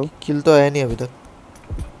करता हूँ किल तो आया नहीं अभी तक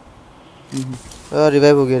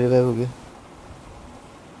रिवाइव हो गया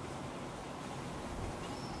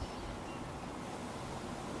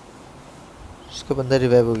इसका बंदा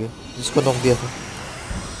रिवाइव हो गया जिसको नॉक दिया था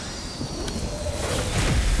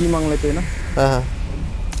की मांग लेते हैं ना हाँ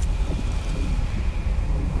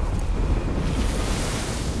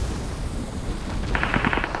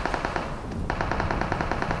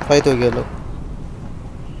फाइट हो गया लोग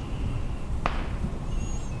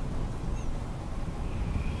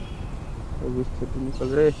निकल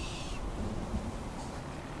रहे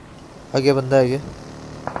आगे बंदा आ गया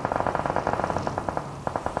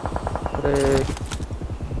अरे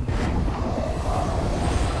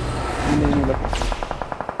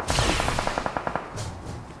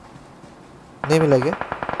नहीं मिला क्या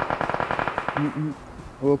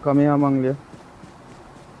वो कमियां मांग लिया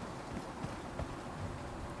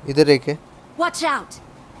इधर एक है Watch out!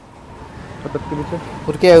 पत्थर के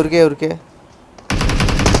पीछे उड़ के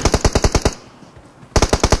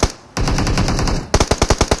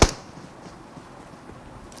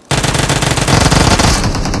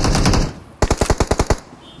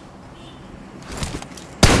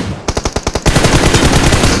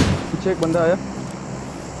एक बंदा आया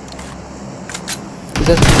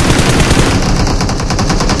इधर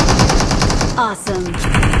Awesome.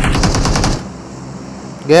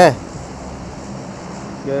 गया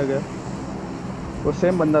वो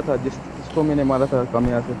सेम बंदा था जिसको मैंने मारा था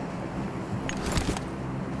कमिया से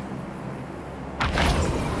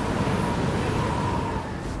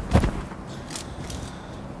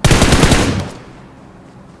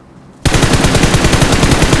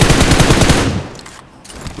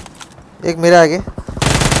एक मेरे आगे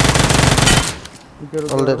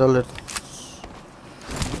ऑलरेडी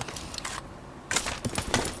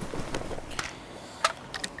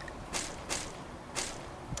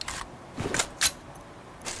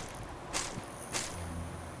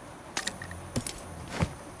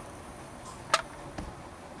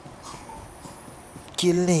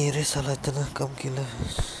किल नहीं रे साला इतना कम किल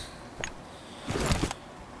है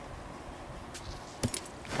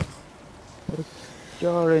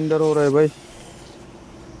क्या रेंडर हो रहा है भाई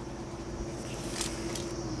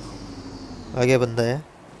आगे बंदा है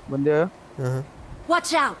बंदे आया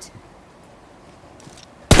Watch out!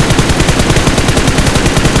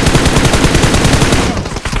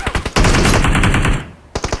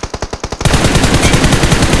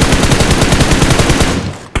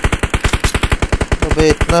 अबे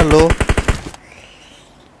इतना लो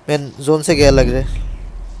मैं जोन से गया लग रहा है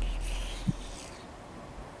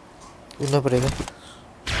उड़ना पड़ेगा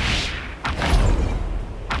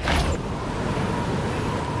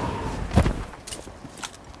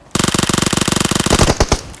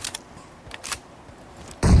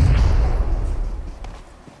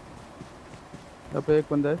यहाँ पे एक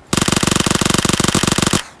बंदा है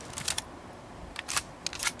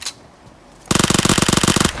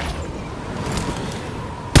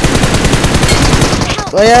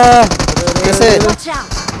भैया कैसे Watch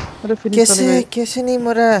out! नहीं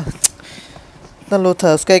मरा इतना लो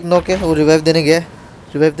था उसका एक नॉक है वो रिवाइव देने गया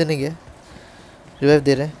रिवाइव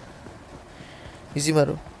दे रहे हैं इजी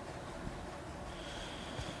मारो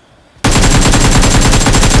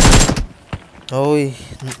ओए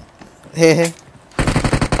हे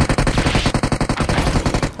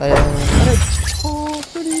आया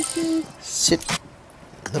शिट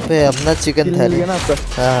अबे अपना चिकन था रे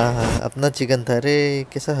हाँ अपना चिकन था रे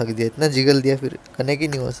कैसा हक दिया इतना जिगल दिया फिर कनेक्ट ही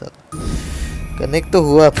नहीं हुआ साला कनेक्ट तो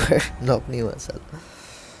हुआ पर नॉक नहीं हुआ साला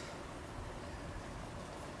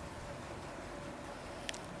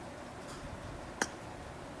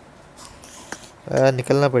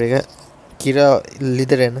निकलना पड़ेगा कीड़ा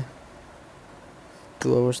लीडर है ना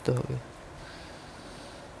 2 आवर्स तो हो गए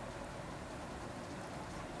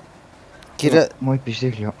कीड़ा मैं पीछे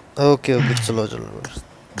देख लिया ओके चलो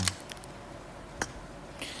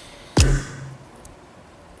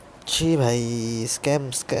छी भाई स्कैम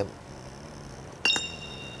स्कैम।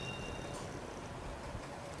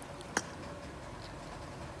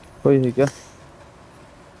 कोई है क्या?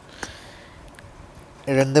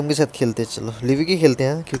 रैंडम के साथ खेलते हैं, चलो लिवी की खेलते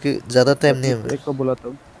हैं क्योंकि ज़्यादा टाइम नहीं है। एक को बुलाता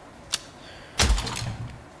हूँ।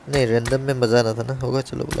 नहीं रैंडम में मज़ा आना था ना, होगा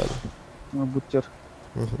चलो बुला लो। बुच्चर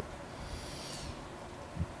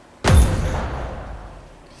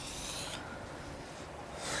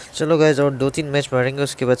चलो गाइस और 2-3 मैच मारेंगे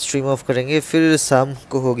उसके बाद स्ट्रीम ऑफ करेंगे, फिर शाम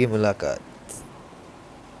को होगी मुलाकात।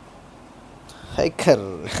 हाय कर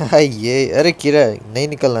हाय ये अरे किरा नहीं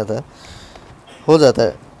निकलना था, हो जाता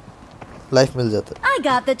है, लाइफ मिल जाता है। I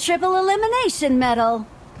got the triple elimination medal.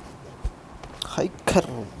 हाय कर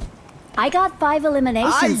I got 5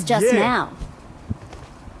 eliminations just now.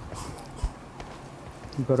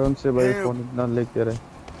 गरम से भाई फोन इतना लेके रहे।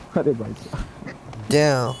 अरे भाई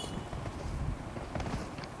डैम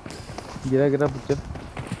गिरा गिरा बुच्चर।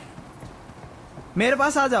 मेरे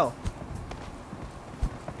पास आ जाओ।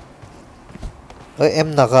 ओए एम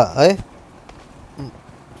नागा ओए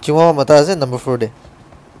cuma mata से नंबर 4 दे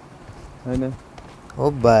है ना।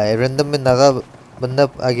 ओ भाई रैंडम में नागा बंदा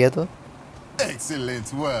आ गया तो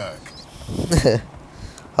Excellent work.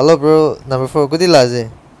 Hello bro number 4 कुछ लाजे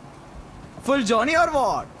फुल जॉनी और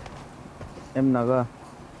व्हाट? एम नागा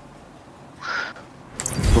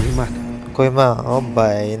कोई माँ ओ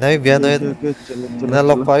भाई ना भी बियान है ना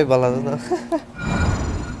लोग पाई बाला ना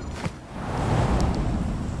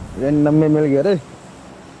रैंडम में मिल गया रे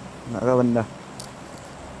नागा बंदा।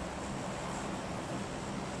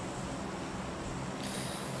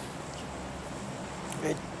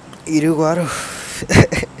 इरुगारो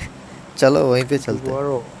चलो वहीं पे चलते हैं।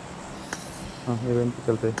 हाँ इवेंट पे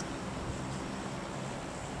चलते हैं।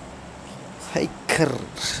 हैकर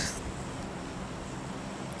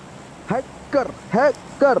हैकर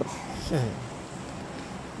हैकर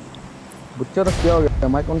बुच्चर क्या हो गया?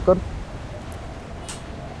 माइक ऑन कर।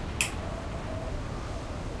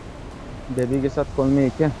 बेबी के साथ कॉल में है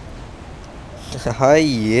क्या? हाय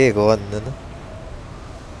ये कौन है ना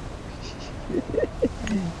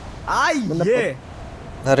ये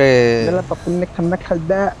अरे मेरा पप्पू ने खाना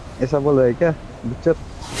खाया ऐसा बोल रहा है क्या बुच्चर?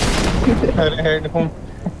 अरे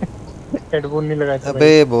हेडफोन नहीं लगाया था।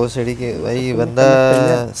 अबे बहुत सड़ी के भाई बंदा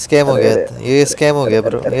स्कैम हो गया था। ये स्कैम हो गया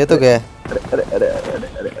ब्रो, ये तो गया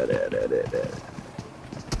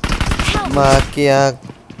माँ की आँख।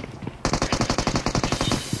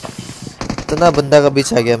 इतना बंदा का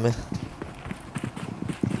बीच आ गया मैं।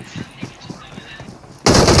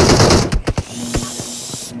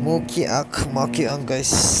 मुंह की आँख माँ की आँख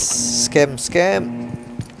गाइस स्कैम स्कैम।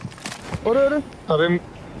 अरे अरे अबे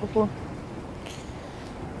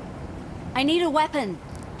I need a weapon.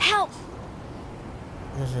 Help.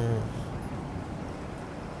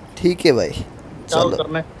 ठीक है भाई चलो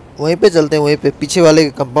करना है? वहीं पे चलते हैं, वहीं पे पीछे वाले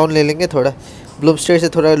कंपाउंड ले लेंगे, थोड़ा ब्लूमस्टेयर से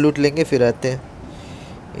थोड़ा लूट लेंगे फिर आते हैं।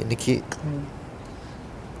 इनकी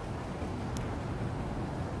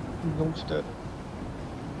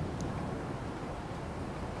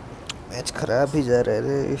मैच खराब ही जा रहा है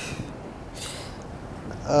रे।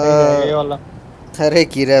 अरे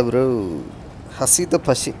कीरा ब्रो हंसी तो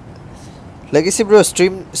फंसी लगी सी ब्रो।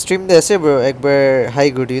 स्ट्रीम दे ऐसे ब्रो एक बार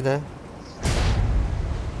हाई गुड यू ना।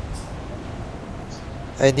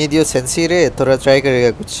 आई नीड योर सेंसी रे, थोड़ा ट्राई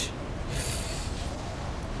करेगा कुछ।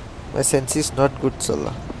 My sensi is not good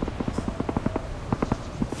चला।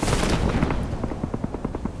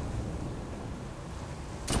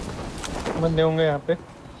 बंदे होंगे यहाँ पे।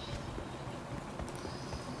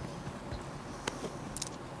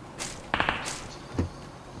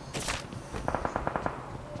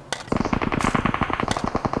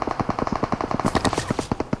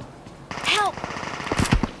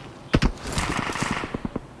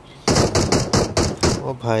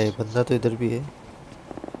 ओ भाई बंदा तो इधर भी है।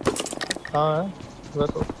 हाँ है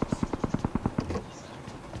तो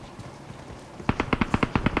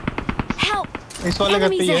इस वाले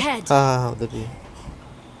करते ही है। हाँ उधर भी।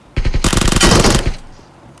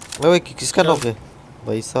 ओए किसका नॉक है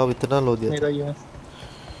भाई साहब? इतना लो दिया मेरा ही है।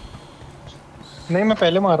 नहीं मैं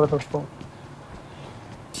पहले मार रहा था उसको।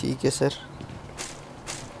 ठीक है सर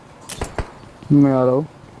मैं आ रहा हूँ।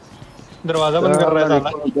 दरवाजा बंद कर रहा है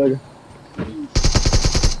साला।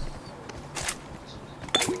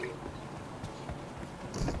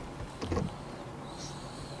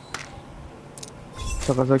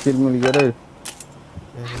 सका किल मिल गया रे।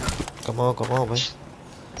 कमाओ भाई।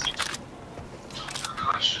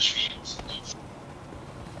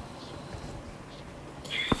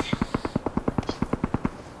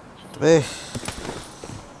 अबे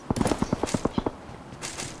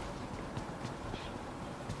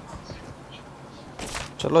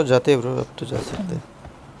चलो जाते ब्रो, अब तो जा सकते हैं।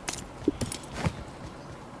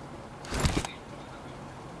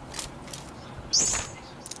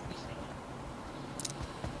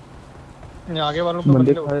 आगे वालों पे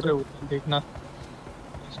बंदे उतरे हुए देखना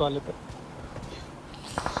इस वाले पे।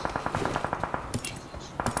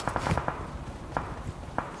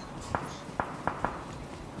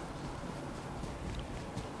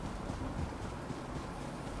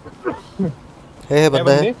 है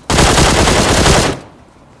बंदा है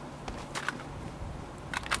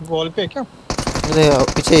वॉल पे क्या? नहीं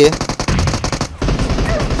पीछे ही है।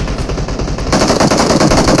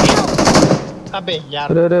 अबे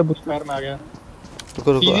यार अरे बुखार में आ गया।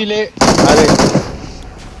 रुको इजी ले। अरे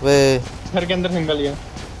वे घर के अंदर सिंगल है।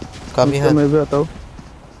 कामी है। मैं भी आता हूँ।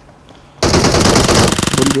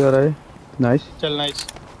 बंदी आ रहा है। नाइस चल नाइस।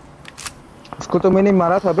 उसको तो मैंने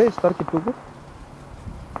मारा था बे स्टार किट्टू को।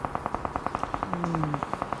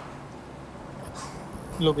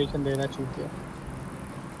 लोकेशन देना चूक गया।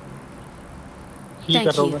 ही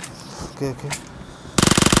कर रहा हूँ मैं। ओके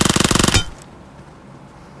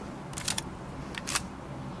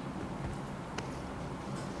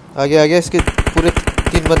आगे इसके पूरे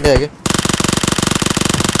 3 बंदे आगे।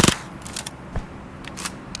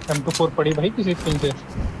 M24 पड़ी भाई किसी पिन से।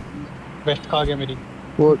 वेस्ट का आ गया मेरी।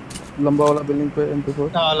 वो लंबा वाला बिल्डिंग पे M24।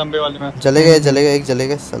 हाँ लंबे वाले में। जलेगा एक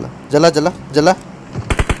जलेगा साला। जला।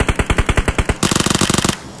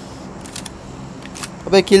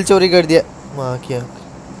 अबे किल चोरी कर दिया। माँ की आँख।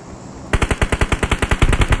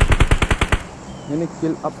 मैंने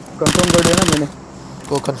किल अब कंफर्म कर दिया ना मैंने।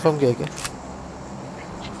 को कंफर्म किया क्या?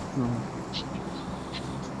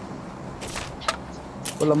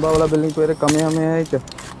 वो लंबा वाला बिल्डिंग पे कमी हमें है क्या?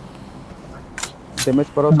 डैमेज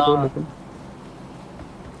पर उसको लेकिन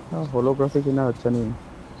हाँ होलोग्राफी की ना अच्छा नहीं है।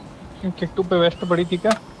 किट्टू पे वेस्ट पड़ी थी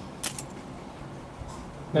क्या?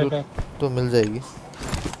 तो मिल जाएगी।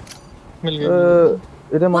 मिल गई।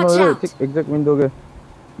 इधर मानो ठीक एग्जैक्ट विन दोगे।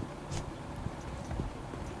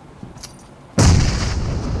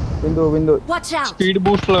 विंडो स्पीड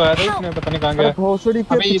बूस्ट लगाया था इसने पता नहीं कहां गया। भोसड़ी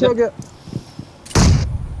के पीछे हो गया।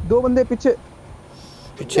 2 बंदे पीछे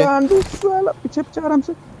साला पीछे आराम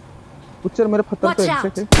से। उच्चर मेरे पत्थर पे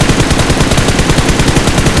एग्जैक्ट है।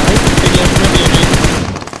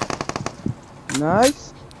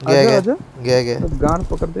 नाइस गया गान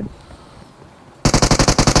पकड़ दे।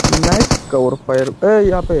 Nice cover fire. ए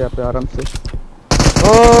यहाँ पे आराम से।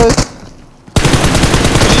 ओए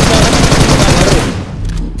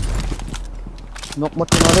नॉक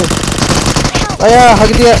मत मारे। आया हक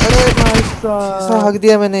दिया। अरे भाई साहब हक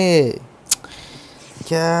दिया मैंने।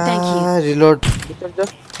 क्या रिलोड।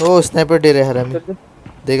 ओ स्नाइपर दे रहा है हरामी।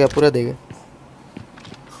 देगा पूरा देगा।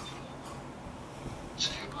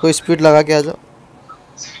 कोई स्पीड लगा के आ जाओ।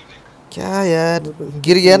 क्या यार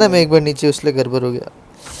गिर गया ना मैं एक बार नीचे उसले गड़बड़ हो गया।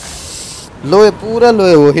 लो है पूरा लो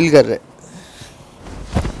है वो हिल कर रहे।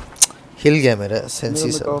 हिल गया मेरा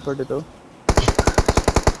सेंसी सा।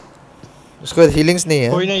 उसके बाद हीलिंग्स नहीं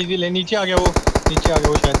है। कोई नहीं इजी ले। नीचे आ गया वो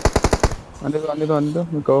शायद। आने दो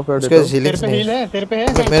मैं कवर कर देता हूं। हीलिंग्स नहीं है। तेरे पे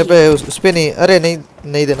है। मेरे पे है उस पे नहीं। अरे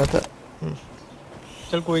नहीं देना था।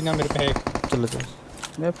 चल कोई ना मेरे पे है। चलो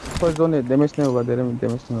मैं फर्स्ट जोन है। डैमेज नहीं होगा। डैमेज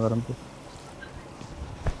नहीं होगा हमको।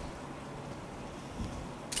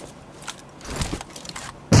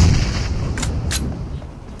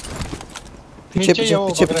 पीछे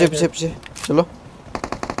चलो।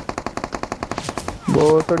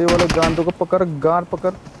 बहुत सड़ी वाले गान को पकड़।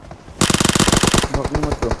 भगने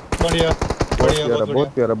मत दो। बढ़िया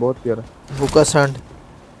बहुत प्यारा। भूखा सांड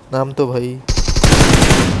नाम तो भाई।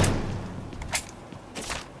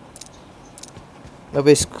 अब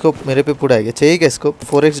स्कोप मेरे पे पुड़ा गया। चाहिए क्या स्कोप?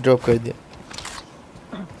 4x ड्रॉप कर दिया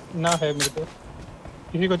ना है मेरे पे।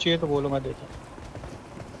 किसी को चाहिए तो बोलो मैं देता हूं।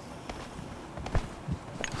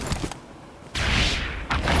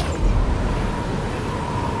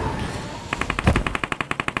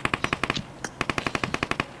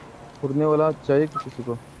 उड़ने वाला चाहिए किसी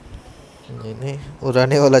को? नहीं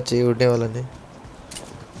उड़ाने वाला चाहिए। उड़ने वाला नहीं।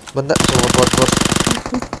 बंदा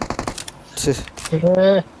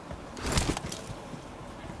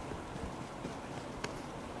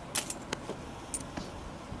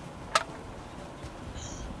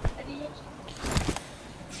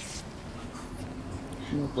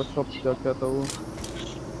बहुत सब क्या था वो।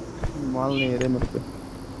 माल नहीं है रे मेरे पे।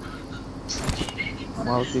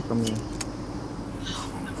 माल की कमी है।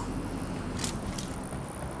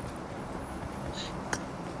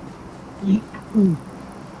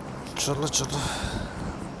 चलो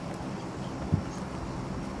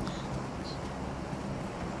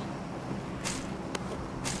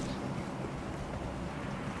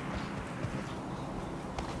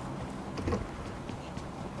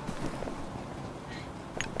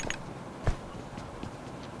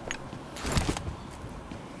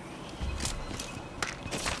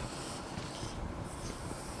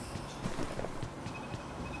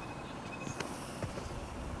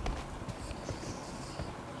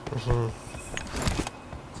तो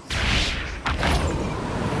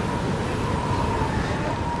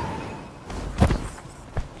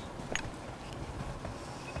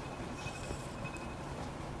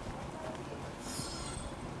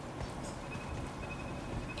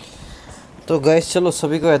गाइस चलो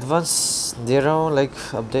सभी को एडवांस दे रहा हूँ लाइक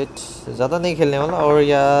अपडेट ज़्यादा नहीं खेलने वाला और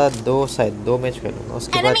या दो मैच खेलूँगा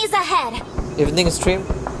उसके बाद इवनिंग स्ट्रीम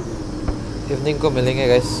इवनिंग को मिलेंगे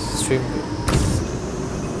गाइस स्ट्रीम पे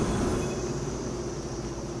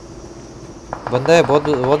बंदा है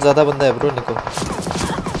बहुत ज़्यादा बंदा है ब्रो निको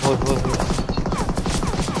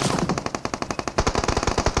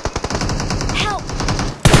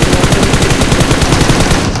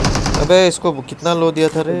अबे इसको कितना लो दिया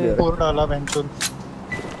था रे 4 डाला बेंचोन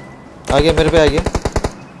आ गया मेरे पे आ गया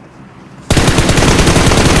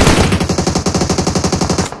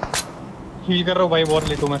हील कर रहा हूँ भाई वॉर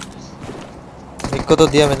ले तो मैं एक को तो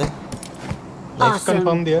दिया मैंने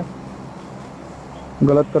कंफर्म दिया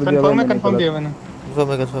गलत कर दिया कंफर्म दिया मैंने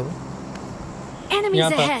कंफर्म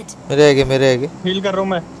Enemies ahead. मेरे आगे हील कर रहा हूँ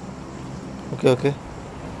मैं ओके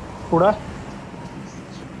उड़ा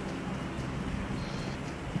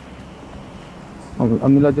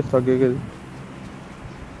अमिला जस्ट आगे के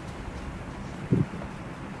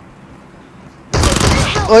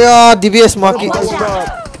ओ यार डीबीएस माकी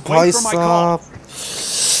भाई साहब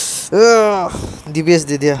डीबीएस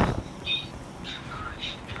दे दिया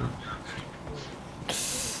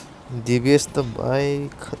डीबीएस तो भाई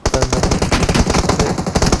खतरनाक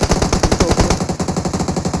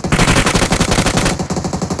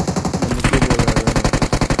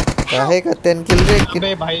काहे का 10 किल रे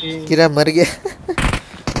किरा मर गया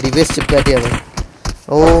डीबीएस चिपका दिया भाई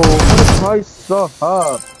ओ भाई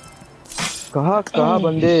साहब कहाँ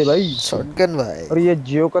बंदे भाई शॉटगन भाई और ये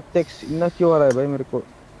जियो का टेक्स इतना क्यों आ रहा है भाई मेरे को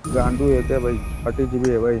गांडू है क्या भाई 30 GB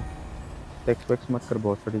है भाई टेक्स पैक्स मत कर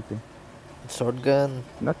बहुत सारी के शॉटगन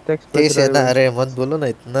ना टेक्स तेज है ना अरे मत बोलो ना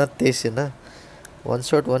इतना तेज है ना 1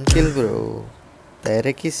 शॉट 1 किल ब्रो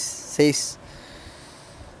तेरे की सही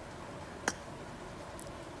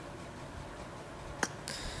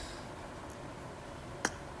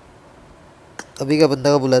अभी का बंदा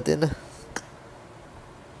का बुलाते हैं ना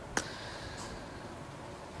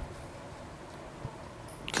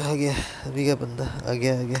कहाँ गया अभी का बंदा आ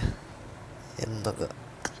गया इन्ना का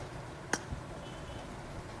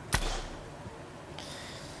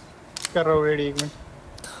कर रहा हूँ रेडी एक मिनट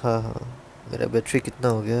हाँ मेरा बैटरी कितना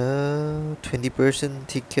हो गया 20%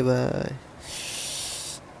 ठीक है भाई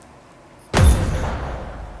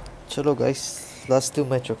चलो guys last 2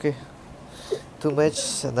 match okay 2 match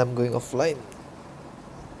and I'm going offline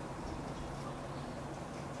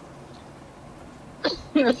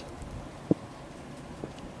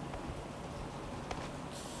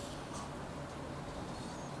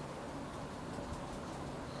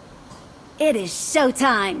It is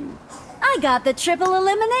showtime. I got the triple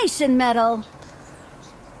elimination medal.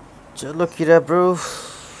 Chalo Kira bro.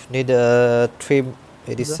 Need a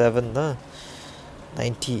 387 na.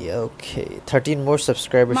 90 okay. 13 more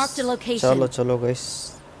subscribers. Mark the location. Chalo guys.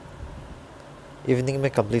 Evening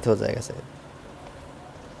में complete हो जाएगा शायद.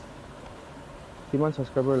 कितना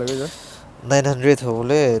subscriber लगेगा 900 हो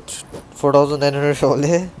बोले 4900 हो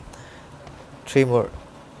बोले 3 more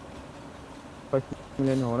 5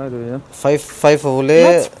 million होना है तो ये 5 हो बोले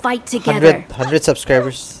Let's fight together. 100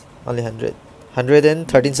 subscribers only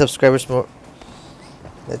 113 subscribers more.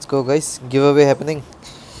 Let's go guys, giveaway happening.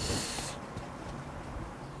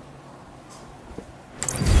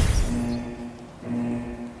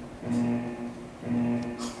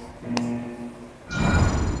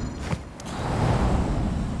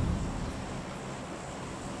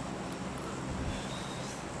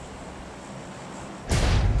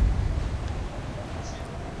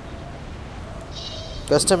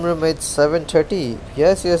 Custom room at 7:30.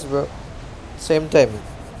 Yes bro. Same time.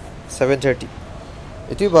 7:30.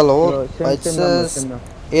 Itu balo. It's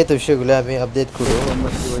 8 ushe gule ami update kuro.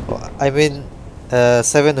 I mean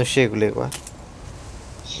 7 ushe gule kwa.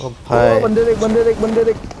 Oh bhai. बंदे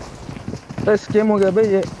देख तो scam हो गया भाई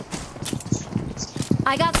ये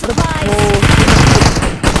I got supplies.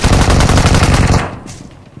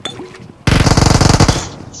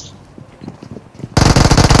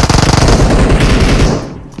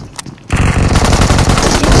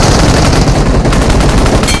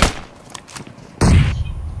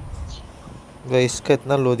 Guys इसका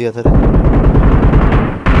इतना लो दिया था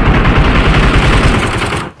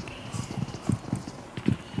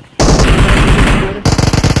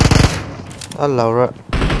अल्लाह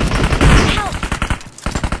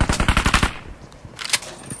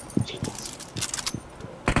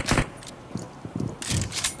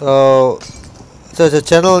So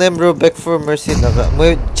channel name bro, back for mercy naga.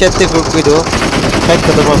 Moi chat te group video. Tag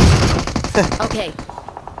khatam ab. Okay.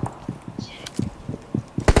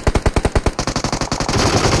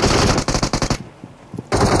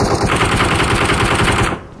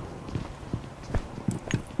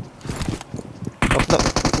 अपना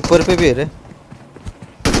ऊपर पे भी है रे.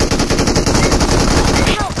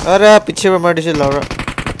 अरे पीछे पे मार से लाउरा.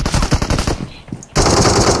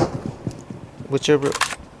 बुचर ब्रो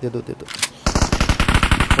दे दो.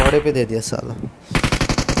 बॉडी पे दे दिया साला.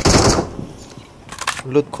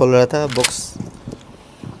 लूट खोल रहा था बॉक्स.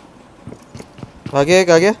 आ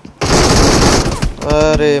गया.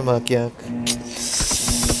 अरे माँ की आँख.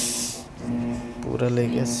 पूरा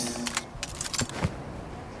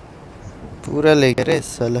ले गया रे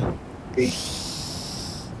साला.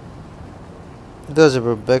 Does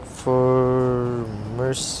it back for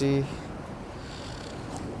mercy?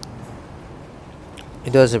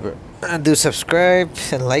 It does it. Do subscribe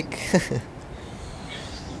and like.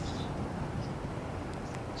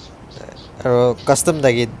 Custom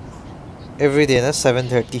dagi every day na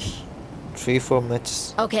 7:30. 3-4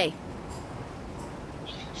 matches. Okay.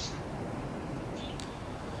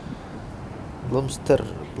 Bloomster.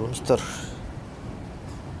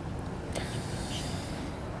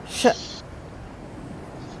 Shit.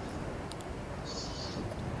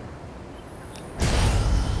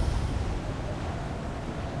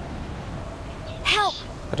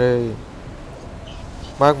 अरे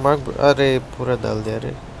मार्क अरे पूरा डाल दिया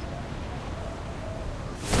रे.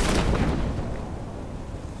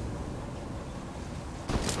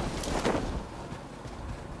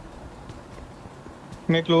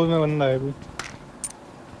 मैं क्लोज में बंदा है अभी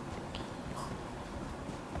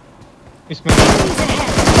इसमें.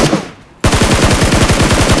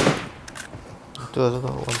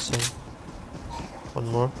 One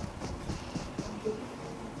more.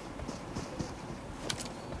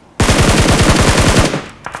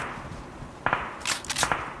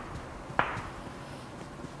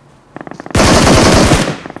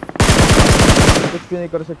 कुछ भी नहीं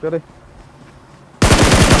कर सकते रे.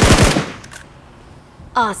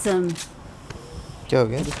 Awesome. क्या हो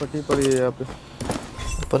गया? पट्टी पड़ी है यहाँ पे.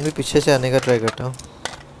 अपन भी पीछे से आने का ट्राई करता हूँ.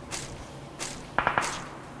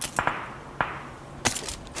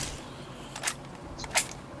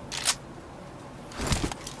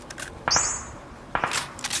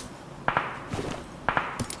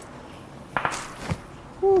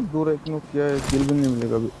 दूर एक नुक किया है. किल भी नहीं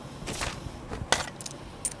मिलेगा अभी.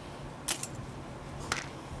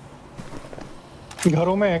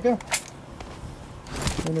 घरों में है क्या?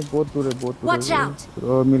 नहीं बहुत दूर है. Watch out.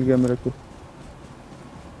 मिल गया मेरे को.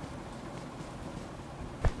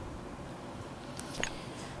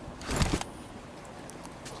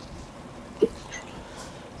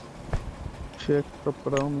 चेक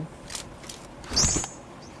कर रहा हूँ मैं.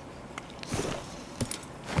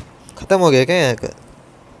 खत्म हो गया क्या यहाँ का?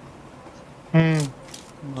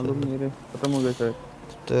 मालूम नहीं रे. खत्म हो गया शायद.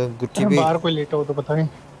 तो गुट्टी भी बाहर कोई लेटा हो तो पता नहीं.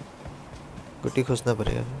 गुट्टी खोजना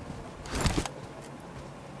पड़ेगा.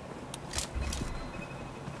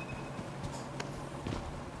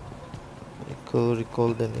 को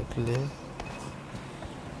रिकॉल देने के लिए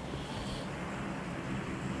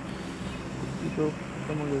तो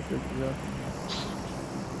खत्म हो गया शायद.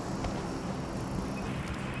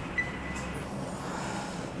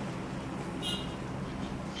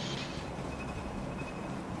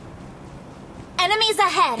 Enemies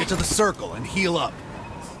ahead. Get to the circle and heal up.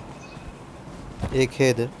 एक है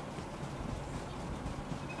इधर.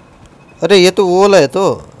 अरे ये तो वो वाला है तो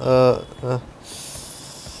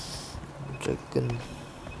ड्रैगन.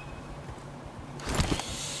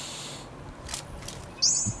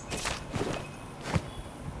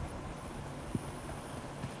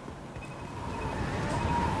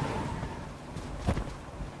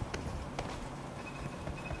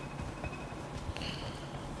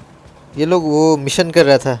 ये लोग वो मिशन कर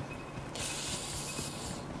रहा था.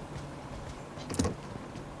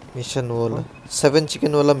 मिशन वाला 7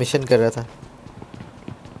 चिकन वाला मिशन कर रहा था.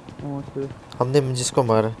 हमने जिसको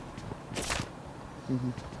मारा.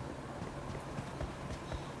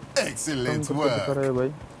 Excellent work.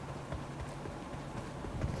 भाई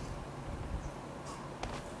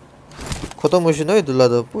खतम हो शुनो इधर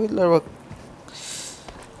लादो पहिला वक्त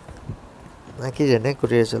नाकी जने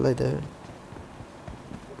कुरियर चला इधर.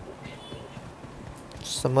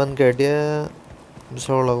 सामान कर दिया.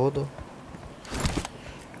 दूसरा लगो तो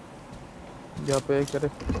यहाँ पे करे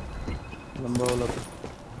लंबा वाला पे.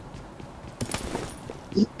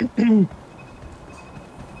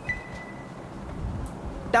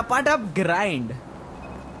 टपाटप ग्राइंड.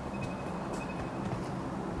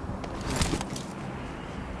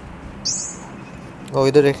 ओ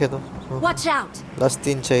इधर देखे तो Watch out! लास्ट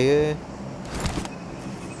 3 चाहिए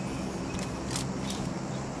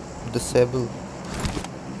डिसेबल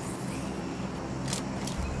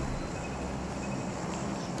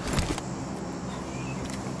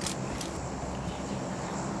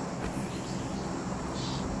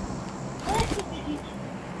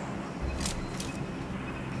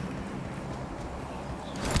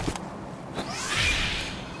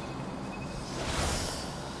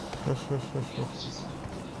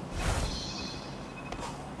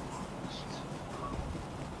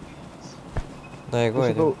नहीं को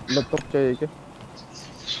तो लैपटॉप चाहिए क्या?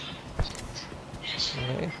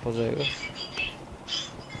 नहीं हो जाएगा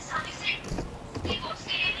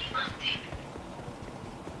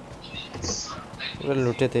वो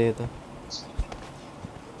लूटे थे ये तो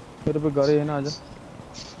मेरे पे गाड़ी है ना आजा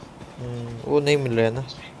वो नहीं मिल रहा है ना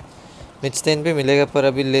मिड स्टैंड पे मिलेगा पर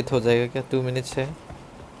अभी लेट हो जाएगा क्या 2 मिनट्स है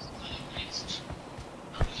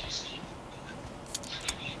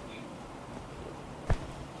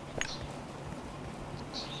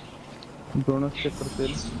दोनों चेक करते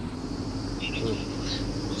हैं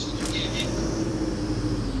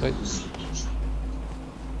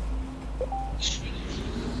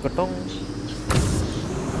कटोंग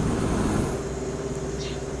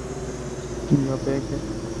यहाँ पे एक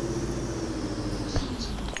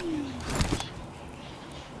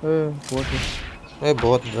है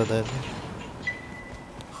बहुत ज़्यादा है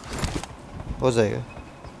हो जाएगा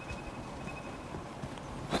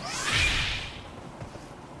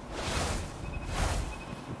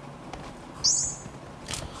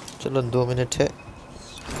चलो 2 मिनट है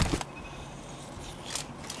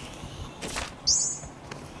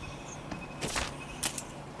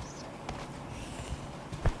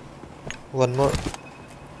वन मोर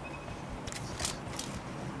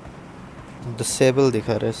डिसेबल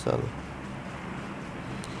दिखा रहे साल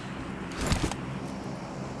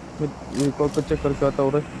रिकॉल पे चेक करके आता हो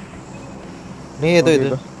रहा नहीं है तो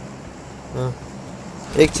इधर हाँ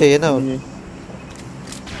एक चाहिए ना और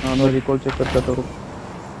हाँ मैं रिकॉल चेक करके आता हूँ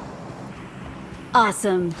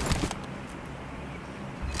Awesome.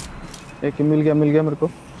 एक मिल गया मेरे को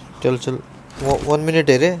चल 1 मिनट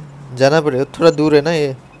है रे जाना पड़ेगा थोड़ा दूर है ना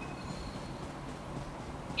ये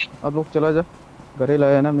अब लोग चला जा घरे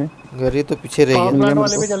लाया है ना मैं घरे तो पीछे रह गया प्लांट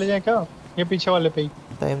वाले पे चले जाए क्या ये पीछे वाले पे ही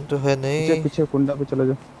टाइम तो है नहीं पीछे कुंडा पे चला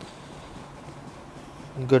जा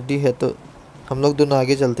गड्डी है तो हम लोग दोनों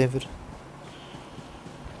आगे चलते हैं फिर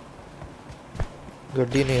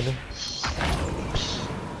गड्डी नहीं है ना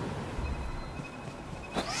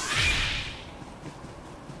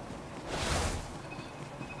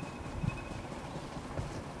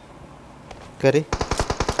करे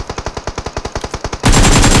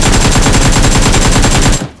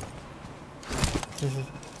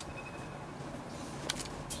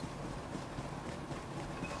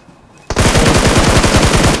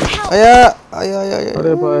आया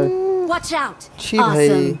अरे भाई Watch out! छी भाई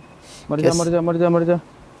मर जा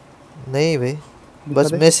नहीं भाई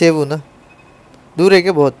बस मैं सेव हूँ ना दूर है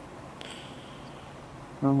क्या बहुत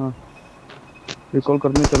हाँ रिकॉल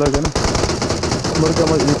करने चला गया ना मर जा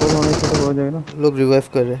रिकॉल होने से तो हो जाएगा ना लोग रिवाइव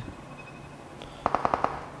कर रहे हैं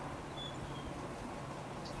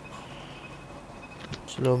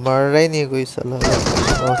चलो मार रहा ही नहीं कोई साला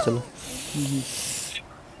चलो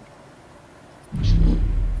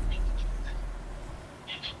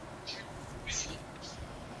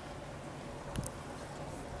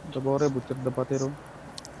दबा रहे बुच्चर दबाते रहो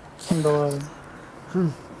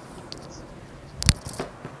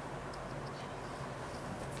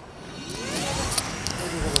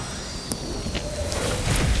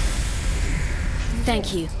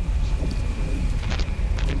Thank you.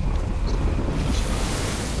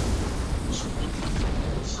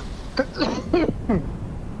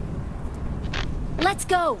 Let's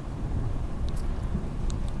go.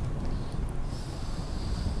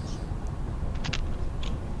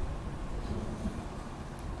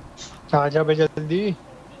 आजा बे जल्दी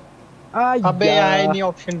अबे आए नहीं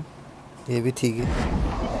ऑप्शन ये भी ठीक है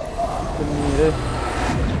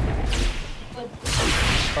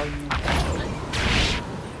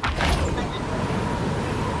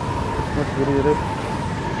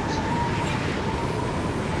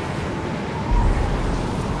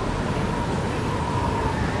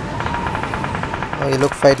ये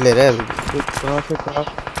लोग फाइट ले रहे हैं अभी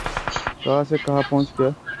कहाँ से कहाँ पहुँच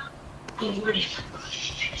गया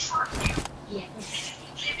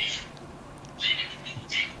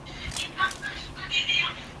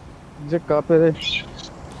जे कहाँ पे रे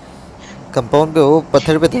कंपाउंड पे हो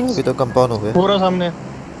पत्थर पे था अभी तो कंपाउंड हो गया पूरा सामने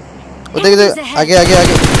वो देख आगे आगे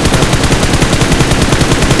आगे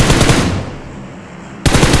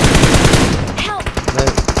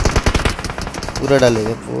पूरा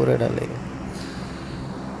डालेगा पूरा डालेगा।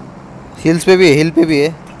 हिल्स पे भी है, हिल पे भी है,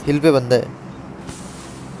 हिल पे बंदा है।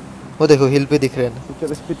 वो देखो हिल पे दिख रहा है ना।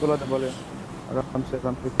 चल स्पीड वाला डबल है। आराम से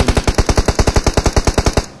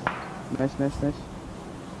नाइस नाइस नाइस।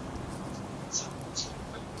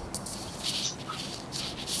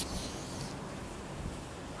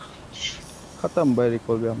 खत्म भाई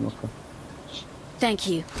रिकॉल भी हम लोग का। Thank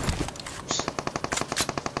you.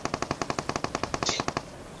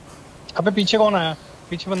 अबे पीछे कौन आया?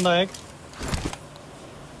 पीछे बंदा है।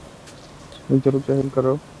 रुक जा हिल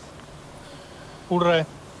करो। उड़ रहा है।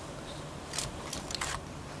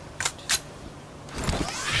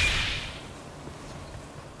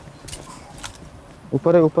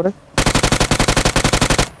 ऊपर है ऊपर है।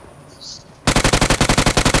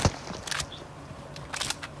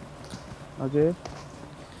 अजय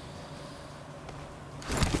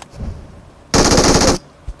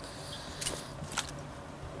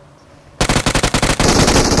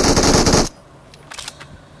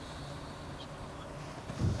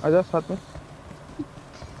आजा साथ में।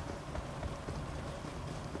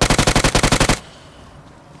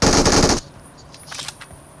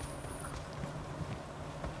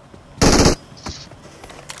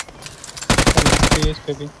 इस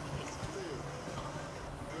पे भी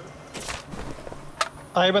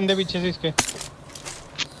आए बंदे पीछे से इसके।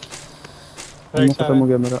 राइट खत्म हो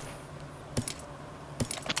गया मेरा।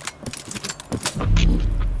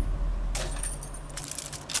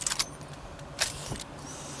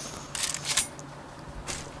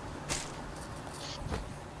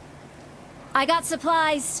 I got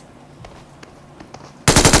supplies.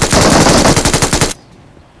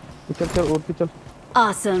 चल चल और भी चल।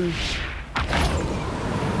 Awesome.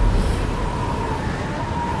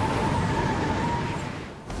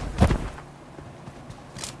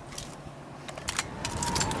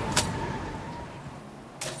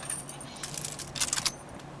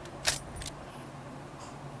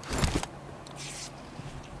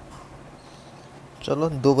 चलो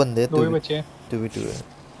दो बंदे, दो ही बचे हैं। 2v2 है।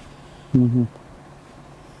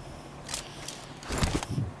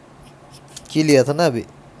 की लिया था ना अभी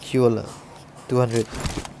क्यू वाला 200।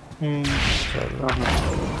 चलो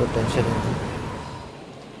तो टेंशन नहीं।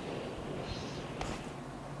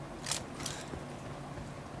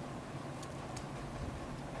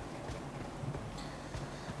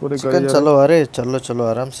 चिकन चलो, अरे चलो चलो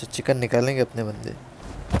आराम से चिकन निकालेंगे अपने बंदे।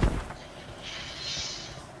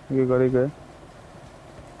 ये गाड़ी गए।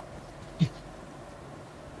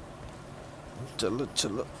 चलो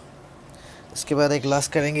चलो इसके बाद एक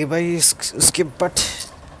लास्ट करेंगे भाई। उसके बाद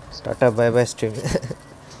tata bye bye stream.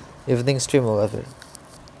 Evening stream होगा फिर।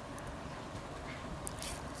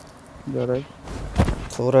 जा रहा है।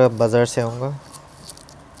 थोड़ा बाजार से आऊँगा।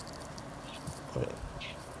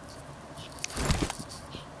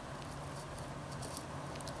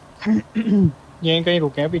 यहीं कहीं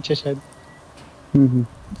रुके हैं पीछे शायद।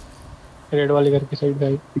 रेड वाले घर की साइड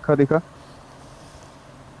गए। दिखा दिखा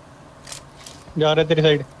जा रहे तेरी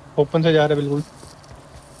साइड। ओपन से जा रहे बिल्कुल।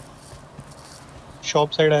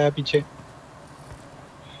 शॉप साइड आया पीछे।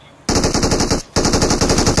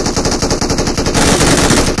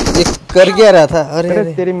 ये कर क्या रहा था? अरे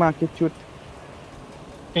अरे तेरी माँ की चूत।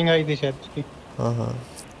 पिंग आई थी शायद उसकी। हाँ हाँ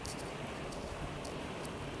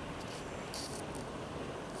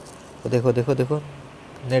देखो देखो देखो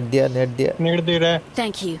नेट दिया नेट दे रहा है।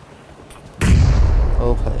 Thank you.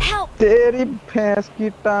 ओ भाई तेरी भैंस की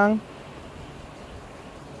टांग।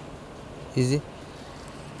 इजी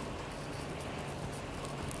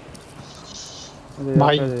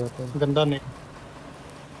भाई गंदा नेट।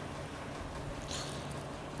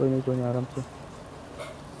 कोई नहीं आराम से।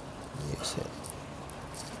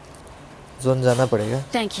 जोन जाना पड़ेगा।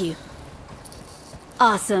 Thank you.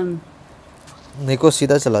 Awesome. निको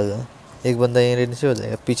सीधा चला जा। एक बंदा यहीं रहने से हो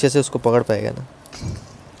जाएगा, पीछे से उसको पकड़ पाएगा ना।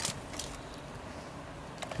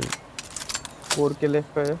 4 के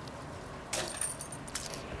लेफ्ट पे है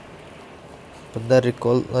बंदा।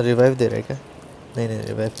 रिवाइव दे रहा है क्या? नहीं नहीं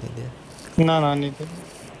रिवाइव नहीं दिया। ना ना नहीं दे।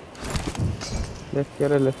 लेफ्ट क्या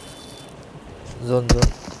लेफ्ट जोन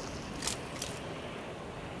जोन।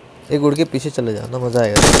 एक उड़ के पीछे चले जाओ ना, मजा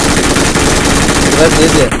आएगा।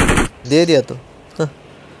 रिवाइव दे दिया तो।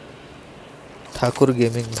 ठाकुर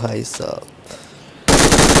गेमिंग भाई साहब।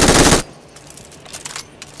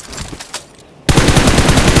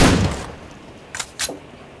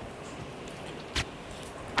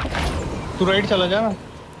 तू राइट चला जा ना।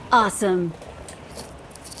 Awesome.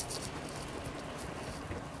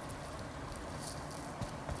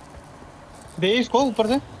 दे इसको ऊपर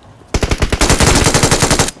से।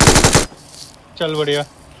 चल बढ़िया।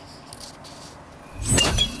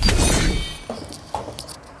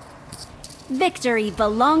 Victory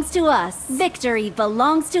belongs to us. Victory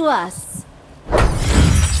belongs to us.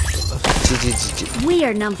 We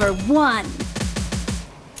are number 1.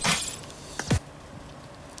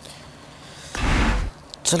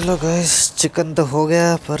 चलो गाइस, चिकन तो हो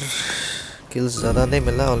गया पर किल्स ज़्यादा नहीं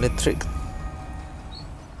मिला, ओनली 3.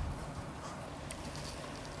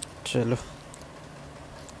 चलो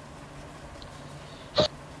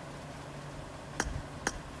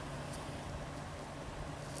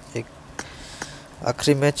एक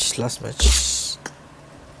आखिरी मैच, लास्ट मैच.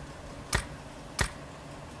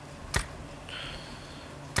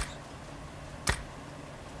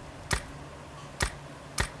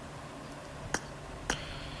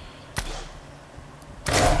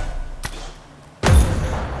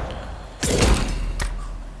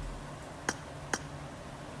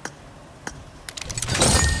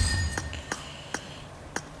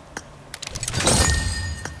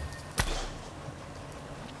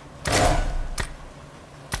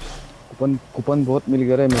 कूपन बहुत मिल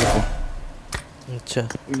गया है मेरे को. अच्छा,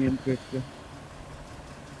 इंडियन क्रेट के.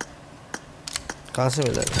 कहाँ से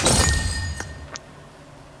मिला?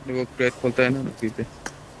 वो क्रेट खोलता है ना उसी पे.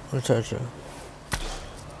 अच्छा अच्छा.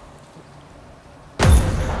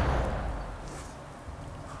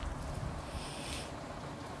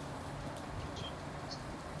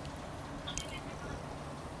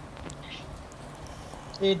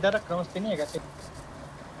 ये इधर रख रहा हूँ, उस पे नहीं है क्या?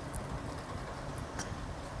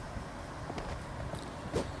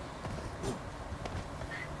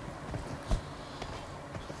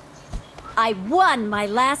 I won my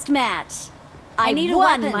last match. I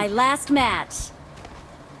won my last match.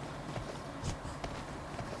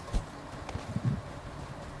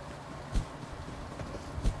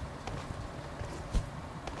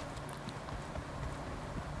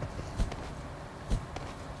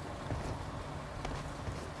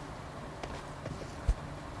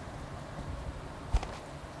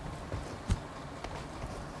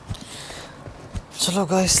 चलो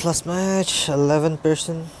गाइस, लास्ट मैच.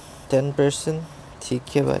 11%, 10%. ठीक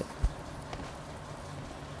है भाई.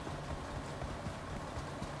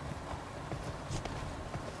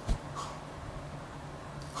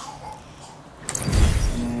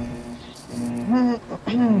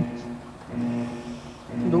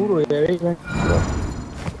 दूर हो जाएगा.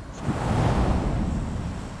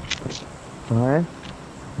 कहाँ है?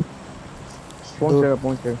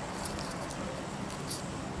 पहुँचेगा.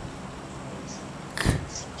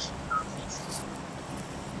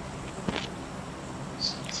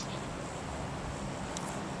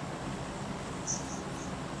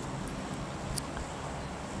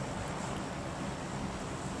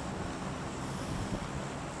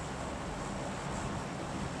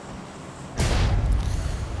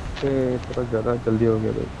 थोड़ा ज़्यादा जल्दी हो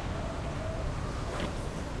गया भाई.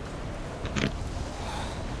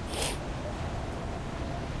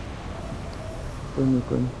 कोई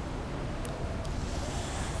नहीं.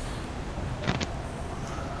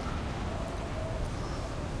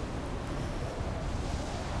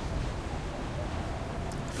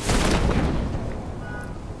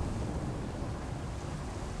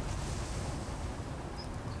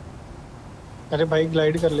 अरे भाई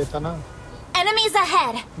ग्लाइड कर लेता ना. Enemies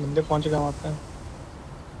ahead. बंदे पहुंच गए वहाँ पे.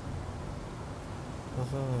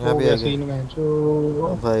 यहाँ भी आ सीन गए में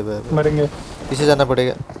जो भाई. मरेंगे. पीछे जाना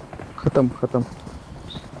पड़ेगा. खत्म.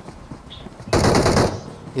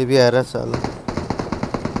 ये भी आ रहा साला.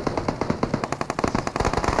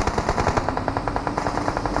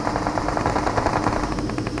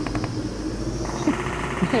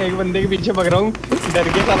 एक बंदे के पीछे भाग रहा हूँ, डर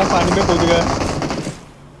के साला पानी में कूद गया.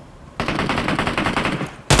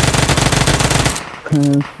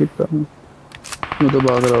 मैं तो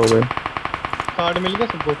भाग रहा हो गया. कार्ड मिल गया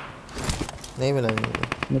सबको? नहीं मिला.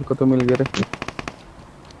 मेरे को तो मिल गया रे.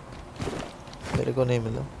 मेरे को नहीं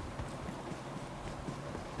मिला.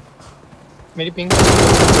 मेरी पिंक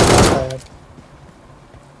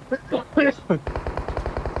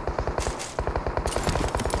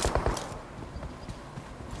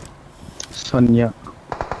सन्या.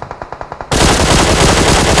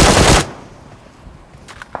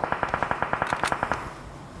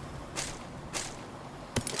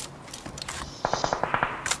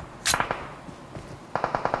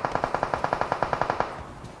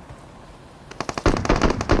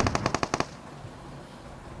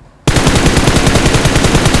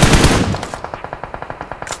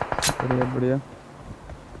 बढ़िया.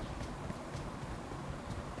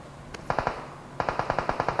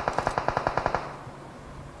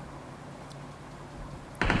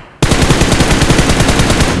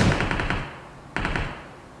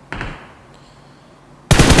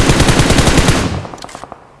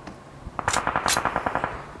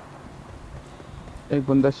 एक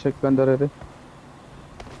बंदा शेक के अंदर है रे।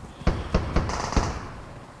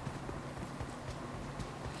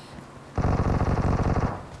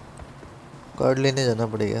 कार्ड लेने जाना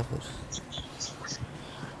पड़ेगा फिर।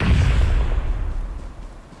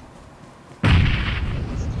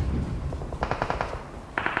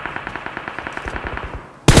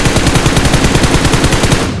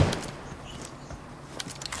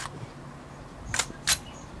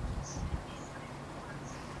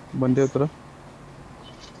 बंदे उतरा।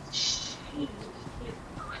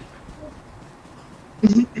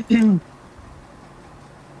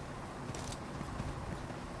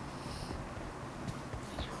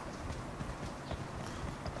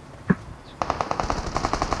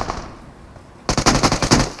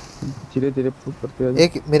 धीरे-धीरे पुश करते हैं।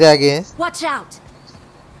 एक मेरे आगे है। Watch out!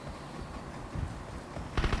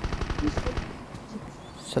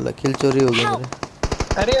 चलो किल चोरी हो गया मेरे।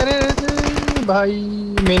 अरे अरे अरे भाई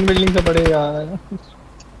मेन बिल्डिंग से पड़े यार।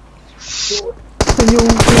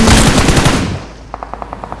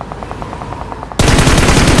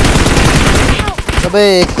 अबे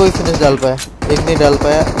एक को ही फिनिश डाल पाया, एक नहीं डाल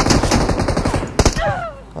पाया।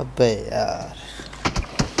 अबे यार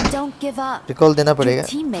Don't give up. रिकॉल देना पड़ेगा।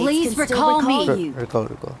 Please recall me. रिकॉल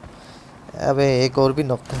अबे एक और भी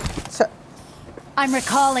नॉक था। I'm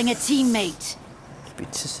recalling a teammate.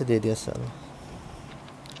 पीछे से दे दिया साला।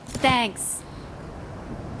 Thanks.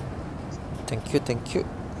 Thank you.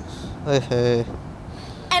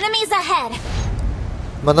 Enemies ahead.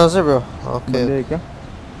 Manoj है ब्रो। ओके। बंदे क्या?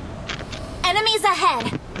 Enemies ahead.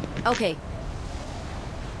 Okay.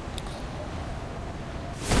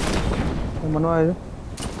 मनो आए।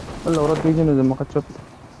 Allora dicono che ma cazzo.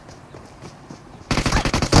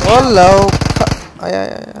 Hello. आया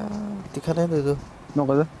दिखा नहीं दे दो। नो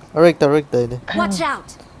कदर। अरेक्ट दे। Watch out.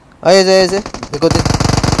 आया देखो दे।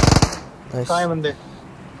 नाइस। कहाँ है बंदे?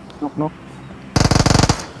 नो।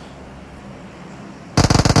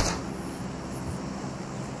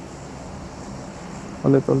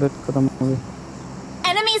 अले खत्म हो गया।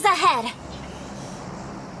 Enemies ahead.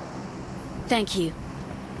 Thank you.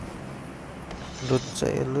 लूट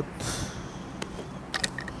चाहिए लूट।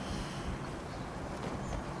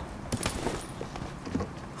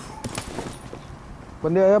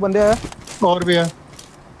 बंदे आया। और भी है।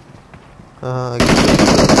 हाँ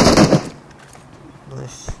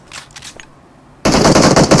नाइस।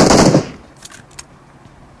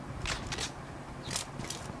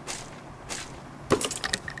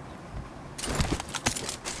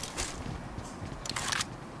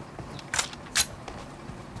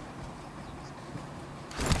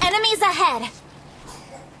 Enemies ahead.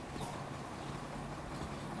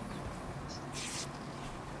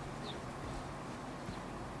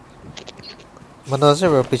 मनोज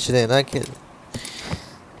है पिछले ना कि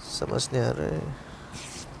समझ नहीं आ रहा है।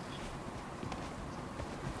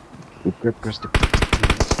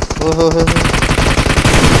 ओहो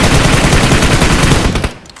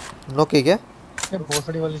नॉक है क्या?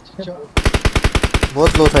 भोसड़ी वाली चीज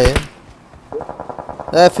बहुत लो था ये।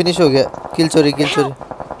 फिनिश हो गया। किल चोरी।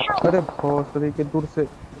 अरे भोसड़ी के दूर से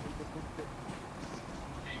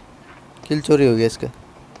किल चोरी हो गया इसका।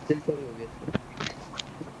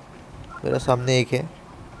 मेरा सामने एक है।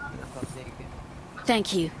 Thank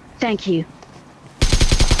you.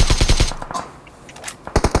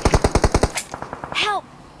 Help!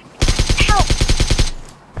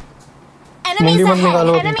 Enemies ahead.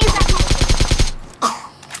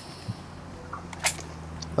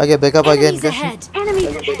 आगे बैकअप आ गया Enemies इनका। ahead.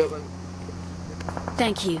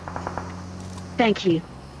 Thank you.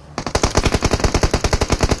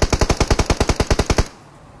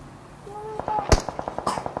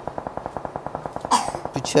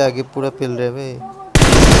 पीछे आगे पूरा पिल रहे भाई।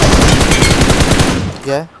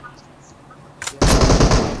 क्या है?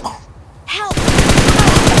 Help!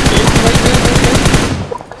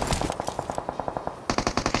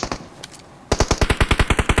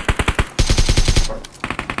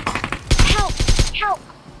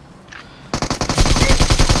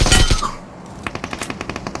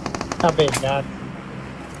 अबे यार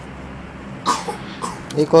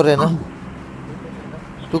एक और है ना।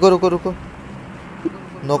 रुको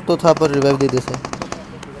नॉक तो था पर रिवाइव दे दे से।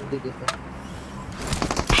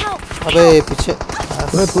 अबे पीछे।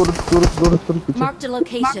 अरे दूर पीछे। Marked a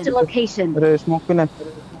location. अरे स्मोक पे ना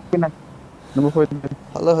number 4।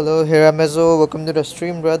 Hello Hiramezo, welcome to the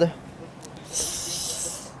stream brother.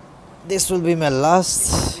 This will be my last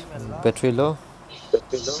battery low.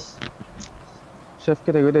 Chef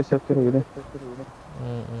के रह गए।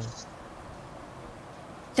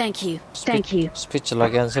 Thank you. स्पीड चला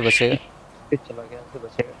गया से बचेगा।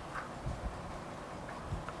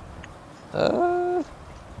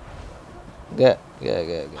 गया गया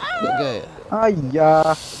गया गया गया आया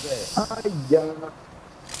आया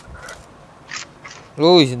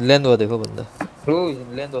ओह लैंड हुआ देखो बंदा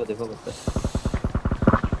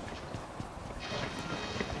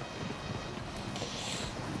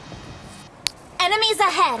Enemies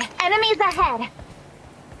ahead! Enemies ahead!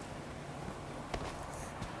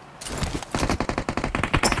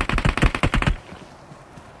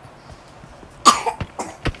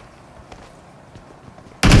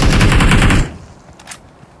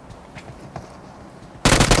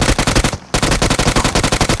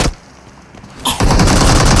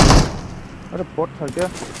 अरे बॉट था क्या?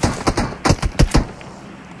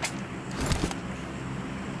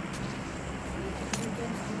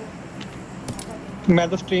 मैं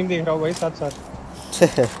तो स्ट्रीम देख रहा हूँ भाई साथ साथ।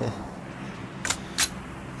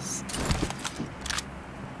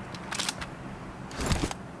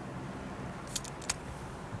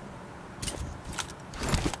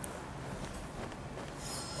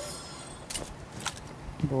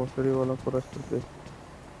 भोसड़ी वाला फॉरेस्टर पे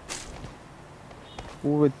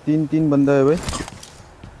वो 3 बंदा है भाई।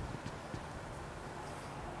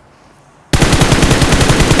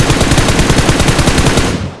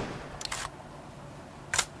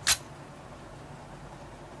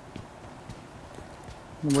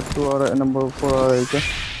 नंबर 2 आ रहा है, नंबर 4 आ रहा है क्या?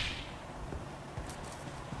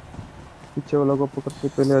 पीछे वाला को पकड़ के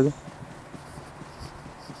पहले आ जा।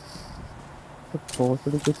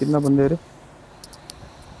 भोसड़ी पे कितना बंदे रे?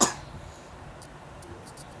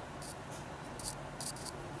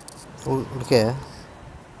 उड़ के है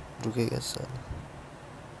रुकेगा सर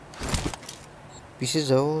पीछे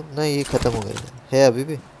जाओ ना ये खत्म हो गया है अभी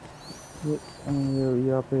भी ये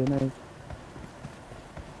यहाँ पे है ना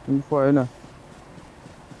इन्फो है ना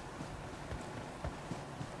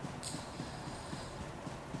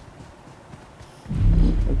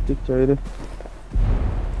ठीक चाहिए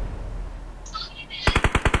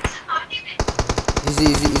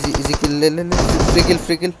इजी किल ले फ्री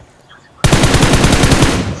किल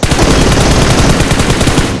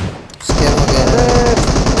स्कैम हो गया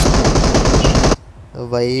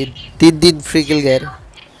भाई 3 फ्री किल गए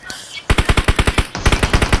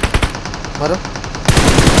मारो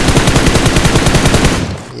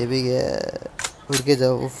ये भी गया उड़ के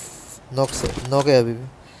जाओ नॉक है अभी भी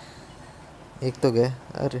एक तो गया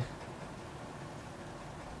अरे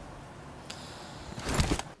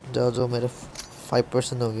जाओ मेरे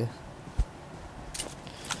 5% हो गया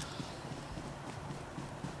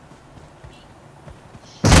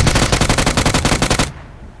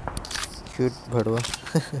क्यूट भड़वा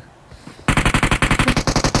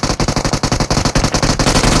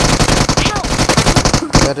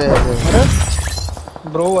अरे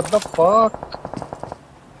ब्रो व्हाट द फक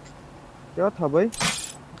क्या था भाई?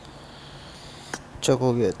 चक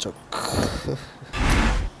हो गया चक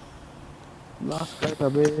लास्ट क्या था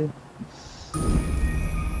भाई?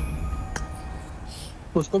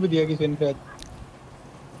 उसको भी दिया किसी ने शायद।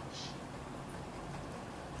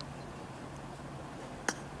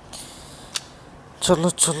 चलो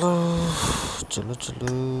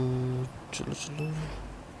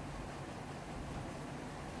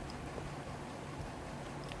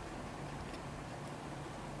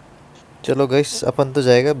चलो गाइस अपन तो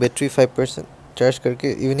जाएगा बैटरी 5% चार्ज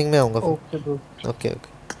करके इवनिंग में आऊँगा ओके ब्रो ओके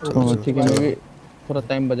ठीक है मैं थोड़ा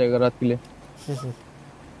टाइम बचेगा रात के लिए।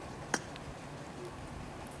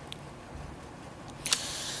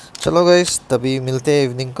 चलो गाइस तभी मिलते हैं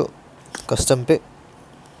इवनिंग को कस्टम पे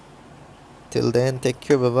till then take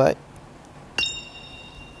care bye bye.